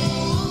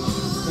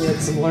 He had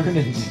some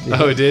learning to do.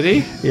 Oh, did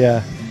he?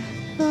 Yeah.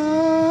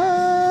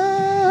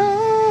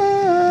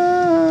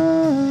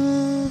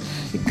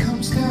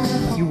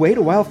 You wait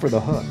a while for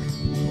the hook.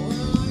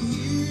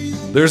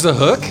 There's a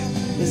hook?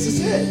 This is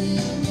it.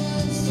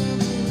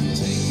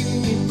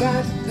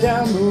 Back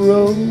down the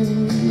road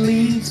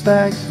leads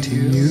back to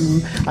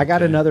you. I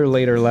got another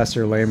Later,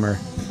 Lesser, Lamer.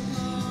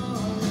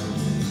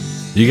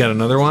 You got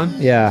another one?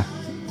 Yeah.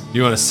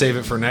 You want to save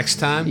it for next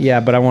time? Yeah,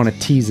 but I want to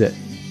tease it.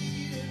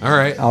 All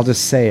right. I'll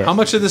just say it. How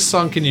much of this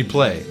song can you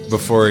play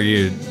before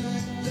you...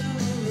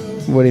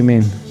 What do you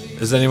mean?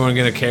 Is anyone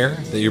going to care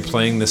that you're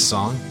playing this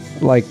song?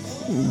 Like,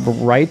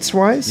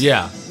 rights-wise?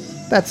 Yeah,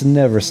 That's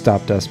never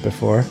stopped us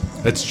before.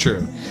 that's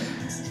true.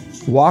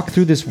 Walk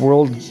Through This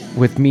World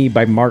with Me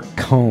by Mark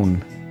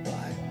Cohn.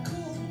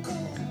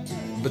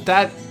 But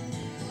that...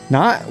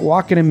 Not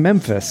Walking in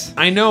Memphis.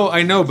 I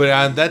know,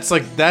 but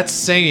that's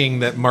saying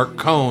that Mark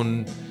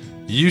Cohn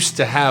used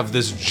to have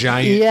this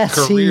giant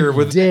Yes, career he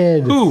with...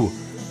 did. Who?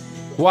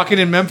 Walking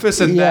in Memphis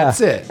and that's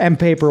it. And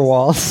Paper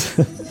Walls.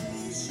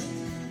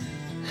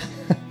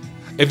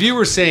 If you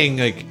were saying,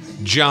 like,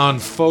 John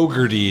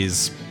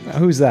Fogerty's...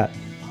 Who's that?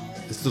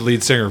 It's the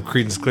lead singer of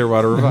Creedence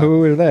Clearwater Revival.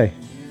 Who are they?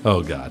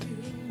 Oh, God.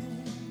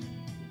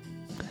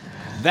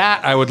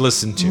 That I would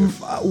listen to.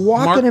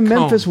 Walking in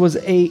Memphis was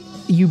a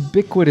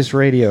ubiquitous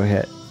radio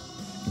hit.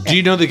 Do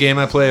you know the game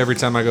I play every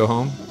time I go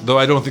home? Though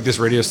I don't think this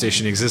radio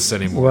station exists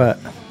anymore. What?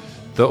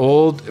 The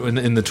old,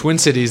 in the Twin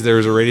Cities, there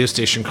was a radio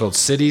station called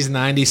Cities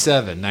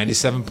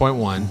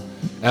 97.1,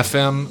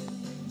 FM,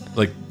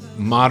 like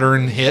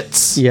modern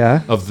hits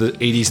of the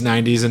 80s,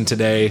 90s, and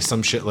today,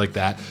 some shit like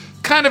that.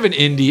 Kind of an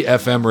indie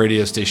FM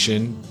radio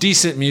station,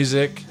 decent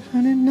music.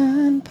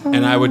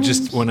 And I would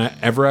just,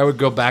 whenever I would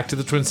go back to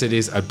the Twin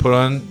Cities, I'd put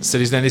on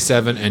Cities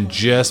 97 and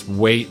just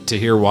wait to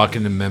hear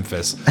Walking in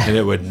Memphis. And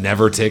it would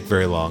never take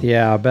very long.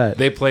 Yeah, I bet.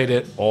 They played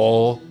it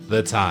all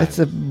the time. It's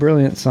a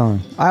brilliant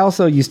song. I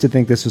also used to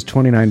think this was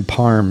 29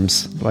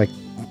 Parms, like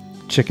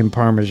chicken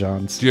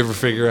parmesans. Do you ever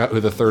figure out who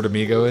the third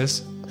amigo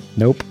is?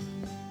 Nope.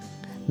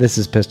 This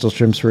is Pistol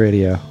Shrimps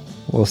Radio.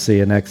 We'll see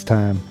you next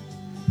time.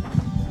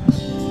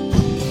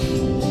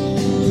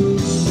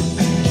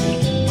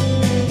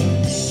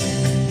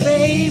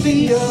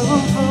 Baby,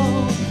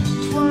 oh,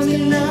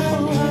 29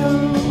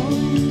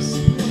 pounds.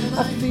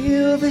 I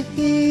feel the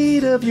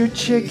heat of your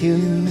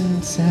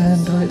chicken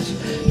sandwich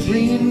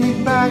bringing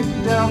me back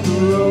down the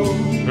road.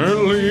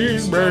 And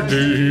lean back to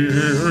you.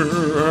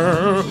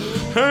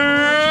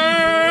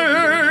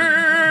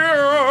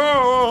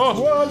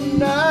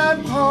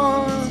 29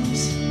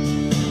 palms.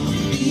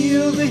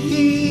 Feel the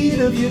heat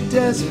of your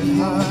desert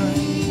heart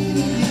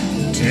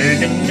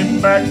taking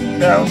me back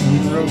down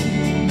the road.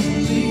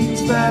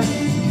 Leads back.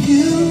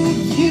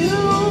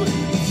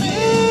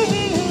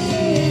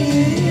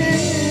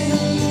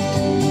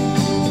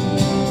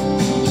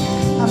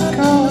 I'm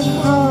coming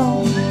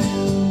home.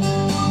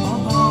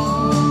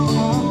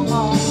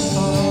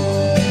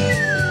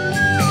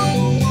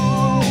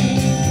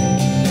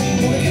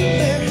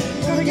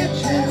 Gonna get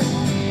you.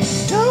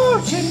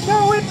 Don't you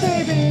know it,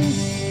 baby?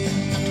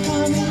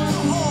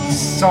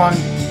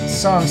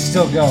 Song's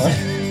still going.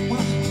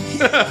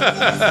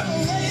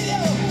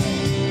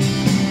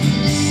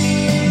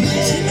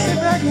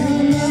 Back